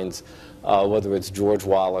lines, whether it's George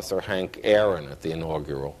Wallace or Hank Aaron at the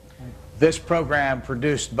inaugural. This program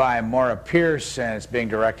produced by Maura Pierce, and it's being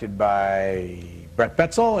directed by Brett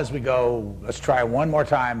Betzel. As we go, let's try one more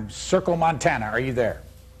time. Circle, Montana, are you there?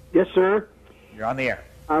 Yes, sir. You're on the air.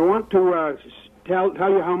 I want to tell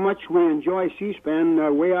you how much we enjoy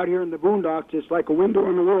C-SPAN way out here in the boondocks. It's like a window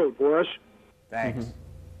on the world for us. Thanks.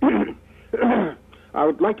 I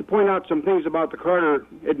would like to point out some things about the Carter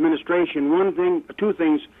administration. Two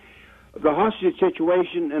things. The hostage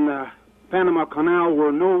situation and the Panama Canal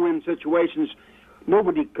were no-win situations.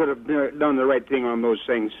 Nobody could have done the right thing on those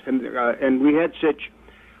things. And we had such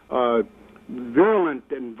virulent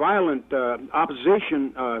and violent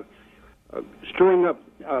opposition stirring up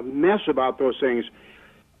a mess about those things.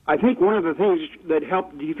 I think one of the things that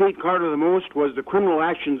helped defeat Carter the most was the criminal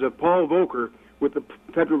actions of Paul Volcker with the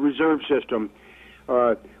Federal Reserve System.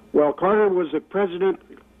 While Carter was the president,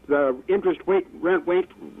 the interest rate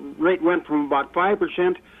went from about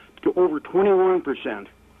 5% to over 21%.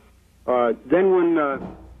 Then when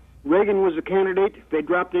Reagan was the candidate, they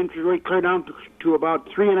dropped the interest rate clear down to about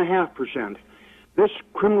 3.5%. This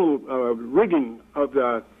criminal rigging of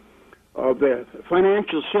the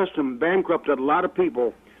financial system bankrupted a lot of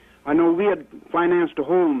people. I know we had financed a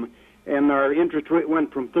home, and our interest rate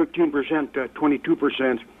went from 13% to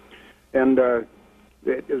 22%, and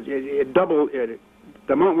it doubled.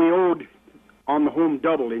 The amount we owed on the home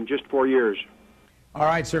doubled in just 4 years. All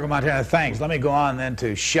right, Circle, Montana, thanks. Let me go on then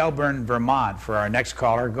to Shelburne, Vermont for our next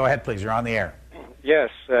caller. Go ahead, please. You're on the air. Yes,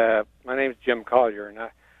 my name is Jim Collier, and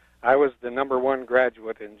I was the #1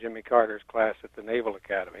 graduate in Jimmy Carter's class at the Naval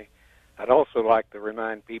Academy. I'd also like to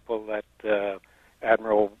remind people that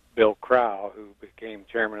Admiral Bill Crow, who became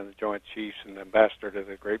chairman of the Joint Chiefs and ambassador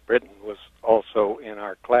to Great Britain, was also in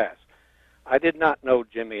our class. I did not know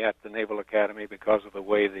Jimmy at the Naval Academy because of the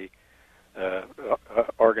way the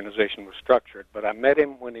organization was structured, but I met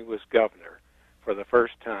him when he was governor for the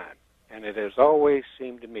first time, And it has always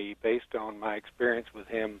seemed to me, based on my experience with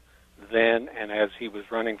him then and as he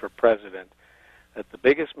was running for president, that the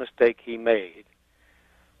biggest mistake he made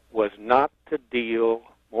was not to deal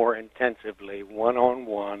more intensively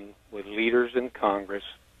one-on-one with leaders in Congress,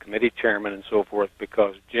 committee chairmen, and so forth,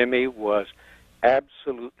 because Jimmy was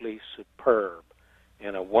absolutely superb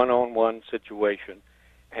in a one-on-one situation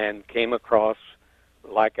and came across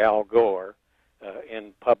like Al Gore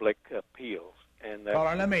in public appeals. And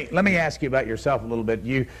Caller, let me ask you about yourself a little bit.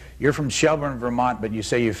 You're from Shelburne, Vermont, but you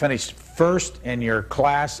say you finished first in your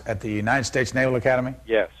class at the United States Naval Academy?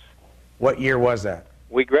 Yes. What year was that?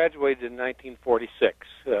 We graduated in 1946.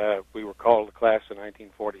 We were called to class in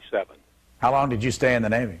 1947. How long did you stay in the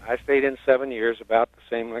Navy? I stayed in 7 years, about the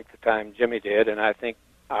same length of time Jimmy did, and I think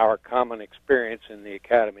our common experience in the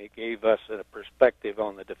Academy gave us a perspective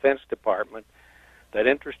on the Defense Department that,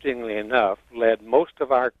 interestingly enough, led most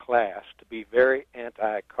of our class to be very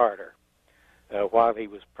anti-Carter while he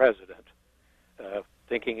was president,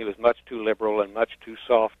 thinking he was much too liberal and much too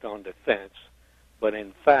soft on defense. But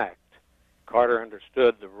in fact, Carter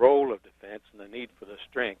understood the role of defense and the need for the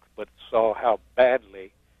strength, but saw how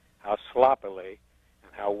badly, how sloppily,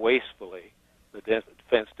 and how wastefully the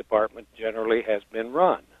Defense Department generally has been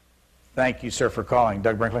run. Thank you, sir, for calling.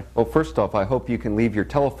 Doug Brinkley? Well, first off, I hope you can leave your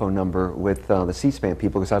telephone number with the C-SPAN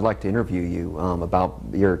people, because I'd like to interview you about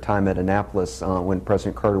your time at Annapolis when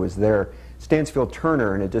President Carter was there. Stansfield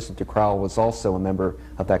Turner, in addition to Crowell, was also a member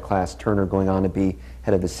of that class. Turner going on to be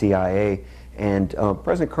head of the CIA. And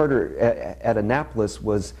President Carter at Annapolis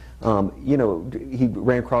was, you know, he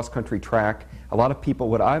ran cross-country track. A lot of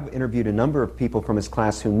people, I've interviewed a number of people from his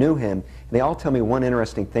class who knew him, and they all tell me one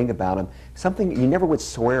interesting thing about him. Something, you never would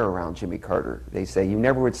swear around Jimmy Carter, they say. You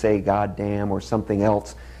never would say "God damn" or something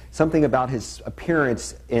else. Something about his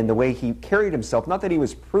appearance and the way he carried himself. Not that he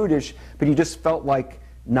was prudish, but you just felt like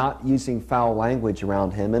not using foul language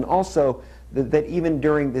around him. And also, that even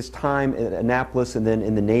during this time at Annapolis and then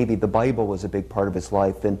in the Navy, the Bible was a big part of his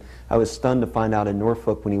life. And I was stunned to find out in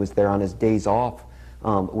Norfolk when he was there on his days off,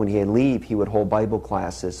 when he had leave, he would hold Bible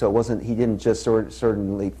classes. So it wasn't, he didn't just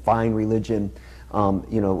certainly find religion,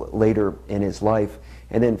 you know, later in his life.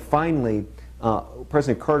 And then finally,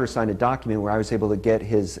 President Carter signed a document where I was able to get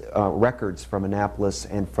his records from Annapolis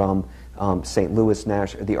and from St. Louis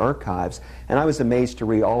the archives. And I was amazed to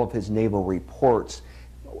read all of his naval reports.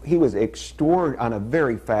 He was on a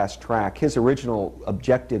very fast track. His original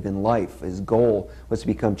objective in life, his goal, was to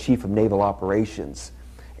become Chief of Naval Operations.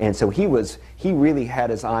 And so he really had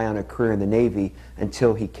his eye on a career in the Navy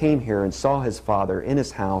until he came here and saw his father in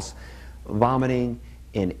his house vomiting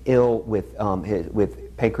and ill with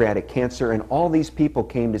pancreatic cancer. And all these people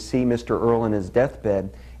came to see Mr. Earl in his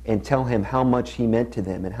deathbed and tell him how much he meant to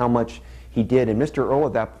them and how much he did. And Mr. Earl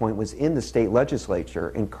at that point was in the state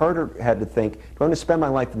legislature, and Carter had to think, do I want to spend my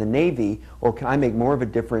life in the Navy, or can I make more of a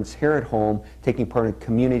difference here at home, taking part in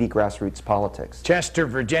community grassroots politics? Chester,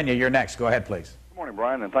 Virginia, you're next. Go ahead, please. Good morning,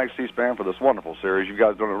 Brian, and thanks C-SPAN for this wonderful series. You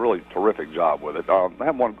guys have done a really terrific job with it. I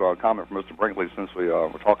have one comment from Mr. Brinkley since we were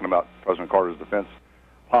talking about President Carter's defense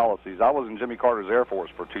policies. I was in Jimmy Carter's Air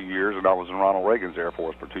Force for 2 years, and I was in Ronald Reagan's Air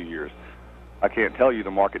Force for 2 years. I can't tell you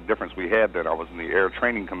the marked difference we had then. I was in the Air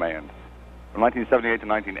Training Command. From 1978 to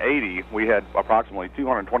 1980, we had approximately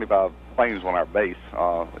 225 planes on our base.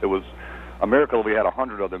 It was a miracle we had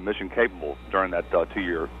 100 of them mission capable during that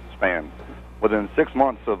 2-year span. Within 6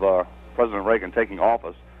 months of President Reagan taking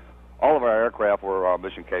office, all of our aircraft were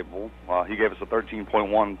mission capable. He gave us a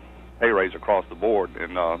 13.1 pay raise across the board,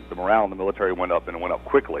 and the morale in the military went up, and it went up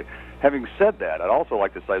quickly. Having said that, I'd also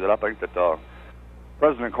like to say that I think that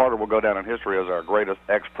President Carter will go down in history as our greatest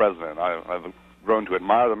ex-president. I've grown to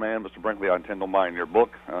admire the man, Mr. Brinkley. I intend to mine your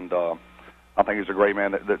book, and I think he's a great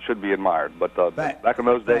man that should be admired. But back in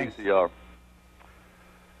those days, he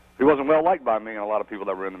wasn't well liked by me and a lot of people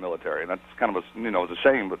that were in the military, and that's kind of it's a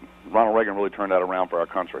shame. But Ronald Reagan really turned that around for our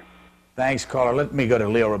country. Thanks, caller. Let me go to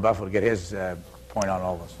Leo Rebuffalo to get his point on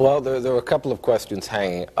all this. Well, there are a couple of questions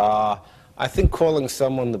hanging. I think calling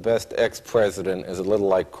someone the best ex-president is a little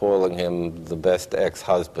like calling him the best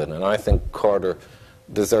ex-husband, and I think Carter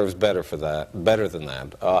deserves better than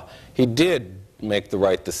that. He did make the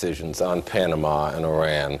right decisions on Panama and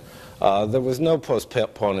Iran. There was no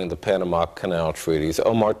postponing the Panama Canal treaties.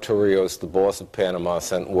 Omar Torrijos, the boss of Panama,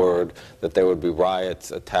 sent word that there would be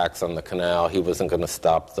riots, attacks on the canal. He wasn't going to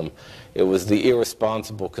stop them. It was the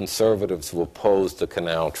irresponsible conservatives who opposed the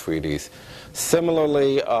canal treaties.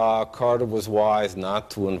 Similarly, Carter was wise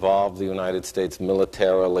not to involve the United States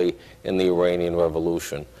militarily in the Iranian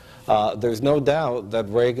Revolution. There's no doubt that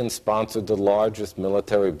Reagan sponsored the largest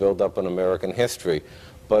military buildup in American history,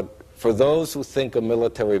 but for those who think a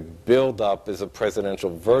military buildup is a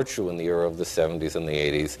presidential virtue in the era of the 70s and the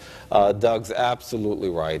 80s, Doug's absolutely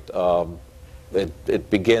right. It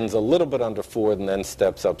begins a little bit under Ford and then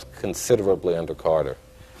steps up considerably under Carter.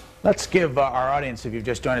 Let's give our audience, if you've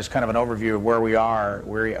just joined us, kind of an overview of where we are.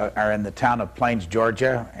 We are in the town of Plains,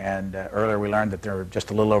 Georgia, and earlier we learned that there are just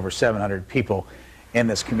a little over 700 people in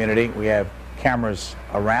this community. We have cameras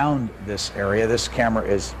around this area. This camera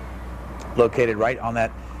is located right in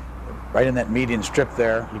that median strip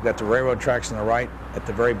there. You've got the railroad tracks on the right. At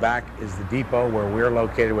the very back is the depot where we're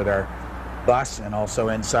located with our bus and also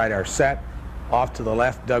inside our set. Off to the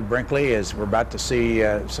left, Doug Brinkley, we're about to see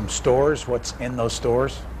some stores. What's in those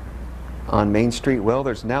stores? On Main Street, well,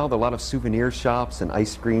 there's now a lot of souvenir shops and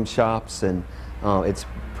ice cream shops, and it's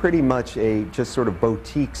pretty much just sort of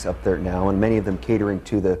boutiques up there now, and many of them catering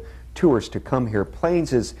to the tourists to come here.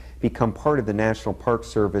 Plains has become part of the National Park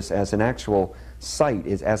Service as an actual site,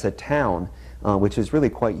 as a town, which is really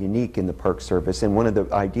quite unique in the Park Service. And one of the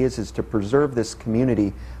ideas is to preserve this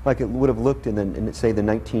community like it would have looked in say, the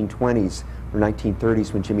 1920s or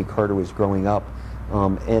 1930s when Jimmy Carter was growing up.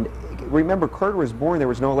 And remember, Carter was born, there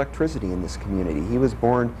was no electricity in this community. He was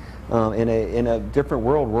born in a different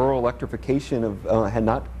world. Rural electrification had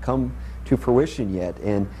not come to fruition yet.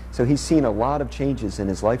 And so he's seen a lot of changes in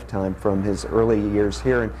his lifetime from his early years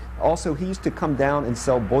here. And also, he used to come down and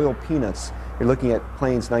sell boiled peanuts. You're looking at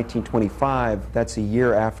Plains 1925. That's a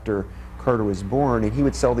year after Carter was born. And he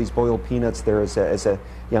would sell these boiled peanuts there as a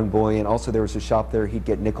young boy. And also, there was a shop there. He'd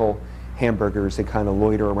get nickel hamburgers and kind of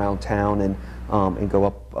loiter around town and go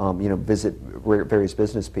up, visit various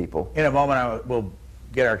business people. In a moment, we'll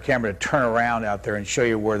get our camera to turn around out there and show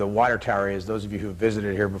you where the water tower is. Those of you who have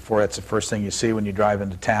visited here before, that's the first thing you see when you drive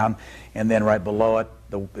into town. And then right below it,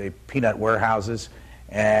 the peanut warehouses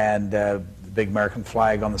and the big American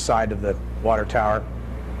flag on the side of the water tower.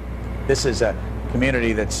 This is a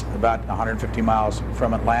community that's about 150 miles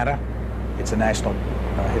from Atlanta. It's a National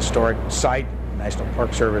Historic Site. National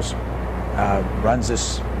Park Service runs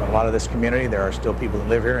a lot of this community. There are still people that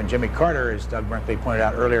live here, and Jimmy Carter, as Doug Brinkley pointed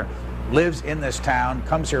out earlier, lives in this town,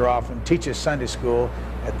 comes here often, teaches Sunday school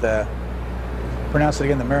at the, pronounce it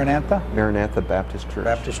again, the Maranatha? Maranatha Baptist Church.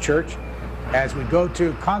 Baptist Church. As we go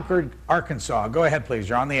to Concord, Arkansas. Go ahead, please.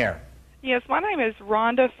 You're on the air. Yes, my name is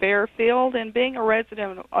Rhonda Fairfield, and being a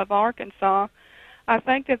resident of Arkansas, I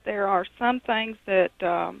think that there are some things that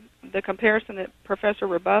the comparison that Professor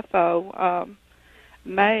Rebuffo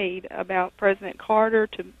made about President Carter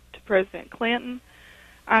to President Clinton.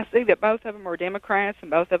 I see that both of them are Democrats and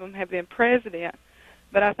both of them have been president,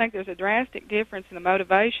 but I think there's a drastic difference in the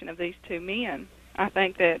motivation of these two men. I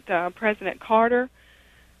think that President Carter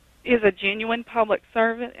is a genuine public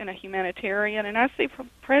servant and a humanitarian, and I see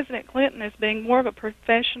President Clinton as being more of a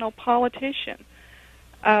professional politician.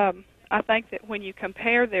 I think that when you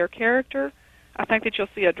compare their character, I think that you'll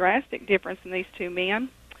see a drastic difference in these two men.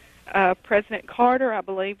 President Carter, I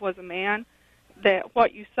believe, was a man that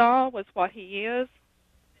what you saw was what he is.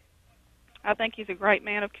 I think he's a great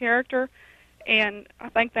man of character, and I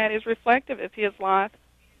think that is reflective of his life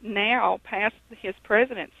now, past his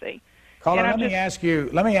presidency. Caller, let me ask you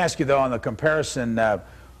though, on the comparison,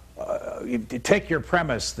 you take your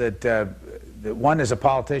premise that one is a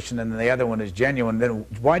politician and the other one is genuine. Then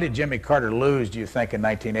why did Jimmy Carter lose, do you think, in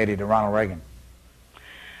 1980 to Ronald Reagan?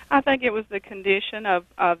 I think it was the condition of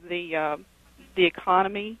the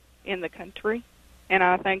economy in the country, and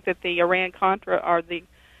I think that the Iran-Contra or the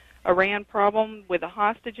Iran problem with the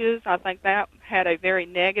hostages, I think that had a very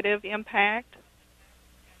negative impact.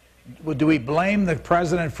 Well, do we blame the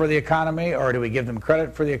president for the economy, or do we give them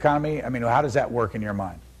credit for the economy? I mean, how does that work in your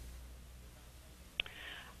mind?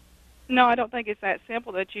 No, I don't think it's that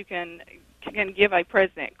simple that you can give a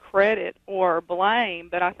president credit or blame,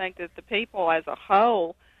 but I think that the people as a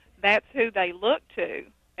whole, that's who they look to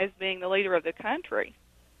as being the leader of the country.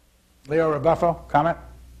 Leo Rebuffo, comment?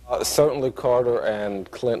 Certainly Carter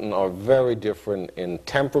and Clinton are very different in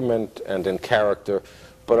temperament and in character,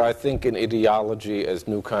 but I think in ideology, as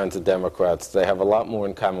new kinds of Democrats, they have a lot more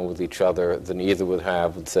in common with each other than either would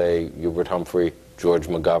have with, say, Hubert Humphrey, George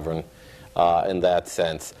McGovern, in that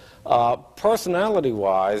sense.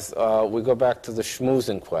 Personality-wise, we go back to the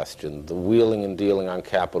schmoozing question, the wheeling and dealing on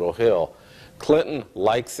Capitol Hill. Clinton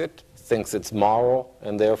likes it, thinks it's moral,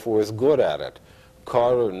 and therefore is good at it.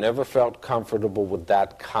 Carter never felt comfortable with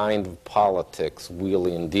that kind of politics,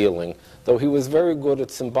 wheeling and dealing, though he was very good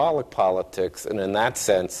at symbolic politics, and in that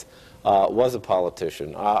sense was a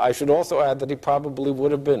politician. I should also add that he probably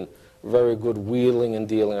would have been very good wheeling and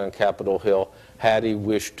dealing on Capitol Hill had he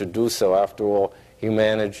wished to do so. After all, He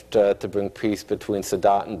managed to bring peace between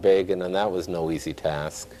Sadat and Begin, and that was no easy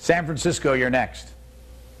task. San Francisco, you're next.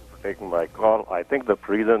 Taking my call. I think the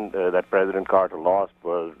reason that President Carter lost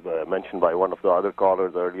was mentioned by one of the other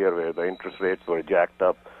callers earlier, where the interest rates were jacked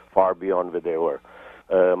up far beyond where they were.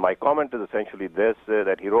 My comment is essentially this,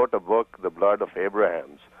 that he wrote a book, The Blood of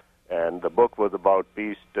Abrahams, and the book was about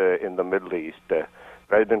peace in the Middle East.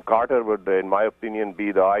 President Carter would, in my opinion,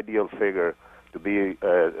 be the ideal figure to be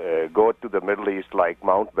go to the Middle East like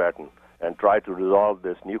Mountbatten and try to resolve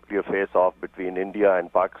this nuclear face-off between India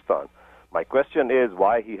and Pakistan. My question is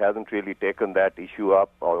why he hasn't really taken that issue up,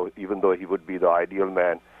 or even though he would be the ideal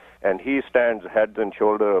man. And he stands head and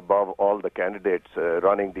shoulder above all the candidates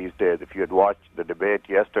running these days. If you had watched the debate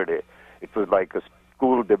yesterday, it was like a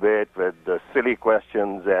school debate with silly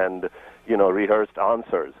questions and, rehearsed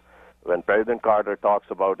answers. When President Carter talks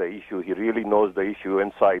about an issue, he really knows the issue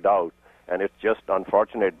inside out. And it's just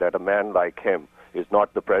unfortunate that a man like him is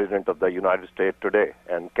not the President of the United States today.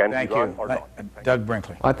 And can he run or not? Doug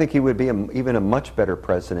Brinkley. I think he would be even a much better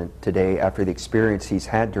president today after the experience he's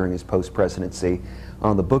had during his post-presidency.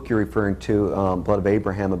 The book you're referring to, Blood of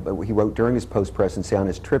Abraham, he wrote during his post-presidency on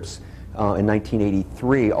his trips in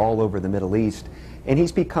 1983 all over the Middle East. And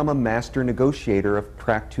he's become a master negotiator of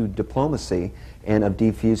track 2 diplomacy and of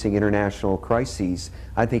defusing international crises.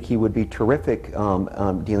 I think he would be terrific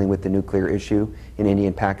dealing with the nuclear issue in India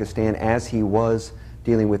and Pakistan, as he was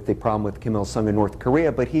dealing with the problem with Kim Il-sung in North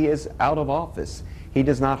Korea, but he is out of office. He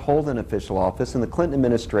does not hold an official office, and the Clinton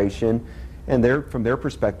administration, and from their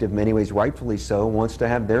perspective, in many ways rightfully so, wants to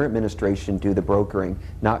have their administration do the brokering,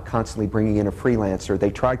 not constantly bringing in a freelancer.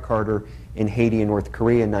 They tried Carter in Haiti and North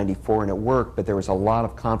Korea in '94, and it worked, but there was a lot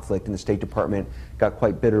of conflict, and the State Department got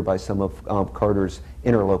quite bitter by some of Carter's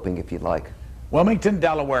interloping, if you'd like. Wilmington,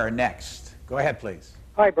 Delaware, next. Go ahead, please.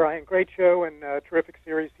 Hi, Brian. Great show and terrific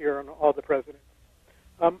series here on All the Presidents.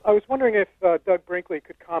 I was wondering if Doug Brinkley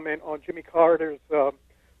could comment on Jimmy Carter's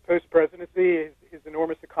post-presidency, his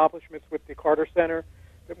enormous accomplishments with the Carter Center,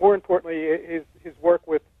 but more importantly, his work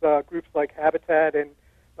with groups like Habitat and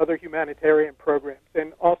other humanitarian programs,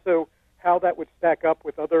 and also how that would stack up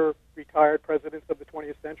with other retired presidents of the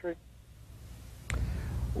 20th century?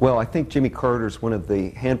 Well, I think Jimmy Carter's one of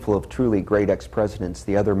the handful of truly great ex-presidents.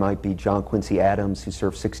 The other might be John Quincy Adams, who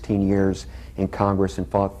served 16 years in Congress and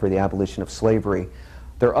fought for the abolition of slavery.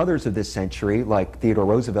 There are others of this century, like Theodore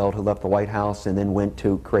Roosevelt, who left the White House and then went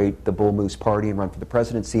to create the Bull Moose Party and run for the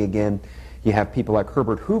presidency again. You have people like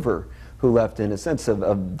Herbert Hoover, who left in a sense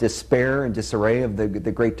of despair and disarray of the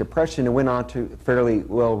Great Depression and went on to fairly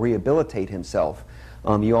well rehabilitate himself.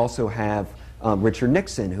 You also have Richard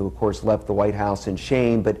Nixon, who of course left the White House in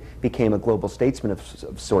shame but became a global statesman of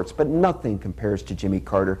sorts. But nothing compares to Jimmy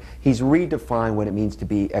Carter. He's redefined what it means to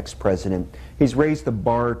be ex-president. He's raised the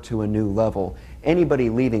bar to a new level.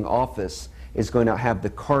 Anybody leaving office is going to have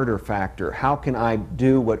the Carter factor. How can I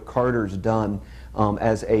do what Carter's done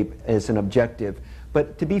as an objective?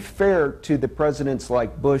 But to be fair to the presidents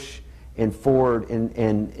like Bush and Ford, and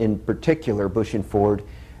in particular Bush and Ford,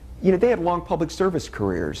 they had long public service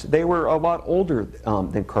careers. They were a lot older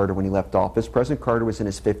than Carter when he left office. President Carter was in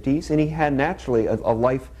his 50s, and he had naturally a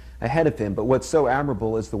life ahead of him. But what's so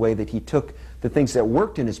admirable is the way that he took the things that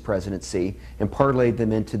worked in his presidency and parlayed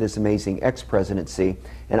them into this amazing ex-presidency.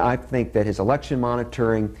 And I think that his election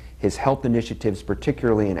monitoring, his health initiatives,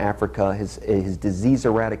 particularly in Africa, his disease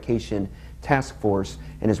eradication task force,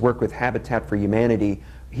 and his work with Habitat for Humanity,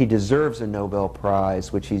 he deserves a Nobel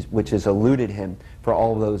Prize, which has eluded him for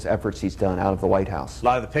all of those efforts he's done out of the White House. A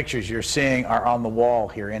lot of the pictures you're seeing are on the wall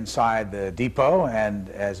here inside the depot, and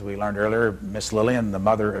as we learned earlier, Miss Lillian, the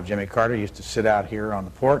mother of Jimmy Carter, used to sit out here on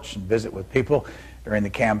the porch and visit with people during the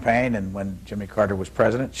campaign, and when Jimmy Carter was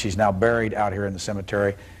president. She's now buried out here in the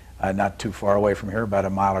cemetery, not too far away from here, about a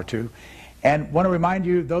mile or two. And want to remind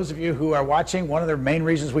you, those of you who are watching, one of the main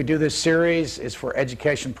reasons we do this series is for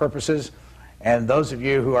education purposes. And those of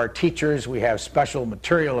you who are teachers, we have special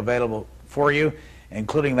material available for you,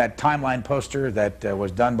 including that timeline poster that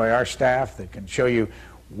was done by our staff that can show you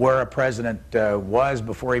where a president was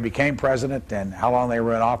before he became president and how long they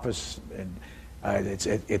were in office. And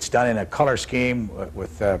it's done in a color scheme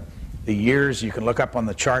with the years. You can look up on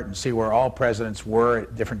the chart and see where all presidents were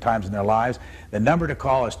at different times in their lives. The number to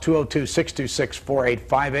call is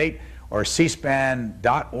 202-626-4858 or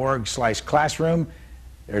cspan.org/classroom.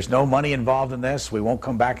 There's no money involved in this. We won't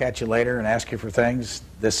come back at you later and ask you for things.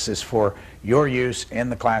 This is for your use in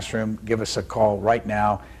the classroom. Give us a call right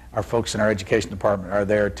now. Our folks in our education department are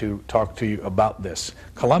there to talk to you about this.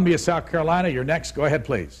 Columbia, South Carolina, you're next. Go ahead,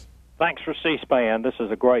 please. Thanks for C-SPAN. This is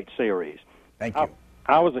a great series. Thank you.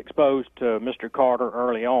 I was exposed to Mr. Carter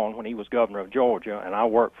early on when he was governor of Georgia, and I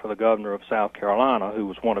worked for the governor of South Carolina, who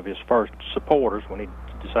was one of his first supporters when he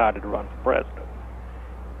decided to run for president.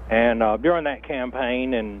 And during that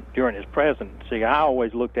campaign and during his presidency, I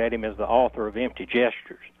always looked at him as the author of empty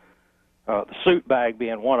gestures, the suit bag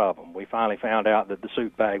being one of them. We finally found out that the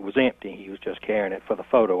suit bag was empty. He was just carrying it for the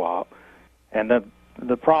photo op. And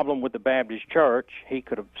the problem with the Baptist church, he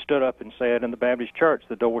could have stood up and said, in the Baptist church,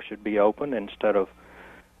 the door should be open, instead of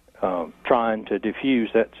trying to diffuse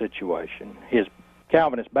that situation. His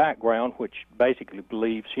Calvinist background, which basically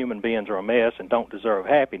believes human beings are a mess and don't deserve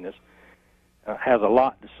happiness, has a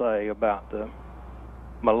lot to say about the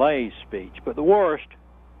malaise speech. But the worst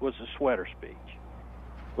was the sweater speech,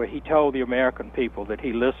 where he told the American people that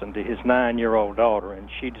he listened to his 9-year-old daughter, and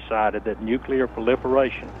she decided that nuclear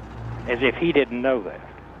proliferation, as if he didn't know that.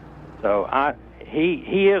 So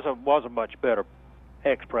he was a much better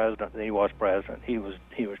ex-president than he was president. He was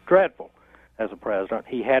dreadful as a president.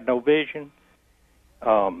 He had no vision.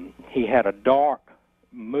 He had a dark,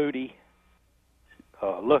 moody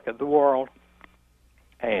look at the world,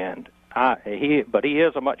 but he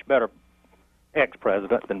is a much better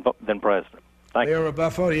ex-president than president. Leo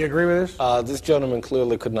Rebuffo, do you agree with this? This gentleman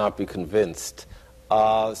clearly could not be convinced.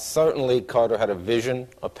 Certainly, Carter had a vision,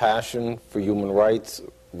 a passion for human rights,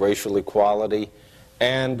 racial equality,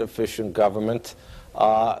 and efficient government.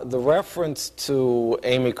 The reference to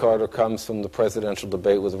Amy Carter comes from the presidential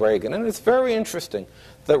debate with Reagan, and it's very interesting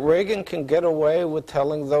that Reagan can get away with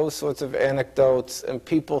telling those sorts of anecdotes, and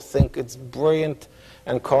people think it's brilliant,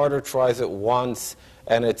 and Carter tries it once,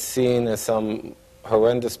 and it's seen as some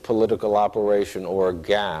horrendous political operation or a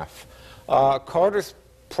gaffe. Carter's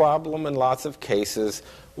problem in lots of cases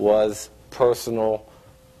was personal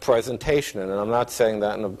presentation, and I'm not saying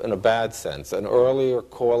that in a bad sense. An earlier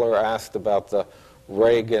caller asked about the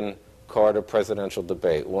Reagan-Carter presidential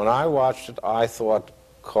debate. When I watched it, I thought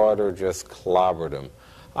Carter just clobbered him.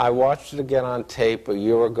 I watched it again on tape a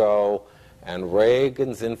year ago, and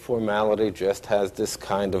Reagan's informality just has this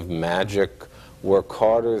kind of magic where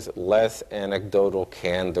Carter's less anecdotal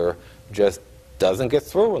candor just doesn't get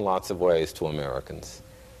through in lots of ways to Americans.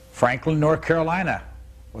 Franklin, North Carolina,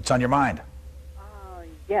 what's on your mind?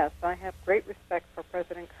 Yes, I have great respect for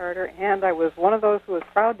President Carter, and I was one of those who was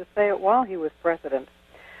proud to say it while he was president.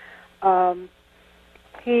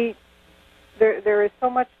 There is so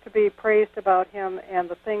much to be praised about him and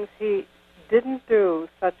the things he didn't do,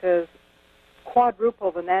 such as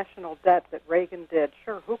quadruple the national debt that Reagan did.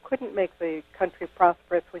 Sure, who couldn't make the country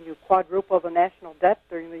prosperous when you quadruple the national debt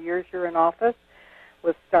during the years you're in office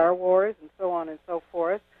with Star Wars and so on and so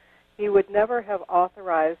forth? He would never have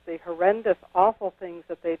authorized the horrendous, awful things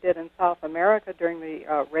that they did in South America during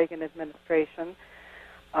the Reagan administration.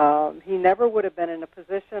 He never would have been in a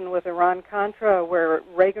position with Iran-Contra where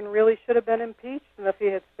Reagan really should have been impeached, and if he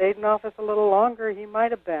had stayed in office a little longer, he might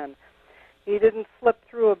have been. He didn't slip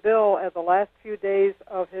through a bill at the last few days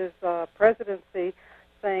of his presidency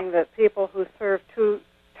saying that people who serve 2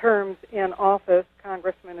 terms in office,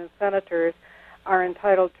 congressmen and senators, are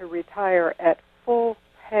entitled to retire at full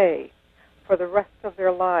pay for the rest of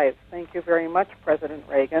their lives. Thank you very much, President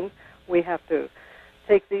Reagan. We have to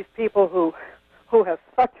take these people who have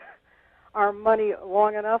sucked our money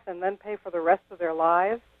long enough and then pay for the rest of their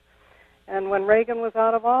lives. And when Reagan was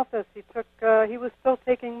out of office, he was still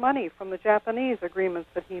taking money from the Japanese agreements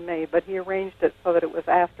that he made, but he arranged it so that it was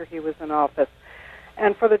after he was in office.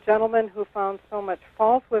 And for the gentleman who found so much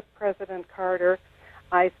fault with President Carter,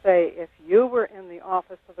 I say if you were in the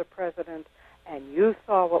office of the president and you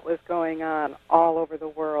saw what was going on all over the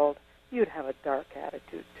world, you'd have a dark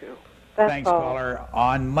attitude too. Thanks, caller.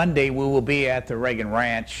 On Monday, we will be at the Reagan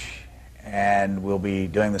Ranch, and we'll be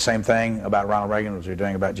doing the same thing about Ronald Reagan as we're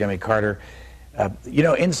doing about Jimmy Carter. You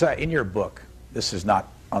know, in your book, this is not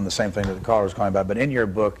on the same thing that the caller was calling about, but in your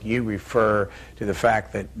book, you refer to the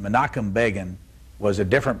fact that Menachem Begin was a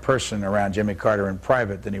different person around Jimmy Carter in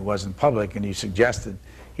private than he was in public, and you suggested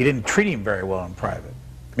he didn't treat him very well in private,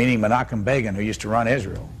 meaning Menachem Begin, who used to run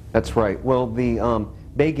Israel. That's right. Well, the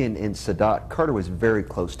Begin and Sadat, Carter was very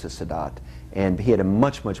close to Sadat, and he had a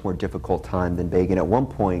much, much more difficult time than Begin. At one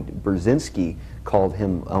point, Brzezinski called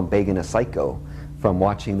him Begin a psycho from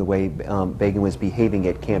watching the way Begin was behaving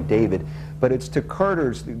at Camp David. But it's to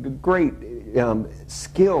Carter's great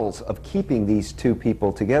skills of keeping these two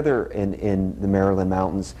people together in the Maryland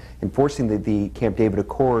mountains, enforcing the Camp David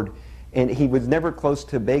Accord. And he was never close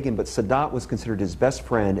to Begin, but Sadat was considered his best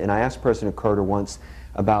friend. And I asked President Carter once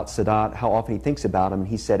about Sadat, how often he thinks about him, and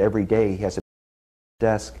he said every day. He has a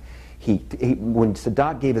desk. When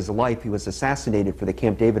Sadat gave his life, he was assassinated for the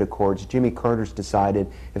Camp David Accords. Jimmy Carter's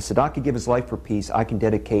decided, if Sadat could give his life for peace, I can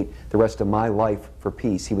dedicate the rest of my life for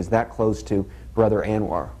peace. He was that close to Brother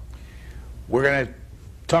Anwar. We're going to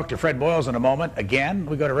talk to Fred Boyles in a moment. Again,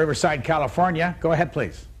 we go to Riverside, California. Go ahead,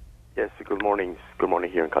 please. Yes, good morning. Good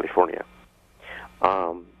morning here in California.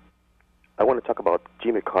 I want to talk about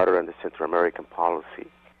Jimmy Carter and the Central American policy.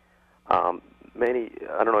 I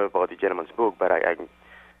don't know about the gentleman's book, but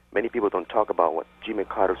many people don't talk about what Jimmy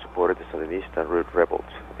Carter supported the Sandinista rebels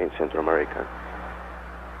in Central America.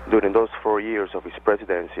 During those 4 years of his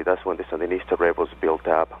presidency, that's when the Sandinista rebels built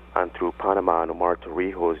up, and through Panama and Omar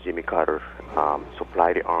Torrijos, Jimmy Carter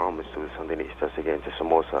supplied the arms to the Sandinistas against the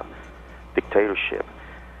Somoza dictatorship.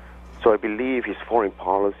 So I believe his foreign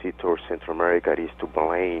policy towards Central America is to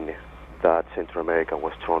blame that Central America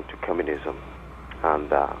was thrown to communism.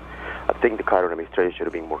 And I think the Carter administration should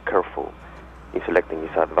have been more careful in selecting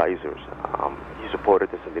his advisors. He supported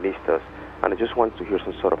the Sandinistas, and I just want to hear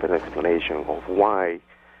some sort of an explanation of why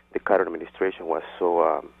the Carter administration was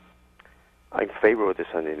so in favor of the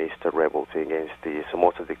Sandinista rebels against the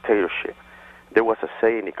Somoza dictatorship. There was a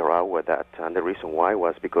say in Nicaragua that, and the reason why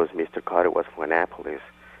was because Mr. Carter was from Annapolis,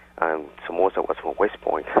 and Somoza was from West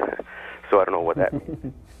Point. So I don't know what that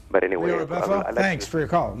means. But anyway, Leo Rebuffo, thanks for your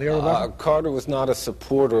call. Leo Rebuffo. Carter was not a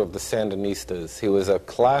supporter of the Sandinistas. He was a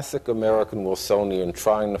classic American Wilsonian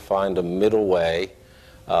trying to find a middle way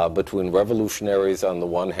between revolutionaries on the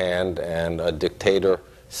one hand and a dictator,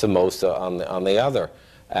 Somoza, on the other.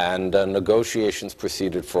 And negotiations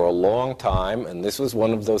proceeded for a long time, and this was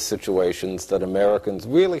one of those situations that Americans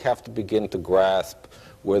really have to begin to grasp,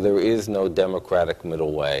 where there is no democratic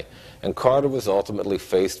middle way. And Carter was ultimately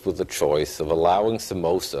faced with the choice of allowing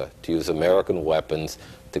Somoza to use American weapons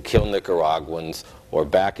to kill Nicaraguans or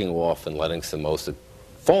backing off and letting Somoza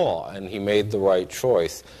fall, and he made the right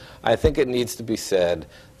choice. I think it needs to be said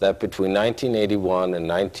that between 1981 and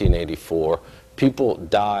 1984, people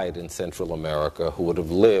died in Central America who would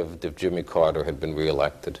have lived if Jimmy Carter had been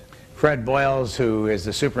reelected. Fred Boyles, who is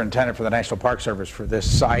the superintendent for the National Park Service for this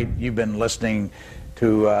site, you've been listening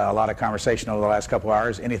to a lot of conversation over the last couple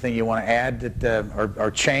hours. Anything you want to add that, or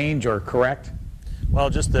change or correct? Well,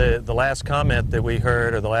 just the last comment that we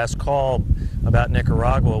heard, or the last call about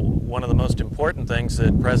Nicaragua, one of the most important things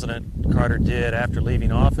that President Carter did after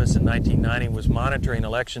leaving office in 1990 was monitoring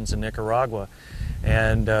elections in Nicaragua.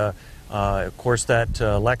 And of course, that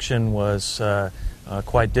election was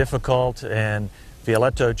quite difficult, and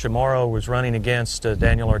Violeta Chamorro was running against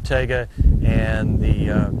Daniel Ortega, and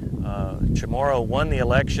Chamorro won the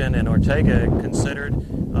election, and Ortega considered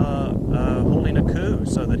holding a coup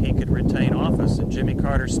so that he could retain office, and Jimmy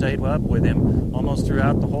Carter stayed up with him almost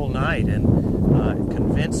throughout the whole night and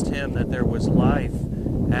convinced him that there was life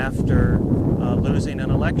after losing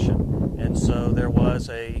an election. And so there was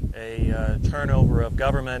a turnover of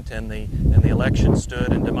government, and the election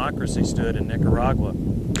stood and democracy stood in Nicaragua.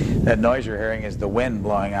 That noise you're hearing is the wind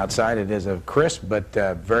blowing outside. It is a crisp but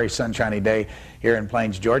very sunshiny day here in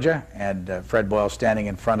Plains, Georgia, and Fred Boyles standing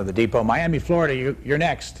in front of the depot. Miami, Florida, you're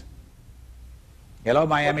next. Hello,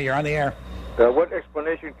 Miami, you're on the air. What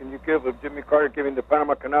explanation can you give of Jimmy Carter giving the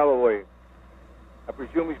Panama Canal away? I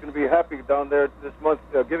presume he's going to be happy down there this month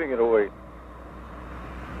giving it away.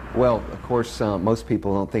 Well, of course, most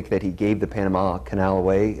people don't think that he gave the Panama Canal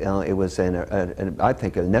away. It was, I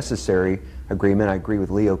think, a necessary agreement. I agree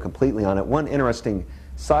with Leo completely on it. One interesting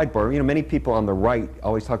sidebar, many people on the right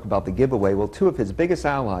always talk about the giveaway. Well, two of his biggest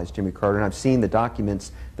allies, Jimmy Carter, and I've seen the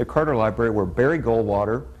documents, the Carter Library, were Barry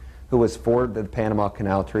Goldwater, who was for the Panama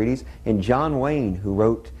Canal treaties, and John Wayne, who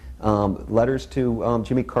wrote letters to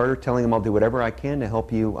Jimmy Carter telling him, I'll do whatever I can to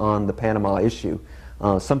help you on the Panama issue.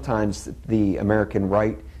 Sometimes the American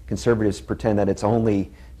right conservatives pretend that it's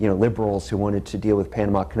only liberals who wanted to deal with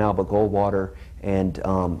Panama Canal, but Goldwater and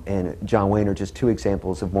John Wayne are just two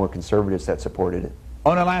examples of more conservatives that supported it.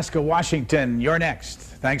 Onalaska, Washington, you're next.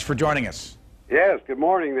 Thanks for joining us. Yes, good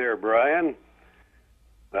morning there, Brian.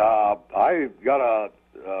 I got a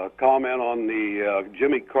comment on the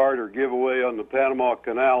Jimmy Carter giveaway on the Panama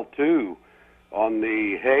Canal, too, on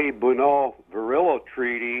the Hay-Bunau-Varillo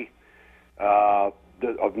Treaty of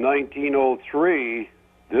 1903.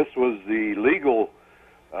 This was the legal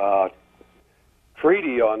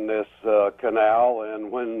treaty on this canal, and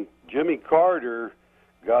when Jimmy Carter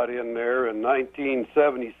got in there in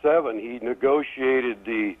 1977, he negotiated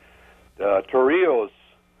the Torrijos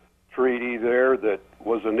Treaty there that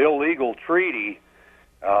was an illegal treaty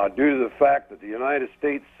due to the fact that the United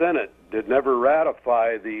States Senate did never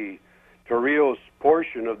ratify the Torrijos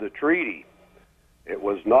portion of the treaty. It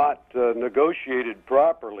was not negotiated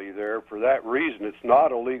properly there. For that reason, it's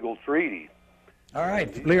not a legal treaty. All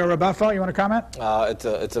right, Leo Rebuffo, you want to comment?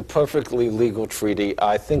 It's a perfectly legal treaty.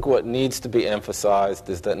 I think what needs to be emphasized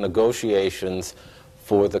is that negotiations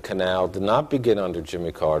for the canal did not begin under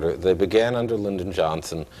Jimmy Carter. They began under Lyndon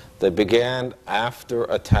Johnson. They began after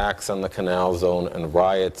attacks on the canal zone and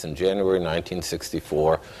riots in January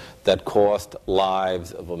 1964 that cost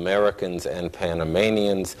lives of Americans and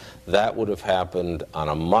Panamanians. That would have happened on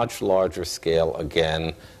a much larger scale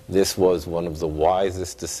again. This was one of the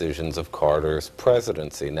wisest decisions of Carter's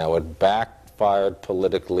presidency. Now, it backfired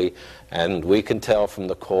politically, and we can tell from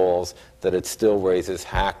the calls that it still raises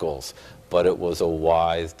hackles, but it was a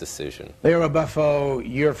wise decision. Leo Rebuffo,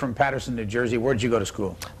 you're from Paterson, New Jersey. Where did you go to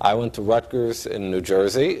school? I went to Rutgers in New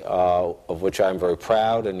Jersey, of which I'm very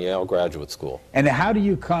proud, and Yale Graduate School. And how do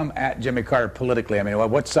you come at Jimmy Carter politically? I mean,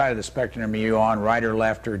 what side of the spectrum are you on, right or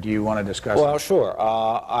left, or do you want to discuss Well, it? sure.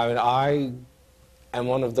 I am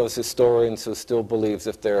one of those historians who still believes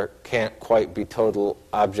if there can't quite be total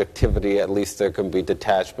objectivity, at least there can be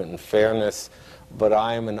detachment and fairness. But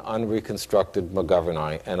I am an unreconstructed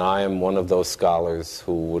McGovernite, and I am one of those scholars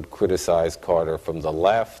who would criticize Carter from the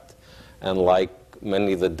left and like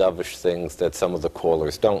many of the dovish things that some of the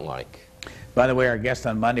callers don't like. By the way, our guest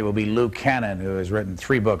on Monday will be Lou Cannon, who has written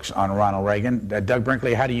 3 books on Ronald Reagan. Doug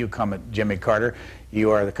Brinkley, how do you come at Jimmy Carter?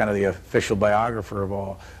 You are kind of the official biographer of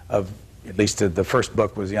all, at least the first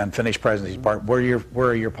book was the unfinished presidency part. Where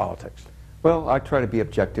are your politics? Well, I try to be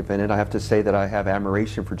objective in it. I have to say that I have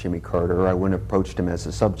admiration for Jimmy Carter. I wouldn't have approached him as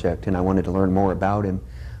a subject, and I wanted to learn more about him.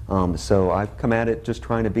 So I've come at it just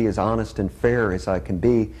trying to be as honest and fair as I can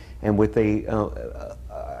be, and with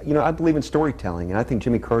I believe in storytelling, and I think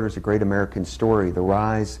Jimmy Carter's a great American story. The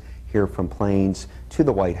rise here from Plains to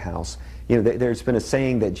the White House. You know, there's been a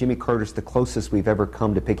saying that Jimmy Carter's the closest we've ever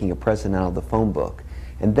come to picking a president out of the phone book.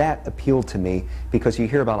 And that appealed to me because you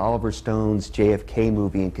hear about Oliver Stone's JFK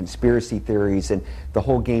movie and conspiracy theories and the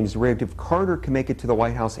whole game's rigged. If Carter can make it to the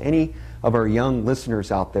White House, any of our young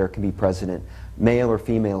listeners out there can be president, male or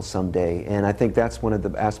female someday. And I think that's one of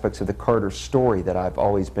the aspects of the Carter story that I've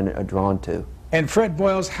always been drawn to. And Fred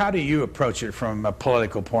Boyles, how do you approach it from a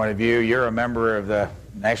political point of view? You're a member of the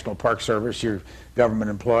National Park Service, you're a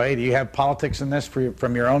government employee. Do you have politics in this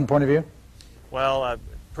from your own point of view? Well,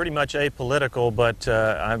 pretty much apolitical, but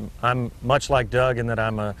I'm much like Doug in that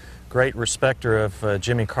I'm a great respecter of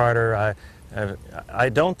Jimmy Carter. I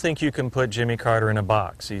don't think you can put Jimmy Carter in a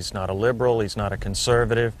box. He's not a liberal. He's not a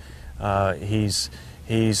conservative. He's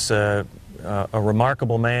a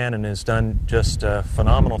remarkable man and has done just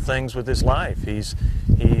phenomenal things with his life. He's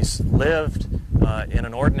lived in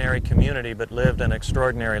an ordinary community, but lived an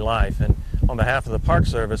extraordinary life. And on behalf of the Park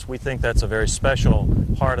Service, we think that's a very special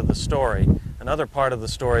part of the story. Another part of the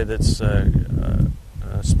story that's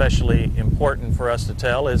especially important for us to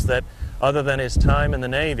tell is that other than his time in the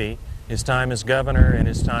Navy, his time as governor and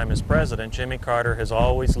his time as president, Jimmy Carter has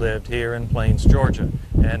always lived here in Plains, Georgia,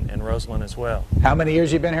 and Roseland as well. How many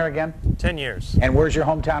years you been here again? 10 years. And where's your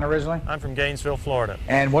hometown originally? I'm from Gainesville, Florida.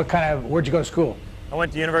 And where'd you go to school? I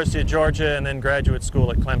went to the University of Georgia and then graduate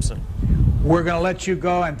school at Clemson. We're going to let you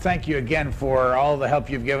go, and thank you again for all the help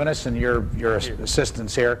you've given us and your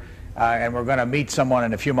assistance here. And we're going to meet someone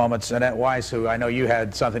in a few moments, Annette Weiss, who I know you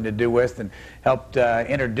had something to do with and helped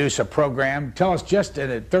introduce a program. Tell us just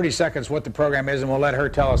in 30 seconds what the program is, and we'll let her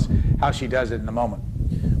tell us how she does it in a moment.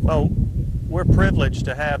 Well, we're privileged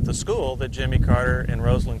to have the school that Jimmy Carter and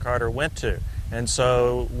Rosalind Carter went to. And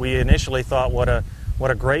so we initially thought what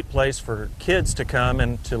a great place for kids to come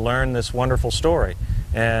and to learn this wonderful story.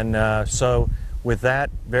 And so with that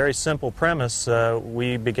very simple premise,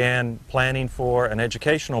 we began planning for an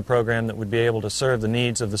educational program that would be able to serve the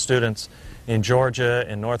needs of the students in Georgia,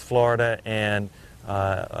 in North Florida, and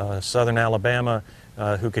southern Alabama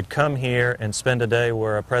who could come here and spend a day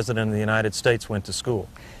where a president of the United States went to school.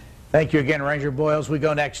 Thank you again, Ranger Boyles. We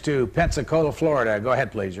go next to Pensacola, Florida. Go ahead,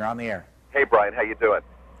 please. You're on the air. Hey, Brian. How you doing?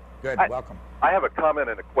 Good. Welcome. I have a comment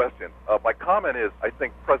and a question. My comment is I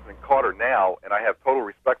think President Carter now, and I have total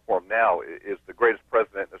respect for him now, is the greatest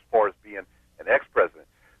president as far as being an ex-president.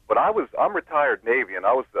 But I'm retired Navy, and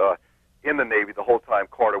I was in the Navy the whole time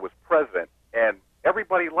Carter was president. And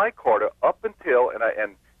everybody liked Carter up until,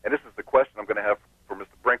 and this is the question I'm going to have for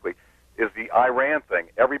Mr. Brinkley, is the Iran thing.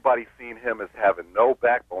 Everybody seen him as having no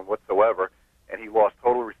backbone whatsoever, and he lost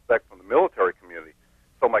total respect from the military community.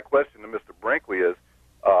 So my question to Mr. Brinkley is,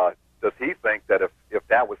 does he think that if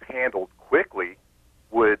that was handled quickly,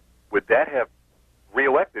 would that have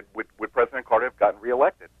reelected? Would President Carter have gotten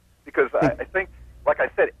reelected? Because I think, like I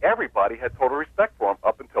said, everybody had total respect for him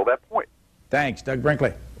up until that point. Thanks. Doug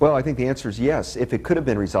Brinkley. Well, I think the answer is yes, if it could have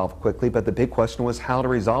been resolved quickly, but the big question was how to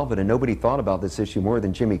resolve it, and nobody thought about this issue more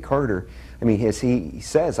than Jimmy Carter. I mean, as he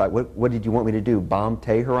says, what did you want me to do, bomb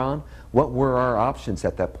Tehran? What were our options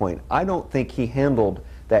at that point? I don't think he handled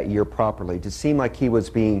that year properly. It seemed like he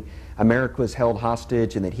was America was held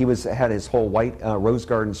hostage, and that he had his whole white Rose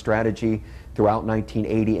Garden strategy throughout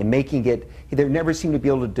 1980, and making it, they never seemed to be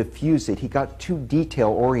able to diffuse it. He got too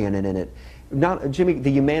detail-oriented in it.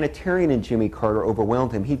 The humanitarian in Jimmy Carter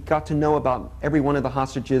overwhelmed him. He got to know about every one of the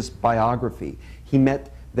hostages' biography. He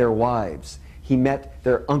met their wives. He met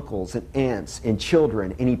their uncles and aunts and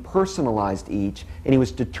children, and he personalized each, and he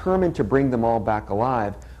was determined to bring them all back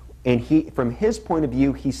alive. And from his point of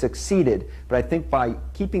view, he succeeded. But I think by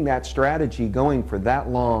keeping that strategy going for that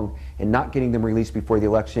long and not getting them released before the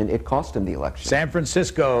election, it cost him the election. San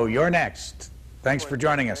Francisco, you're next. Thanks for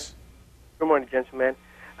joining us. Good morning, gentlemen.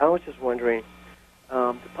 I was just wondering,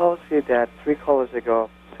 the policy that 3 callers ago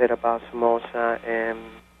said about Somoza and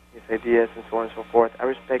his ideas and so on and so forth, I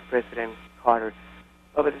respect President Carter.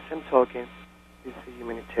 But by the same token, he's a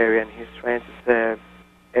humanitarian. He's trying to serve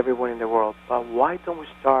everyone in the world. But why don't we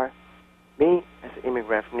start, me as an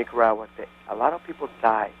immigrant from Nicaragua, a lot of people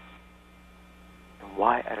die. And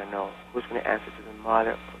why, I don't know. Who's going to answer to the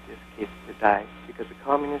mother of these kids that died? Because the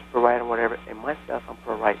communists pro-right and whatever, and myself, I'm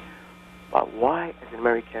pro-right. But why, as an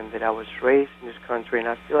American, that I was raised in this country, and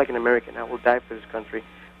I feel like an American, I will die for this country,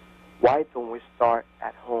 why don't we start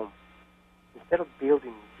at home? Instead of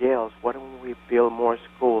building jails, why don't we build more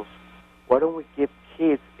schools? Why don't we give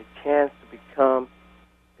kids a chance to become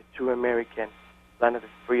a true American, land of the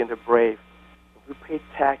free and the brave? If we pay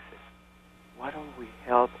taxes, why don't we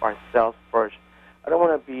help ourselves first? I don't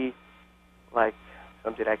want to be like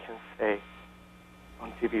something I can say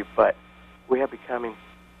on TV, but we are becoming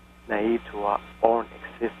naive to our own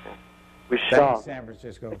existence. Thanks, San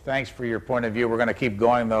Francisco. Thanks for your point of view. We're going to keep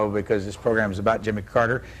going, though, because this program is about Jimmy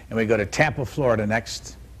Carter, and we go to Tampa, Florida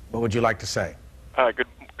next. What would you like to say?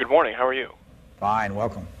 Good morning. How are you? Fine.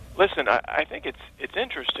 Welcome. Listen, I think it's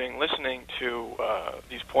interesting listening to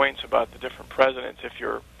these points about the different presidents. If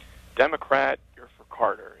you're Democrat, you're for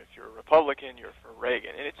Carter. If you're Republican, you're for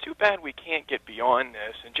Reagan. And it's too bad we can't get beyond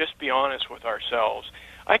this and just be honest with ourselves.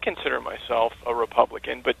 I consider myself a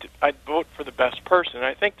Republican, but I'd vote for the best person. And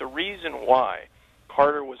I think the reason why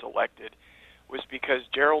Carter was elected was because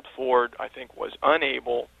Gerald Ford, I think, was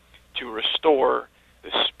unable to restore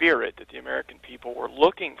the spirit that the American people were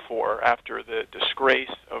looking for after the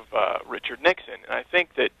disgrace of Richard Nixon. And I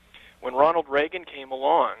think that when Ronald Reagan came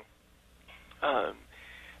along,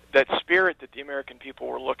 that spirit that the American people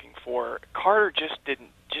were looking for, Carter just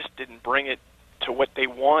didn't bring it to what they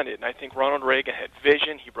wanted. And I think Ronald Reagan had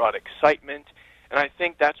vision. He brought excitement. And I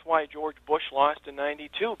think that's why George Bush lost in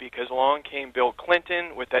 '92, because along came Bill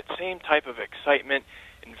Clinton with that same type of excitement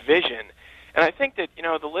and vision. And I think that,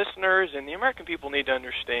 the listeners and the American people need to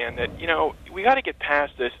understand that, we got to get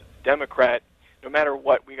past this Democrat. No matter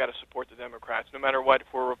what, we got to support the Democrats. No matter what, if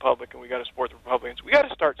we're a Republican, we got to support the Republicans. We got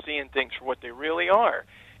to start seeing things for what they really are.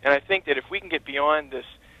 And I think that if we can get beyond this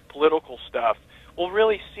political stuff, we'll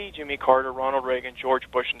really see Jimmy Carter, Ronald Reagan, George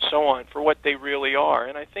Bush, and so on for what they really are.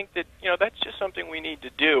 And I think that, that's just something we need to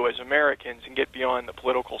do as Americans and get beyond the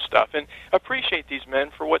political stuff and appreciate these men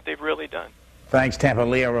for what they've really done. Thanks, Tampa.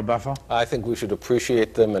 Leo Rebuffo? I think we should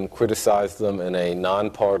appreciate them and criticize them in a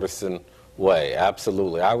nonpartisan way.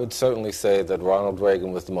 Absolutely. I would certainly say that Ronald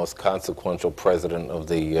Reagan was the most consequential president of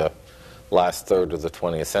the last third of the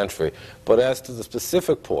 20th century. But as to the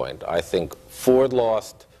specific point, I think Ford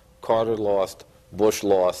lost, Carter lost, Bush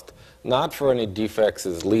lost, not for any defects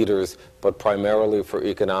as leaders, but primarily for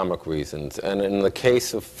economic reasons. And in the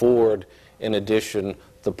case of Ford, in addition,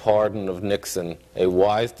 the pardon of Nixon, a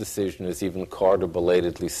wise decision, as even Carter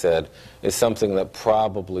belatedly said, is something that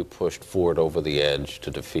probably pushed Ford over the edge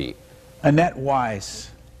to defeat. Annette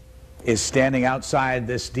Weiss is standing outside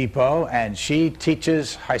this depot, and she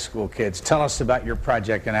teaches high school kids. Tell us about your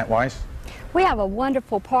project, Annette Weiss. We have a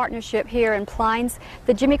wonderful partnership here in Plains.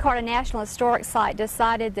 The Jimmy Carter National Historic Site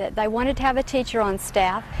decided that they wanted to have a teacher on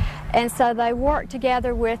staff, and so they worked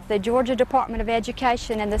together with the Georgia Department of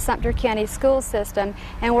Education and the Sumter County School System,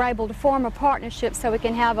 and were able to form a partnership so we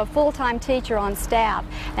can have a full-time teacher on staff,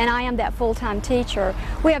 and I am that full-time teacher.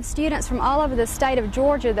 We have students from all over the state of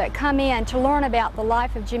Georgia that come in to learn about the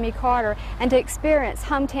life of Jimmy Carter and to experience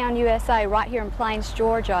hometown USA right here in Plains,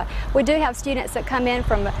 Georgia. We do have students that come in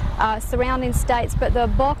from surrounding states, but the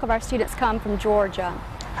bulk of our students come from Georgia.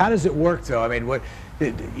 How does it work, though? I mean,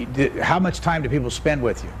 how much time do people spend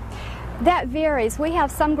with you? That varies. We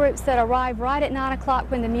have some groups that arrive right at 9 o'clock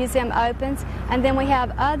when the museum opens, and then we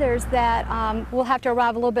have others that will have to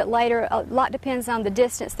arrive a little bit later. A lot depends on the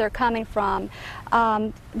distance they're coming from.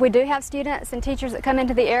 We do have students and teachers that come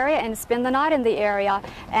into the area and spend the night in the area,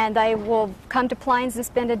 and they will come to Plains and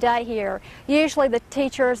spend a day here. Usually the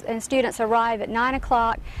teachers and students arrive at 9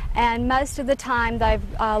 o'clock, and most of the time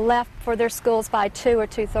they've left for their schools by 2 or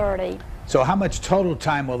 2:30. So how much total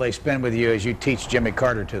time will they spend with you as you teach Jimmy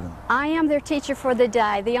Carter to them? I am their teacher for the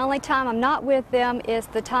day. The only time I'm not with them is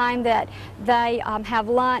the time that they have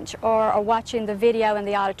lunch or are watching the video in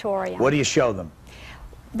the auditorium. What do you show them?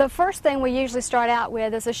 The first thing we usually start out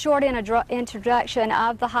with is a short introduction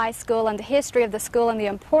of the high school and the history of the school and the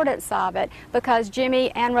importance of it, because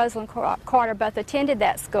Jimmy and Rosalind Carter both attended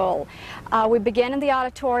that school. We begin in the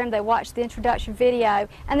auditorium, they watch the introduction video,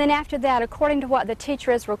 and then after that, according to what the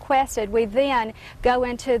teacher has requested, we then go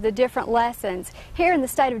into the different lessons. Here in the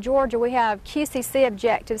state of Georgia, we have QCC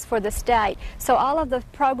objectives for the state, so all of the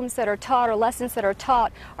programs that are taught or lessons that are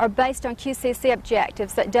taught are based on QCC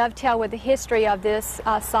objectives that dovetail with the history of this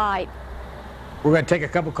site. We're going to take a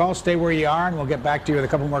couple calls. Stay where you are, and we'll get back to you with a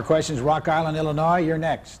couple more questions. Rock Island, Illinois, you're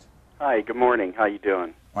next. Hi, good morning. How you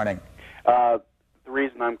doing? Morning. The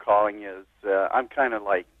reason I'm calling is I'm kind of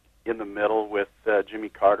like in the middle with Jimmy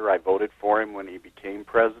Carter. I voted for him when he became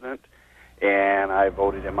president, and I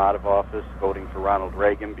voted him out of office, voting for Ronald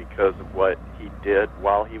Reagan because of what he did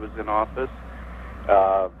while he was in office.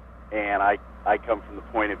 And I come from the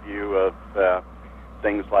point of view of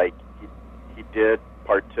things like he did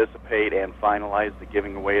participate and finalize the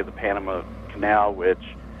giving away of the Panama Canal, which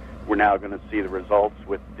we're now going to see the results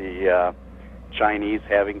with the Chinese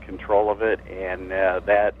having control of it, and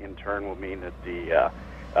that in turn will mean that the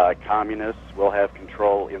communists will have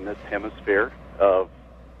control in this hemisphere of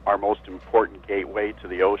our most important gateway to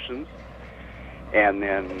the oceans. And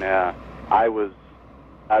then I was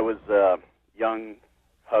a young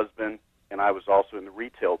husband, and I was also in the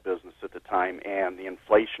retail business at the time, and the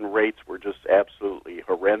inflation rates were just absolutely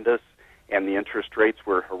horrendous, and the interest rates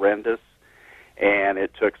were horrendous, and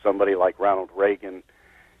it took somebody like Ronald Reagan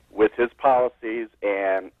with his policies,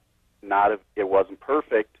 and it wasn't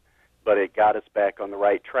perfect, but it got us back on the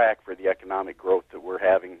right track for the economic growth that we're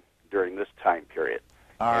having during this time period.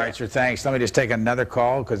 All right, sir, thanks. Let me just take another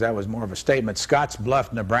call, because that was more of a statement. Scotts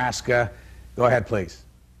Bluff, Nebraska. Go ahead, please.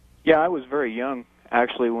 Yeah, I was very young,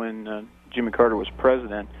 actually, when Jimmy Carter was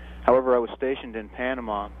president. However, I was stationed in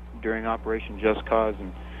Panama during Operation Just Cause,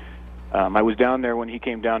 and I was down there when he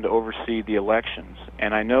came down to oversee the elections.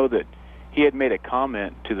 And I know that he had made a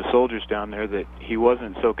comment to the soldiers down there that he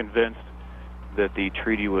wasn't so convinced that the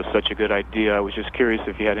treaty was such a good idea. I was just curious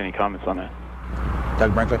if you had any comments on that.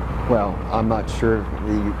 Doug Brinkley? Well, I'm not sure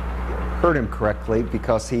you heard him correctly,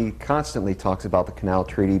 because he constantly talks about the Canal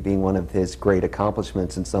Treaty being one of his great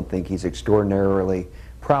accomplishments and something he's extraordinarily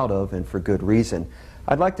proud of, and for good reason.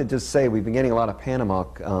 I'd like to just say we've been getting a lot of Panama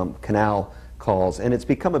Canal calls, and it's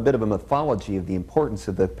become a bit of a mythology of the importance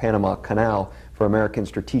of the Panama Canal for American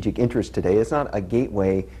strategic interest today. It's not a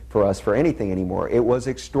gateway for us for anything anymore. It was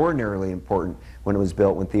extraordinarily important when it was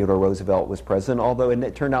built, when Theodore Roosevelt was president, although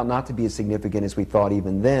it turned out not to be as significant as we thought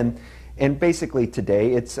even then. And basically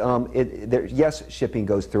today, yes, shipping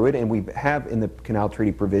goes through it, and we have in the Canal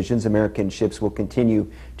Treaty provisions, American ships will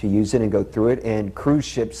continue to use it and go through it, and cruise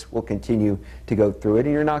ships will continue to go through it,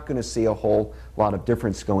 and you're not going to see a whole lot of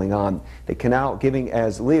difference going on. The canal,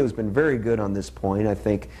 as Leo's been very good on this point, I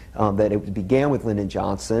think that it began with Lyndon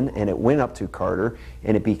Johnson, and it went up to Carter,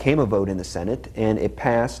 and it became a vote in the Senate, and it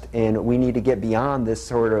passed, and we need to get beyond this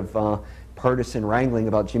sort of partisan wrangling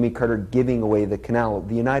about Jimmy Carter giving away the canal.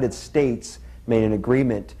 The United States made an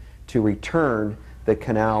agreement to return the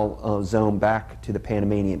canal zone back to the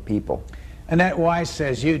Panamanian people. Annette Weiss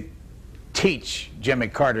says you teach Jimmy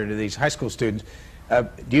Carter to these high school students.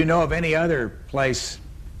 Do you know of any other place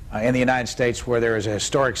in the United States where there is a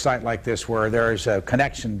historic site like this, where there is a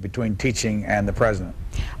connection between teaching and the president?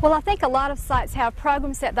 Well, I think a lot of sites have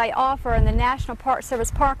programs that they offer, and the National Park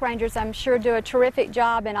Service Park Rangers, I'm sure, do a terrific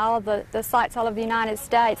job in all of the sites all over the United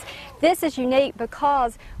States. This is unique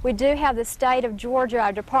because we do have the state of Georgia,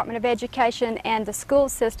 our Department of Education, and the school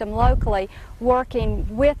system locally working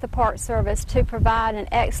with the Park Service to provide an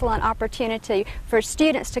excellent opportunity for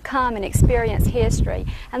students to come and experience history.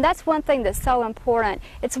 And that's one thing that's so important.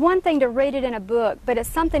 It's one thing to read it in a book, but it's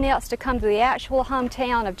something else to come to the actual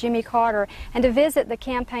hometown of Jimmy Carter and to visit the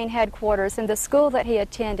campaign headquarters and the school that he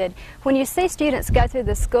attended, when you see students go through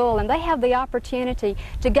the school and they have the opportunity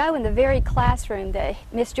to go in the very classroom that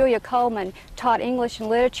Miss Julia Coleman taught English and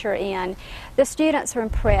literature in, the students are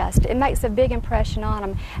impressed. It makes a big impression on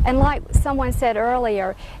them. And like someone said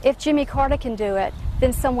earlier, if Jimmy Carter can do it,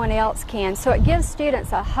 then someone else can. So it gives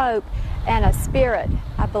students a hope and a spirit,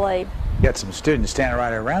 I believe. You got some students standing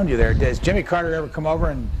right around you there. Does Jimmy Carter ever come over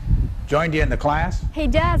and joined you in the class? He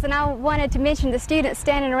does, and I wanted to mention the students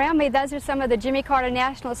standing around me. Those are some of the Jimmy Carter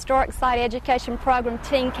National Historic Site Education Program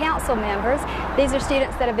Teen Council members. These are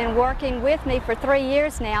students that have been working with me for 3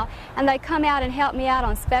 years now, and they come out and help me out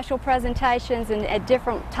on special presentations and at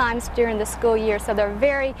different times during the school year. So they're a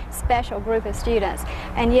very special group of students.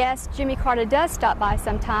 And yes, Jimmy Carter does stop by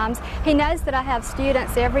sometimes. He knows that I have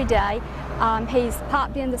students every day. He's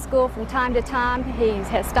popped in the school from time to time. He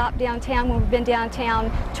has stopped downtown when we've been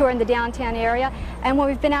downtown, touring the downtown area. And when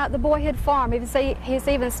we've been out at the Boyhood Farm, he's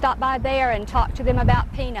even stopped by there and talked to them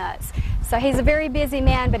about peanuts. So he's a very busy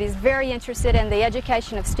man, but he's very interested in the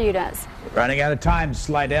education of students. Running out of time,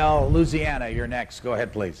 Slidell, Louisiana, you're next. Go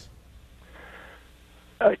ahead, please.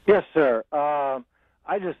 Yes, sir.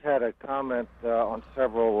 I just had a comment on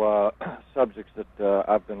several subjects that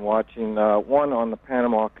I've been watching. One on the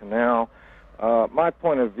Panama Canal. My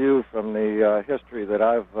point of view from the history that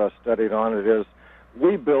I've studied on it is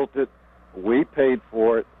we built it, we paid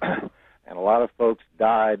for it, and a lot of folks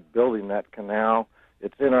died building that canal.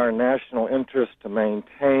 It's in our national interest to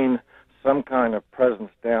maintain some kind of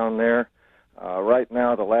presence down there. Right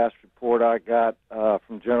now, the last report I got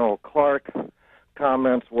from General Clark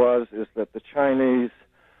comments is that the Chinese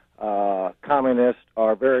communists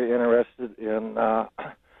are very interested in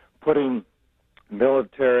putting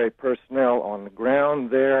military personnel on the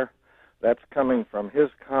ground there. That's coming from his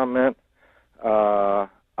comment.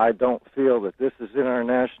 I don't feel that this is in our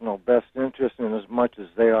national best interest in as much as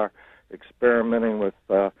they are experimenting with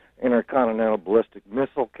intercontinental ballistic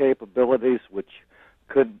missile capabilities, which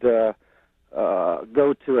could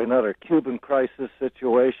go to another Cuban crisis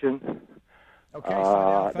situation.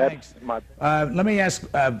 Okay, thanks. Let me ask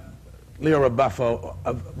Leo Rebuffo.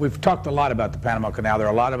 We've talked a lot about the Panama Canal. There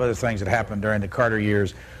are a lot of other things that happened during the Carter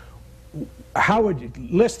years. How would you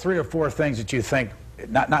list 3 or 4 things that you think,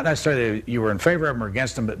 not necessarily you were in favor of them or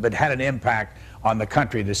against them, but had an impact on the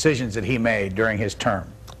country, decisions that he made during his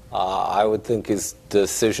term? I would think his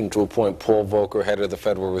decision to appoint Paul Volcker head of the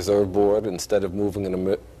Federal Reserve Board instead of moving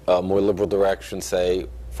in a more liberal direction, say,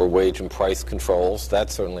 for wage and price controls,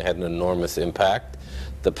 that certainly had an enormous impact.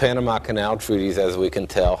 The Panama Canal treaties, as we can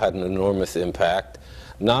tell, had an enormous impact,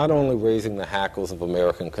 not only raising the hackles of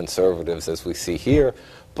American conservatives, as we see here,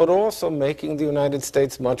 but also making the United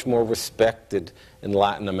States much more respected in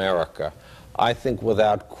Latin America. I think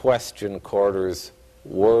without question Carter's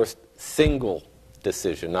worst single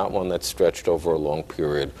decision, not one that stretched over a long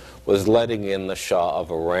period, was letting in the Shah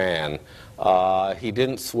of Iran. He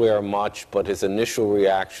didn't swear much, but his initial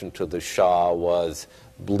reaction to the Shah was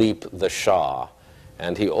bleep the Shah.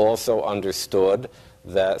 And he also understood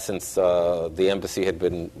that since the embassy had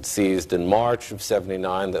been seized in March of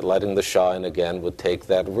 '79, that letting the Shah in again would take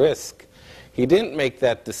that risk. He didn't make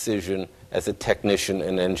that decision as a technician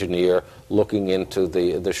and engineer looking into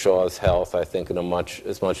the Shah's health, I think, in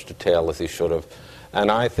as much detail as he should have. And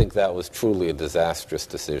I think that was truly a disastrous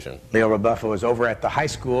decision. Leo Rebuffo is over at the high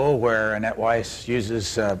school where Annette Weiss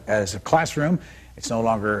uses as a classroom. It's no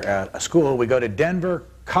longer a school. We go to Denver,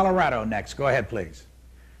 Colorado next. Go ahead, please.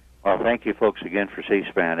 Well, thank you folks again for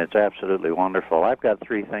C-SPAN. It's absolutely wonderful. I've got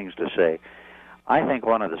 3 things to say. I think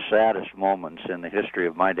one of the saddest moments in the history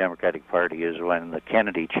of my Democratic Party is when the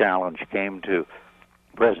Kennedy challenge came to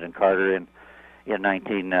President Carter in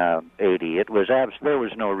 1980. There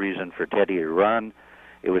was no reason for Teddy to run.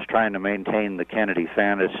 It was trying to maintain the Kennedy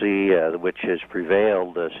fantasy, which has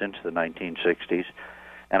prevailed since the 1960s.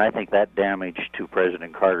 And I think that damage to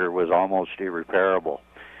President Carter was almost irreparable.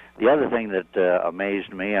 The other thing that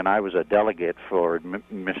amazed me, and I was a delegate for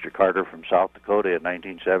Mr. Carter from South Dakota in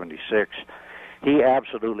 1976, he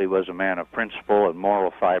absolutely was a man of principle and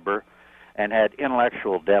moral fiber and had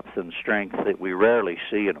intellectual depth and strength that we rarely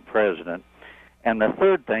see in a president. And the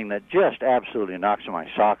third thing that just absolutely knocks my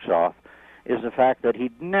socks off is the fact that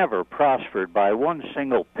he'd never prospered by one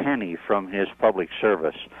single penny from his public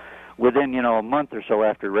service. Within, a month or so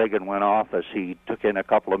after Reagan went office, he took in a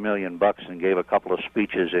couple of $1 million and gave a couple of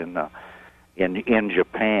speeches in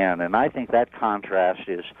Japan. And I think that contrast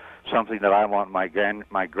is something that I want my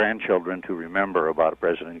grandchildren to remember about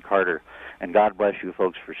President Carter. And God bless you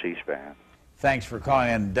folks for C-SPAN. Thanks for calling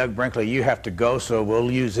in. Doug Brinkley, you have to go, so we'll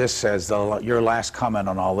use this as your last comment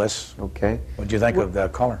on all this. Okay. What did you think of the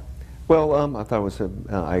caller? Well, I thought it was,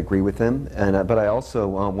 I agree with him, and but I also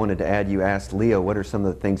wanted to add, you asked Leo, what are some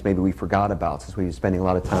of the things maybe we forgot about since we were spending a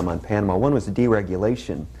lot of time on Panama. One was the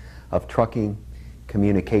deregulation of trucking,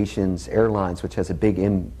 communications, airlines, which has a big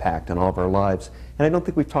impact on all of our lives. And I don't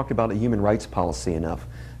think we've talked about a human rights policy enough.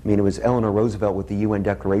 I mean, it was Eleanor Roosevelt with the UN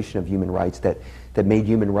Declaration of Human Rights that made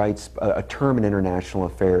human rights a term in international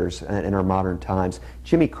affairs in our modern times.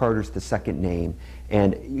 Jimmy Carter's the second name.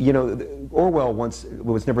 And, you know, Orwell once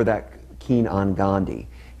was never that keen on Gandhi.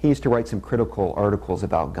 He used to write some critical articles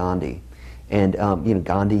about Gandhi. And, you know,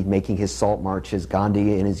 Gandhi making his salt marches,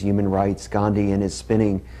 Gandhi and his human rights, Gandhi and his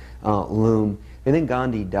spinning loom. And then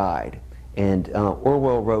Gandhi died. And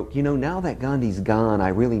Orwell wrote, you know, now that Gandhi's gone, I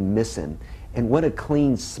really miss him. And what a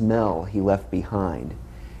clean smell he left behind.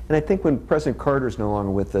 And I think when President Carter's no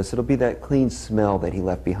longer with us, it'll be that clean smell that he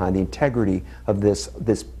left behind, the integrity of this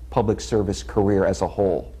public service career as a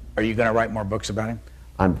whole. Are you going to write more books about him?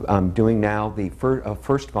 I'm doing now the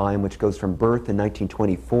first volume, which goes from birth in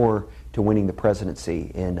 1924 to winning the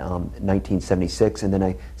presidency in 1976, and then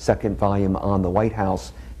a second volume on the White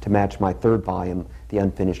House to match my third volume, The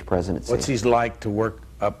Unfinished Presidency. What's he like to work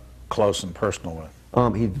up close and personal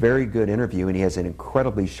with? He's a very good interview, and he has an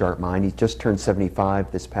incredibly sharp mind. He just turned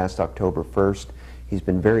 75 this past October 1st. He's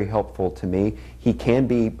been very helpful to me. He can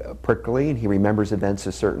be prickly, and he remembers events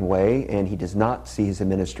a certain way, and he does not see his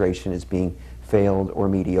administration as being failed or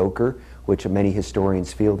mediocre, which many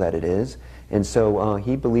historians feel that it is. And so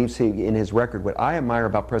he believes in his record. What I admire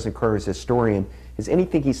about President Carter as a historian is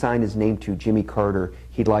anything he signed his name to, Jimmy Carter,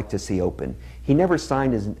 he'd like to see open. He never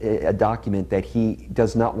signed a document that he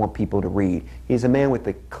does not want people to read. He's a man with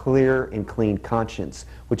a clear and clean conscience,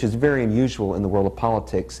 which is very unusual in the world of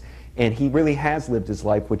politics. And he really has lived his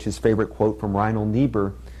life, which his favorite quote from Reinhold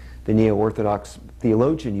Niebuhr, the neo-Orthodox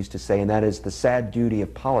theologian, used to say, and that is, the sad duty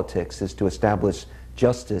of politics is to establish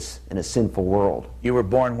justice in a sinful world. You were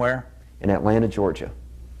born where? In Atlanta, Georgia.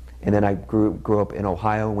 And then I grew up in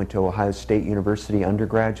Ohio, went to Ohio State University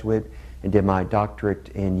undergraduate, and did my doctorate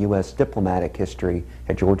in U.S. diplomatic history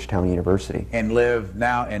at Georgetown University. And live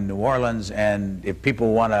now in New Orleans, and if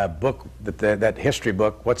people want a book, that history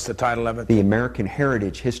book, what's the title of it? The American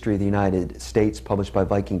Heritage History of the United States, published by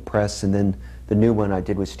Viking Press, and then the new one I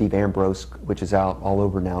did with Steve Ambrose, which is out all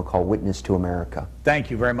over now, called Witness to America.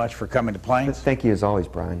 Thank you very much for coming to Plains. Thank you as always,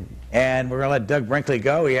 Brian. And we're going to let Doug Brinkley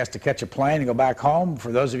go. He has to catch a plane and go back home.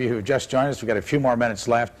 For those of you who have just joined us, we've got a few more minutes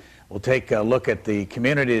left. We'll take a look at the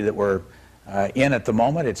community that we're in at the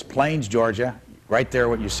moment. It's Plains, Georgia. Right there,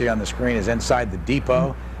 what you see on the screen is inside the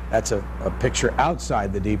depot. That's a picture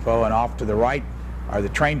outside the depot, and off to the right are the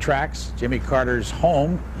train tracks. Jimmy Carter's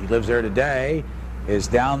home, he lives there today, is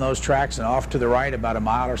down those tracks and off to the right about a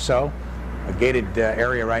mile or so. A gated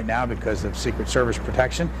area right now because of Secret Service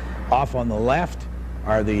protection. Off on the left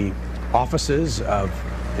are the offices of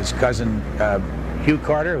his cousin Hugh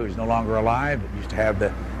Carter, who's no longer alive. It used to have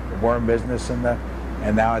the worm business and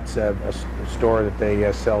now it's a store that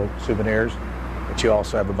they sell souvenirs. But you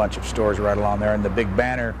also have a bunch of stores right along there, and the big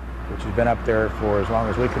banner, which has been up there for as long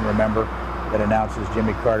as we can remember, that announces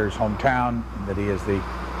Jimmy Carter's hometown and that he is the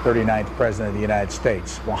 39th President of the United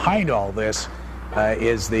States. Behind all this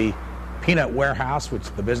is the Peanut Warehouse,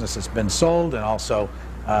 which the business has been sold, and also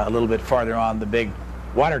a little bit farther on the big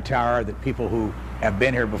water tower that people who have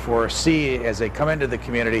been here before see as they come into the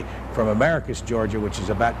community from Americus, Georgia, which is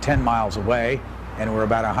about 10 miles away, and we're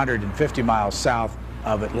about 150 miles south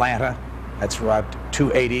of Atlanta. That's Route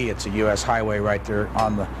 280. It's a U.S. highway right there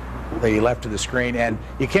on the left of the screen, and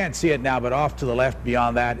you can't see it now, but off to the left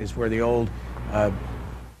beyond that is where the old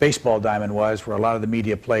baseball diamond was, where a lot of the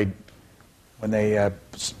media played when they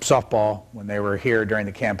softball when they were here during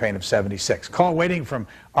the campaign of '76. Call waiting from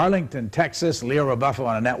Arlington, Texas. Leo Rebuffo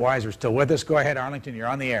and Annette Wise are still with us. Go ahead, Arlington. You're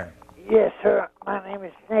on the air. Yes, sir. My name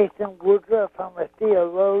is Nathan Woodruff. I'm a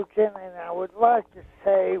theologian, and I would like to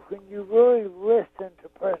say when you really listen to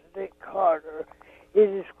President Carter, it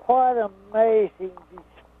is quite amazing the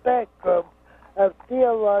spectrum of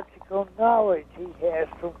theological knowledge he has,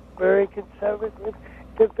 from very conservative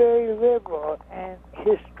to very liberal, and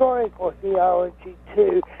historical theology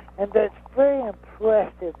too, and that's very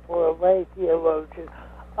impressive for a lay theologian.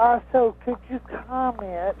 Also, could you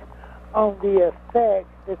comment on the effect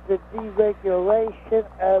that the deregulation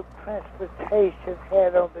of transportation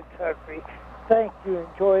had on the country? Thank you.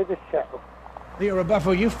 Enjoy the show. Leo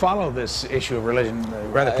Rebuffo, you follow this issue of religion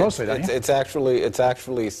rather closely, don't you? It's actually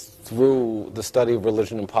through the study of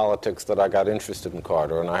religion and politics that I got interested in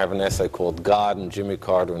Carter, and I have an essay called God and Jimmy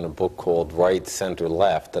Carter and a book called Right, Center,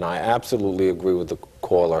 Left, and I absolutely agree with the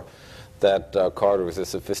caller that Carter is a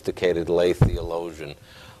sophisticated lay theologian.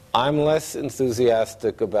 I'm less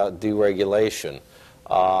enthusiastic about deregulation.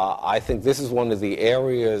 I think this is one of the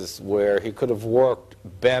areas where he could have worked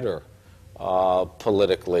better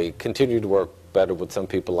politically, continued to work better with some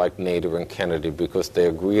people like Nader and Kennedy because they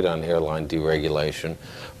agreed on airline deregulation.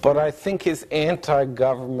 But I think his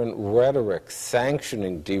anti-government rhetoric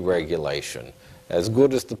sanctioning deregulation, as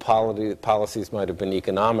good as the policies might have been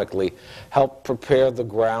economically, helped prepare the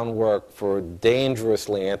groundwork for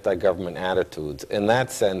dangerously anti-government attitudes. In that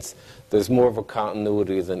sense, there's more of a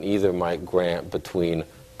continuity than either might grant between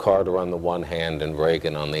Carter on the one hand and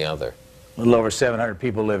Reagan on the other. A little over 700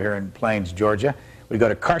 people live here in Plains, Georgia. We go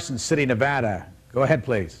to Carson City, Nevada. Go ahead,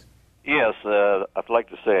 please. Yes, I'd like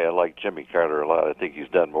to say I like Jimmy Carter a lot. I think he's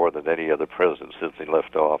done more than any other president since he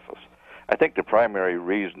left office. I think the primary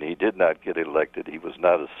reason he did not get elected, he was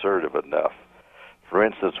not assertive enough. For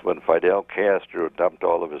instance, when Fidel Castro dumped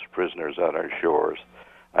all of his prisoners on our shores,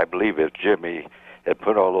 I believe if Jimmy had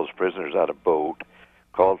put all those prisoners on a boat,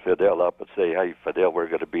 called Fidel up and say, hey, Fidel, we're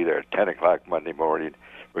going to be there at 10 o'clock Monday morning.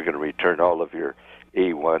 We're going to return all of your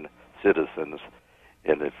A1 citizens.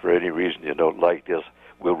 And if for any reason you don't like this,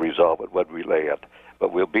 we'll resolve it when we land.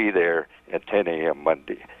 But we'll be there at 10 a.m.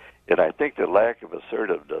 Monday. And I think the lack of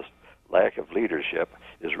assertiveness, lack of leadership,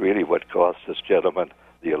 is really what cost this gentleman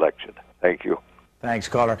the election. Thank you. Thanks,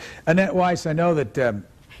 caller. Annette Weiss, I know that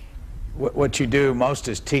what you do most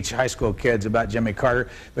is teach high school kids about Jimmy Carter,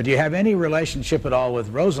 but do you have any relationship at all with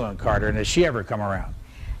Rosalind Carter, and has she ever come around?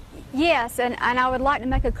 Yes, and I would like to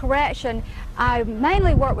make a correction. I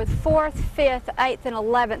mainly work with 4th, 5th, 8th, and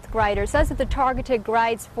 11th graders. Those are the targeted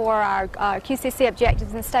grades for our QCC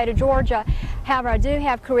objectives in the state of Georgia. However, I do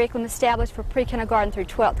have curriculum established for pre-kindergarten through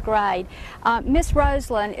 12th grade. Miss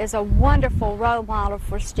Rosalind is a wonderful role model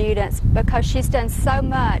for students because she's done so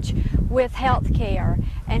much with health care,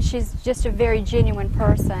 and she's just a very genuine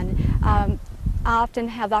person. I often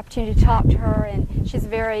have the opportunity to talk to her, and she's a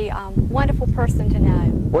very wonderful person to know.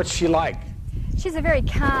 What's she like? She's a very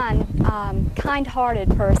kind-hearted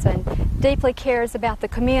person, deeply cares about the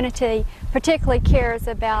community, particularly cares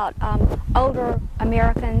about older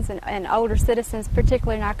Americans and older citizens,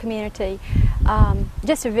 particularly in our community.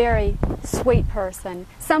 Just a very sweet person.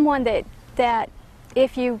 Someone that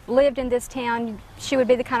if you lived in this town, she would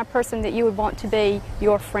be the kind of person that you would want to be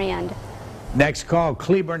your friend. Next call,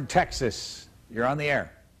 Cleburne, Texas. You're on the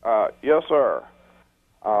air. Yes, sir.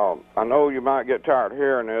 I know you might get tired of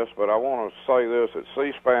hearing this, but I want to say this, that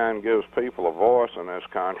C-SPAN gives people a voice in this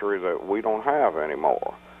country that we don't have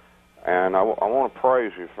anymore. And I want to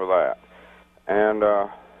praise you for that. And the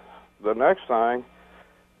next thing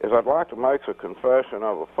is I'd like to make a confession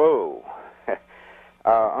of a fool.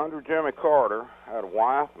 Under Jimmy Carter, I had a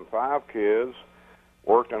wife and 5 kids,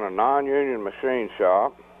 worked in a non-union machine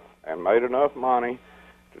shop, and made enough money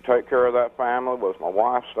to take care of that family with my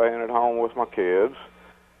wife staying at home with my kids,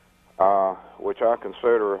 which I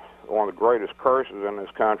consider one of the greatest curses in this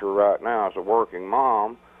country right now as a working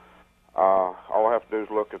mom. All I have to do is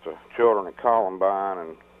look at the children at Columbine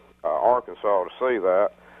and Arkansas to see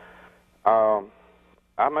that. I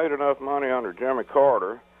made enough money under Jimmy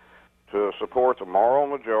Carter to support the Moral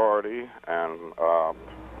Majority and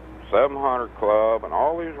 700 Club and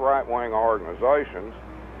all these right-wing organizations,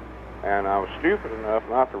 and I was stupid enough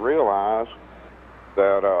not to realize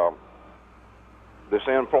that this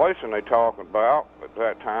inflation they talked about at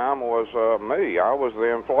that time was me. I was the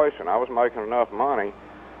inflation. I was making enough money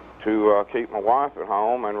to keep my wife at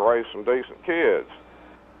home and raise some decent kids.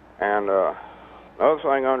 And another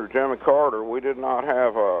thing, under Jimmy Carter, we did not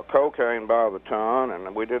have cocaine by the ton,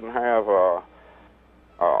 and we didn't have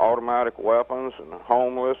automatic weapons and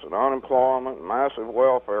homeless and unemployment and massive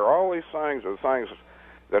welfare. All these things are things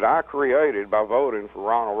that I created by voting for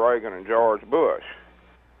Ronald Reagan and George Bush.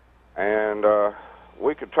 And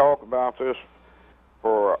we could talk about this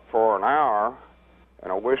for an hour,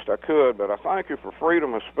 and I wished I could, but I thank you for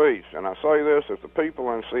freedom of speech. And I say this, if the people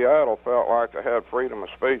in Seattle felt like they had freedom of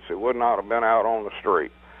speech, they would not have been out on the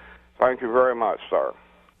street. Thank you very much, sir.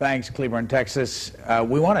 Thanks, Cleburne, Texas.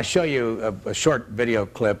 We want to show you a short video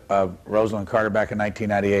clip of Rosalind Carter back in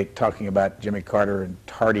 1998 talking about Jimmy Carter and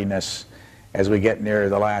tardiness as we get near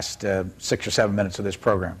the last 6 or 7 minutes of this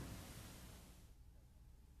program.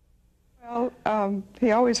 Well,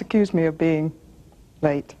 he always accused me of being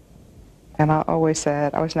late. And I always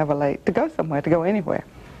said I was never late to go somewhere, to go anywhere.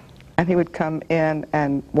 And he would come in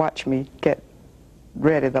and watch me get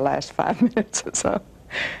ready the last 5 minutes or so.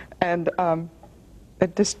 And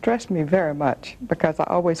it distressed me very much because I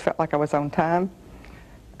always felt like I was on time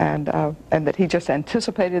and that he just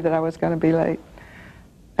anticipated that I was going to be late.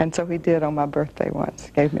 And so he did on my birthday once.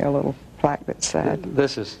 Gave me a little plaque that said.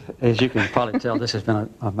 This is, as you can probably tell, this has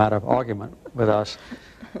been a matter of argument with us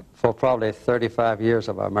for probably 35 years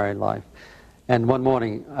of our married life. And one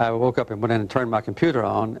morning, I woke up and went in and turned my computer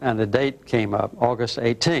on, and the date came up, August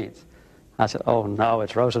 18th. I said, oh no,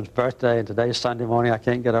 it's Rosa's birthday, and today's Sunday morning, I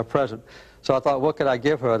can't get her a present. So I thought, what could I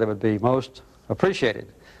give her that would be most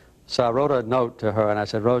appreciated? So I wrote a note to her, and I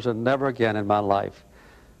said, Rosa, never again in my life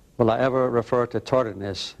will I ever refer to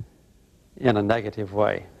tardiness in a negative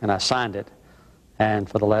way. And I signed it, and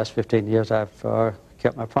for the last 15 years, I've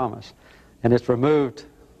kept my promise. And it's removed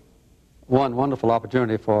one wonderful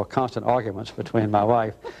opportunity for constant arguments between my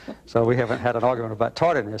wife. So we haven't had an argument about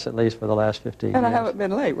tardiness, at least for the last 15 years. And I haven't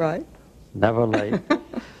been late, right? Never late.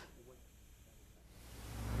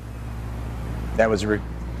 That was an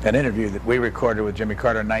interview that we recorded with Jimmy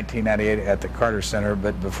Carter in 1998 at the Carter Center.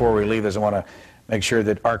 But before we leave this, I want to make sure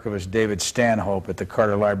that archivist David Stanhope at the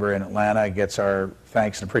Carter Library in Atlanta gets our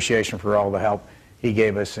thanks and appreciation for all the help he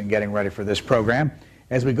gave us in getting ready for this program.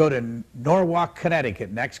 As we go to Norwalk,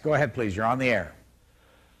 Connecticut next, go ahead, please. You're on the air.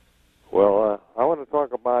 Well, I want to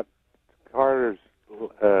talk about Carter's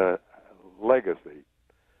legacy.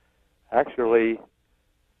 Actually,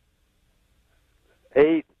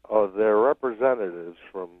 8 of their representatives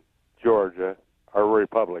from Georgia are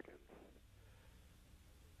Republicans.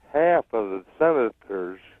 Half of the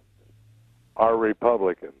senators are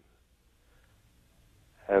Republicans.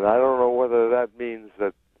 And I don't know whether that means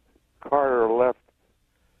that Carter left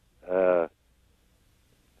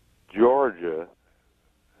Georgia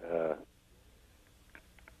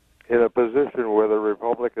in a position where the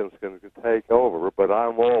Republicans can take over, but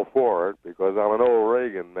I'm all for it because I'm an old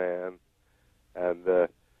Reagan man, and the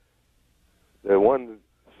one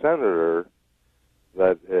senator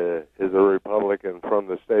that is a Republican from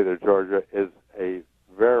the state of Georgia is a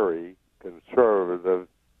very conservative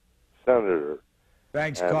senator.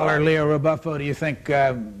 Thanks, caller Leo Rebuffo. Do you think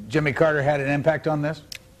Jimmy Carter had an impact on this?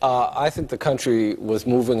 I think the country was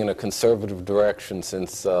moving in a conservative direction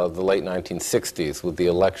since the late 1960s with the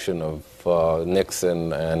election of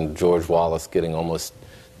Nixon and George Wallace getting almost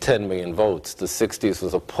 10 million votes. The 60s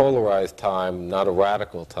was a polarized time, not a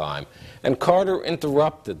radical time. And Carter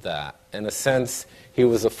interrupted that. In a sense, he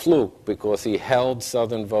was a fluke because he held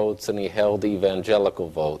Southern votes and he held evangelical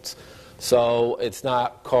votes. So it's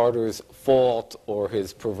not Carter's fault or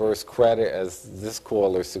his perverse credit, as this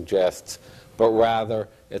caller suggests, but rather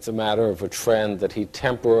it's a matter of a trend that he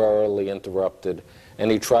temporarily interrupted, and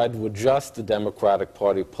he tried to adjust the Democratic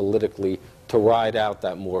Party politically to ride out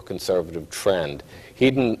that more conservative trend. He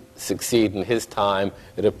didn't succeed in his time.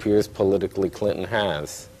 It appears politically Clinton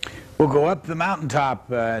has. We'll go up the mountaintop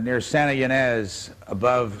near Santa Ynez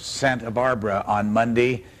above Santa Barbara on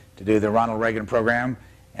Monday to do the Ronald Reagan program.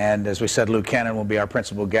 And as we said, Lou Cannon will be our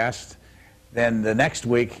principal guest. Then the next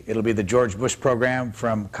week, it'll be the George Bush program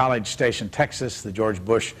from College Station, Texas, the George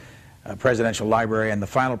Bush Presidential Library. And the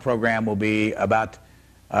final program will be about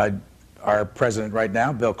our president right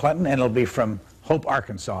now, Bill Clinton, and it'll be from Hope,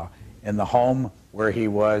 Arkansas, in the home where he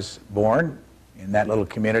was born, in that little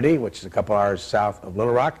community, which is a couple hours south of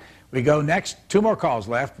Little Rock. We go next. 2 more calls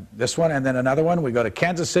left, this one and then another one. We go to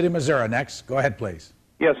Kansas City, Missouri next. Go ahead, please.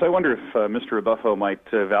 Yes, I wonder if Mr. Rebuffo might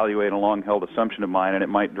evaluate a long-held assumption of mine, and it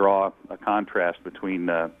might draw a contrast between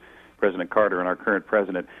President Carter and our current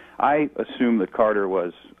president. I assume that Carter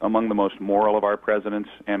was among the most moral of our presidents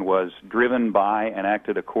and was driven by and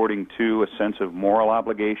acted according to a sense of moral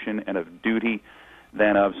obligation and of duty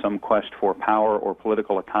than of some quest for power or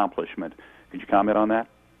political accomplishment. Could you comment on that?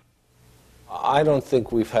 I don't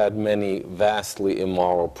think we've had many vastly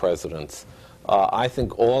immoral presidents. I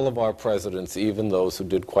think all of our presidents, even those who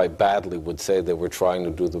did quite badly, would say they were trying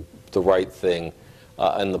to do the right thing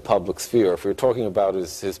in the public sphere. If you're talking about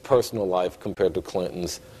his personal life compared to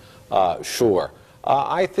Clinton's, sure.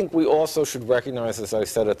 I think we also should recognize, as I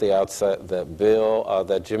said at the outset,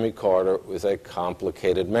 that Jimmy Carter was a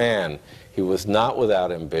complicated man. He was not without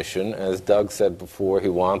ambition. As Doug said before, he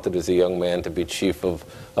wanted as a young man to be chief of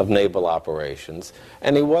naval operations.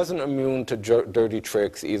 And he wasn't immune to dirty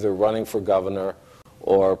tricks, either running for governor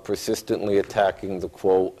or persistently attacking the,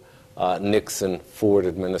 quote, Nixon-Ford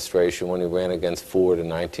administration when he ran against Ford in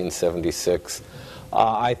 1976.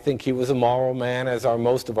 I think he was a moral man, as are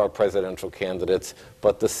most of our presidential candidates,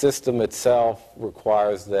 but the system itself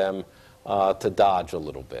requires them to dodge a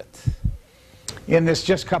little bit. In this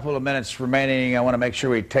just couple of minutes remaining, I want to make sure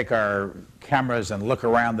we take our cameras and look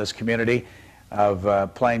around this community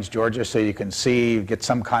of Plains, Georgia, so you can see, get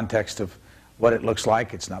some context of what it looks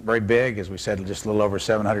like. It's not very big, as we said, just a little over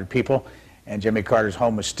 700 people. And Jimmy Carter's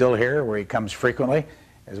home is still here, where he comes frequently,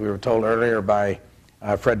 as we were told earlier by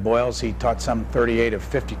Fred Boyles. He taught some 38 of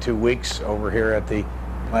 52 weeks over here at the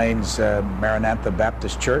Plains Maranatha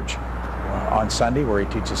Baptist Church on Sunday, where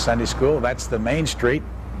he teaches Sunday school. That's the main street,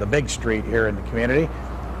 the big street here in the community.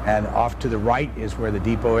 And off to the right is where the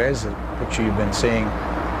depot is, a picture you've been seeing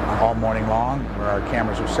all morning long, where our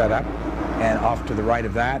cameras are set up. And off to the right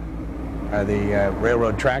of that are the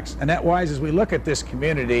railroad tracks. Annette Wise, as we look at this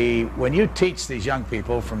community, when you teach these young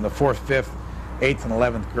people from the 4th, 5th, 8th, and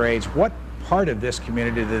 11th grades, what part of this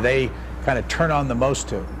community do they kind of turn on the most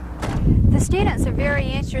to? The students are very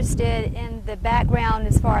interested in the background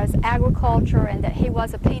as far as agriculture, and that he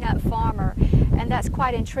was a peanut farmer, and that's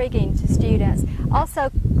quite intriguing to students. Also,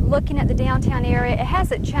 looking at the downtown area, it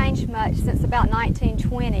hasn't changed much since about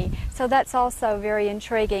 1920, so that's also very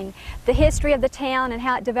intriguing. The history of the town and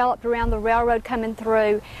how it developed around the railroad coming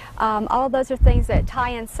through, all of those are things that tie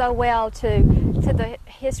in so well to the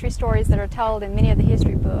history stories that are told in many of the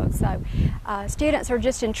history books. So students are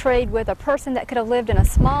just intrigued with a person that could have lived in a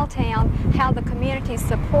small town, how the community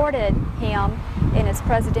supported him in his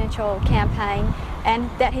presidential campaign, and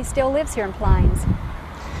that he still lives here in Plains.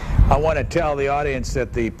 I want to tell the audience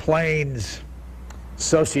that the Plains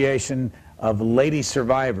Association of Lady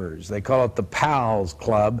Survivors, they call it the PALS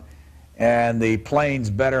Club, and the Plains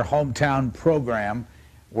Better Hometown Program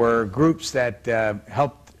were groups that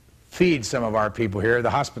helped feed some of our people here. The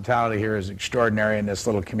hospitality here is extraordinary in this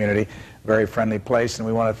little community, very friendly place, and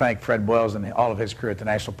we want to thank Fred Boyles and all of his crew at the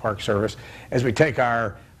National Park Service. As we take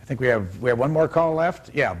our, I think we have one more call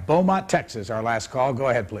left. Yeah, Beaumont, Texas, our last call. Go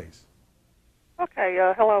ahead, please. Okay,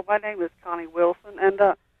 hello, my name is Connie Wilson, and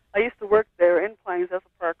I used to work there in Plains as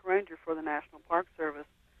a park ranger for the National Park Service.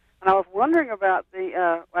 And I was wondering about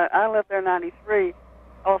I lived there in 93,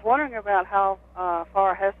 I was wondering about how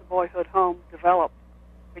far has the boyhood home developed,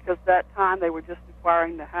 because at that time they were just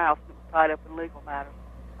acquiring the house that was tied up in legal matters.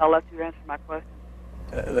 I'll let you answer my question.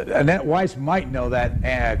 Annette Weiss might know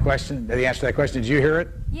that question, the answer to that question. Did you hear it?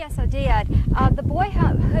 Yes, I did. The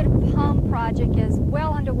Boyhood Home project is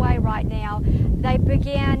well underway right now. They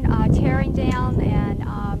began tearing down and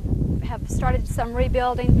have started some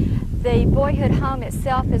rebuilding. The Boyhood Home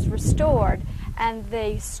itself is restored, and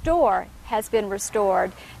the store has been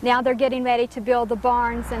restored. Now they're getting ready to build the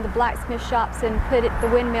barns and the blacksmith shops and put the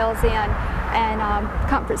windmills in and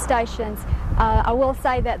comfort stations. I will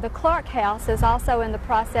say that the Clark House is also in the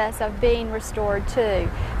process of being restored too.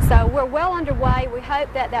 So we're well underway. We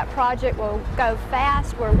hope that that project will go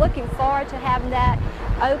fast. We're looking forward to having that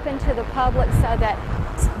open to the public so that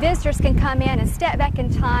visitors can come in and step back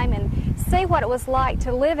in time and see what it was like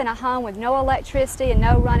to live in a home with no electricity and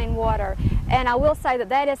no running water. And I will say that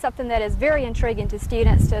that is something that is very intriguing to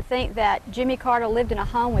students, to think that Jimmy Carter lived in a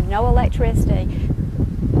home with no electricity.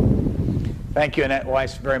 Thank you, Annette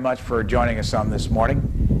Weiss, very much for joining us on this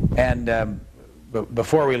morning. And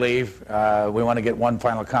before we leave, we want to get one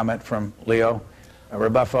final comment from Leo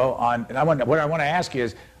Rebuffo on. And what I want to ask you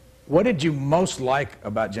is, what did you most like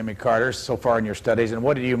about Jimmy Carter so far in your studies, and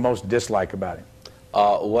what did you most dislike about him?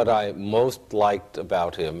 What I most liked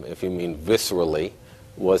about him, if you mean viscerally,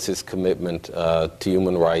 was his commitment to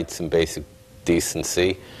human rights and basic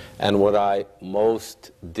decency. And what I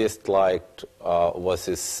most disliked was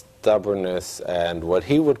his stubbornness and what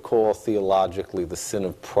he would call theologically the sin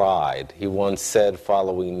of pride. He once said,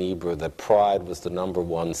 following Niebuhr, that pride was the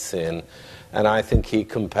 #1 sin, and I think he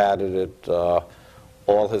combated it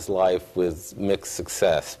all his life with mixed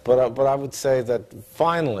success. But I would say that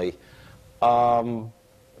finally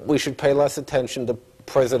we should pay less attention to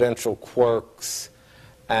presidential quirks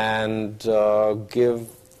and give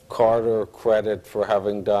Carter credit for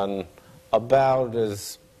having done about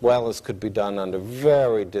as well as could be done under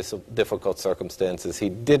very difficult circumstances. He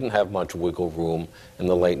didn't have much wiggle room in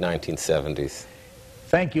the late 1970s.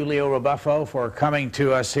 Thank you, Leo Rebuffo, for coming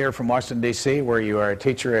to us here from Washington, D.C., where you are a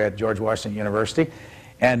teacher at George Washington University.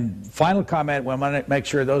 And final comment, we want to make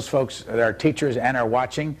sure those folks that are teachers and are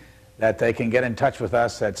watching, that they can get in touch with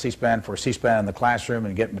us at C-SPAN for C-SPAN in the Classroom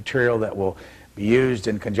and get material that will be used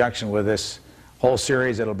in conjunction with this whole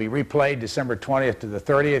series. It'll be replayed December 20th to the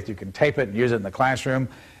 30th. You can tape it and use it in the classroom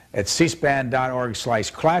at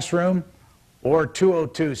cspan.org/classroom, or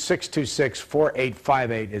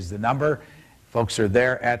 202-626-4858 is the number. Folks are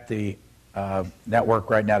there at the network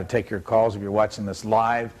right now to take your calls. If you're watching this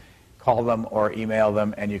live, call them or email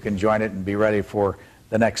them, and you can join it and be ready for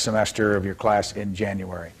the next semester of your class in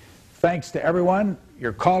January. Thanks to everyone,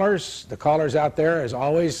 your callers, the callers out there, as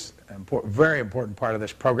always, very important part of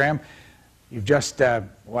this program. You've just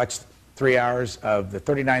watched 3 hours of the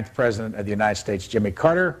 39th President of the United States, Jimmy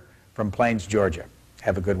Carter, from Plains, Georgia.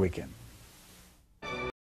 Have a good weekend.